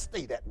filthy, let him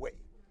stay that way.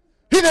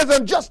 He that is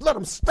unjust, let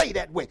him stay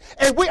that way.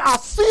 And we are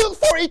sealed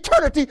for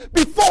eternity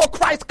before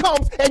Christ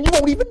comes, and you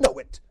won't even know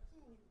it.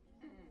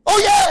 Oh,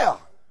 yeah.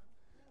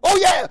 Oh,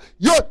 yeah,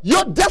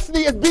 your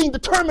destiny is being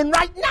determined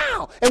right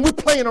now, and we're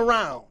playing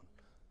around.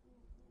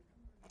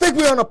 Think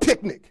we're on a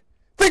picnic.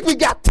 Think we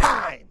got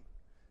time.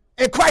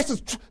 And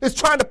Christ is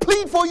trying to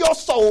plead for your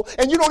soul,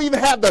 and you don't even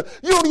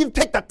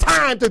take the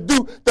time to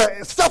do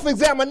the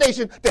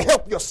self-examination to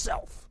help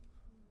yourself.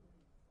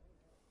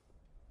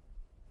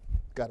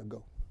 Gotta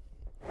go.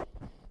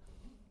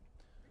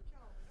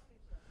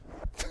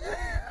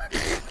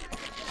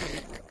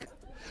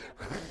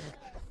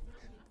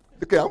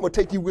 Okay, I'm going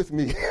to take you with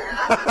me.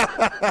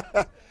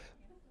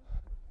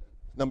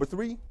 Number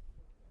 3,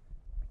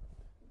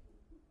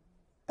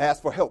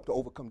 ask for help to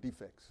overcome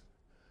defects.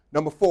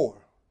 Number 4,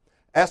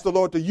 ask the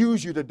Lord to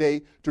use you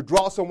today to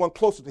draw someone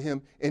closer to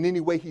him in any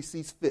way he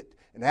sees fit,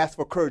 and ask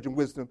for courage and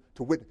wisdom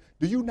to witness.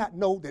 Do you not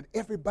know that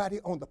everybody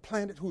on the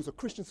planet who's a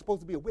Christian is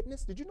supposed to be a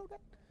witness? Did you know that?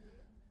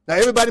 Now,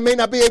 everybody may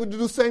not be able to do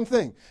the same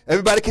thing.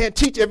 Everybody can't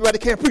teach, everybody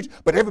can't preach,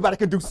 but everybody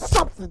can do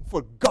something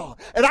for God.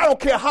 And I don't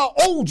care how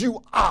old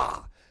you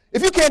are.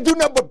 If you can't do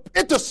nothing but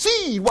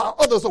intercede while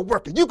others are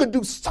working, you can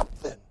do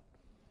something.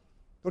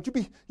 Don't you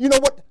be, you know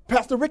what,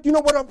 Pastor Rick, you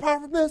know what our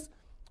problem is?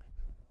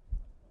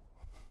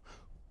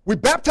 We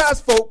baptize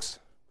folks,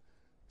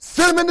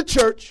 sit them in the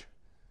church,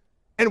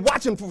 and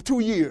watch them for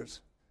 2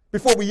 years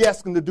before we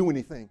ask them to do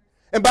anything.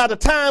 And by the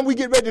time we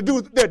get ready to do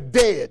it, they're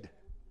dead.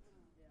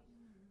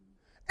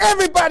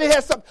 Everybody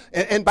has something.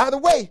 And by the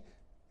way,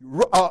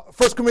 1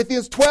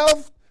 Corinthians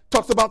 12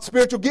 talks about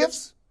spiritual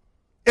gifts.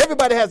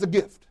 Everybody has a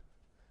gift.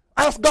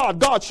 Ask God,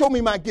 God, show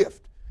me my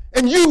gift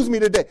and use me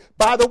today.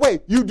 By the way,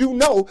 you do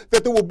know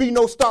that there will be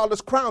no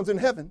starless crowns in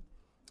heaven.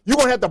 You're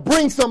going to have to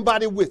bring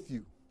somebody with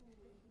you.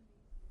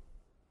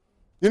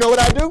 You know what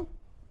I do?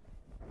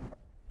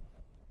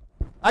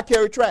 I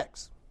carry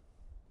tracts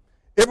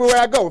everywhere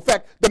I go. In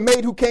fact, the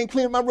maid who came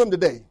clean my room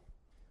today,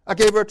 I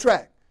gave her a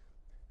tract.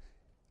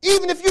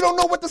 Even if you don't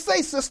know what to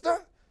say,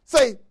 sister,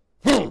 say,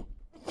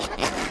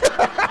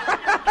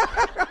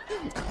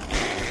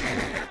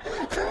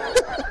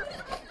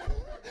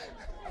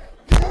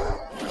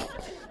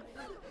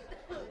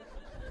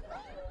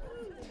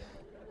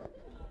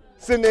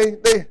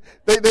 Sitting there,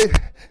 they're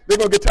going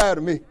to get tired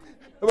of me.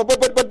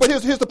 But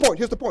here's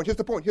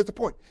the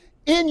point.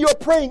 In your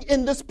praying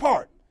in this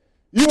part,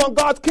 you want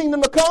God's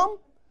kingdom to come?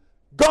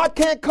 God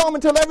can't come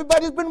until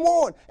everybody's been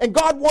warned. And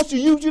God wants to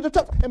use you to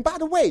touch. And by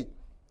the way,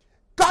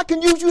 God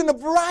can use you in a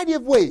variety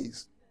of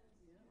ways.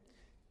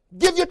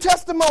 Give your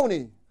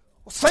testimony.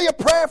 Say a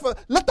prayer for,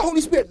 let the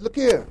Holy Spirit, look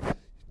here,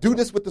 do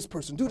this with this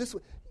person, do this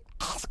with,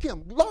 ask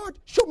him, Lord,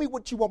 show me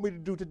what you want me to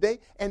do today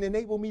and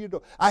enable me to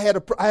do. I had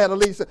a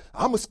lady say,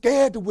 I'm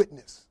scared to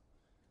witness.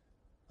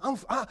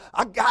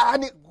 I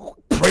need,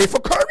 pray for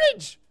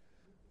courage.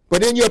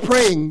 But in your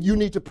praying, you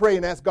need to pray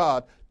and ask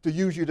God to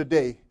use you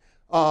today.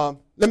 Let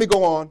me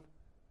go on.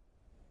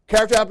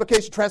 Character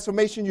application,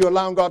 transformation, you're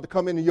allowing God to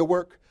come into your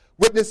work.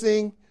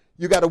 Witnessing,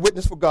 you got to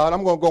witness for God.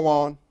 I'm going to go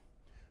on.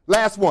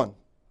 Last one,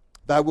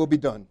 thy will be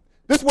done.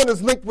 This one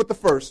is linked with the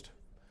first.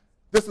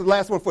 This is the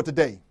last one for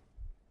today.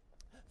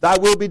 Thy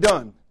will be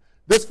done.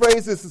 This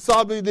phrase is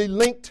solidly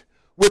linked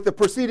with the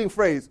preceding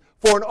phrase.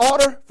 For in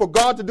order for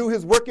God to do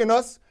his work in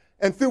us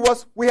and through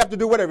us, we have to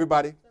do what,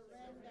 everybody?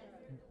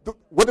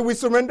 What do we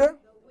surrender?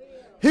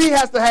 He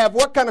has to have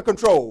what kind of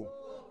control?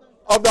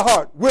 Of the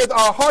heart. With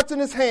our hearts in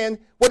his hand,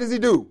 what does he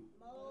do?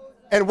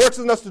 And works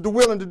in us to do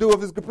will and to do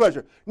of his good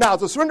pleasure. Now,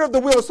 the surrender of the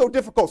will is so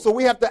difficult, so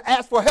we have to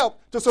ask for help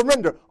to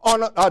surrender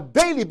on a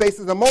daily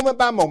basis, a moment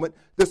by moment,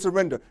 the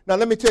surrender. Now,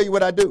 let me tell you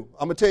what I do.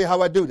 I'm going to tell you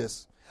how I do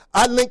this.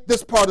 I link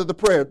this part of the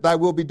prayer, thy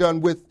will be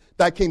done, with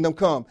thy kingdom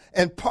come.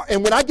 And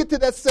when I get to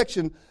that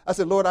section, I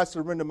said, Lord, I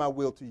surrender my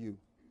will to you.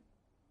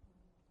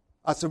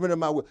 I surrender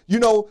my will. You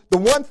know, the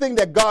one thing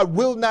that God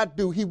will not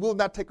do, he will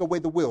not take away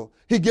the will.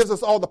 He gives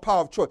us all the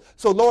power of choice.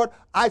 So, Lord,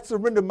 I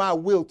surrender my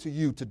will to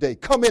you today.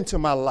 Come into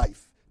my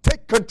life.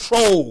 Take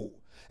control.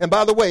 And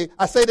by the way,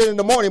 I say that in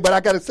the morning, but I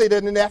got to say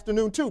that in the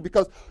afternoon too,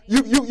 because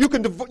you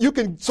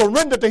can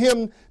surrender to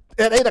him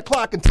at 8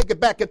 o'clock and take it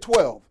back at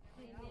 12.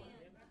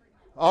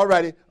 All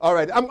righty.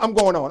 I'm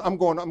going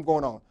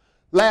on.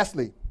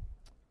 Lastly,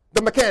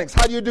 the mechanics.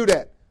 How do you do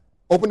that?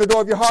 Open the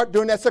door of your heart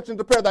during that section of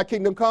the prayer, thy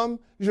kingdom come.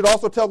 You should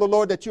also tell the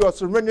Lord that you are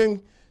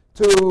surrendering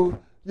to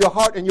your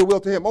heart and your will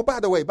to him. Oh, by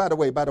the way.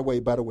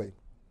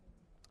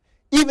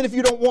 Even if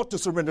you don't want to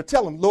surrender,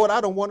 tell him, Lord, I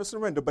don't want to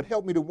surrender, but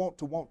help me to want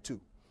to.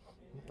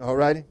 All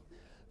righty.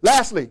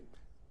 Lastly,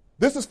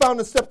 this is found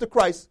in Steps to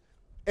Christ,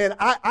 and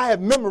I have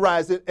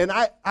memorized it, and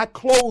I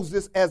close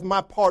this as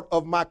my part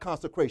of my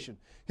consecration.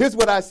 Here's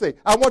what I say.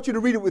 I want you to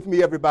read it with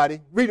me,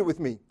 everybody. Read it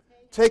with me.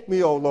 Take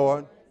me, O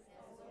Lord.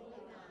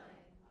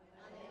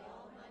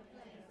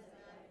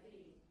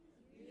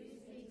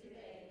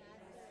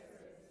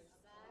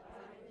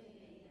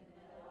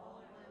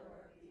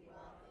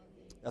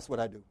 That's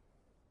what I do.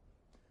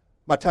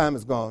 My time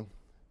is gone.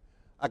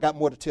 I got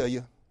more to tell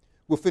you.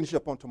 We'll finish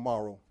up on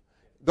tomorrow.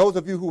 Those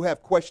of you who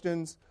have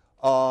questions,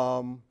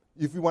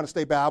 if you want to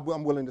stay by,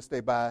 I'm willing to stay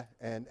by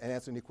and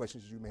answer any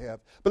questions you may have.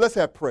 But let's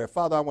have prayer.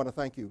 Father, I want to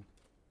thank you.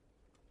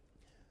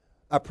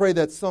 I pray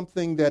that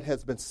something that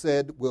has been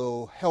said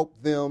will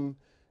help them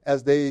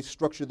as they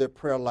structure their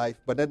prayer life,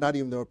 but not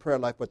even their prayer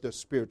life, but their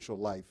spiritual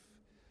life.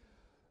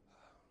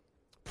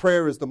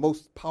 Prayer is the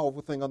most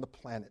powerful thing on the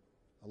planet,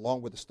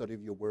 along with the study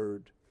of your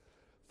word.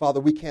 Father,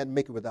 we can't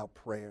make it without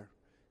prayer.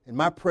 And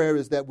my prayer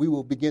is that we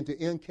will begin to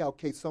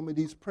inculcate some of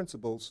these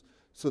principles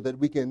so that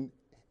we can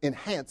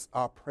enhance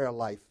our prayer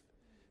life.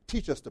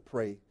 Teach us to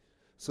pray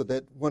so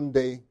that one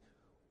day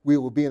we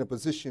will be in a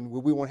position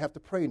where we won't have to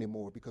pray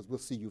anymore because we'll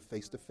see you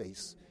face to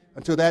face.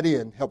 Until that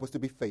end, help us to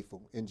be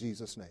faithful. In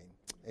Jesus' name,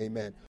 amen.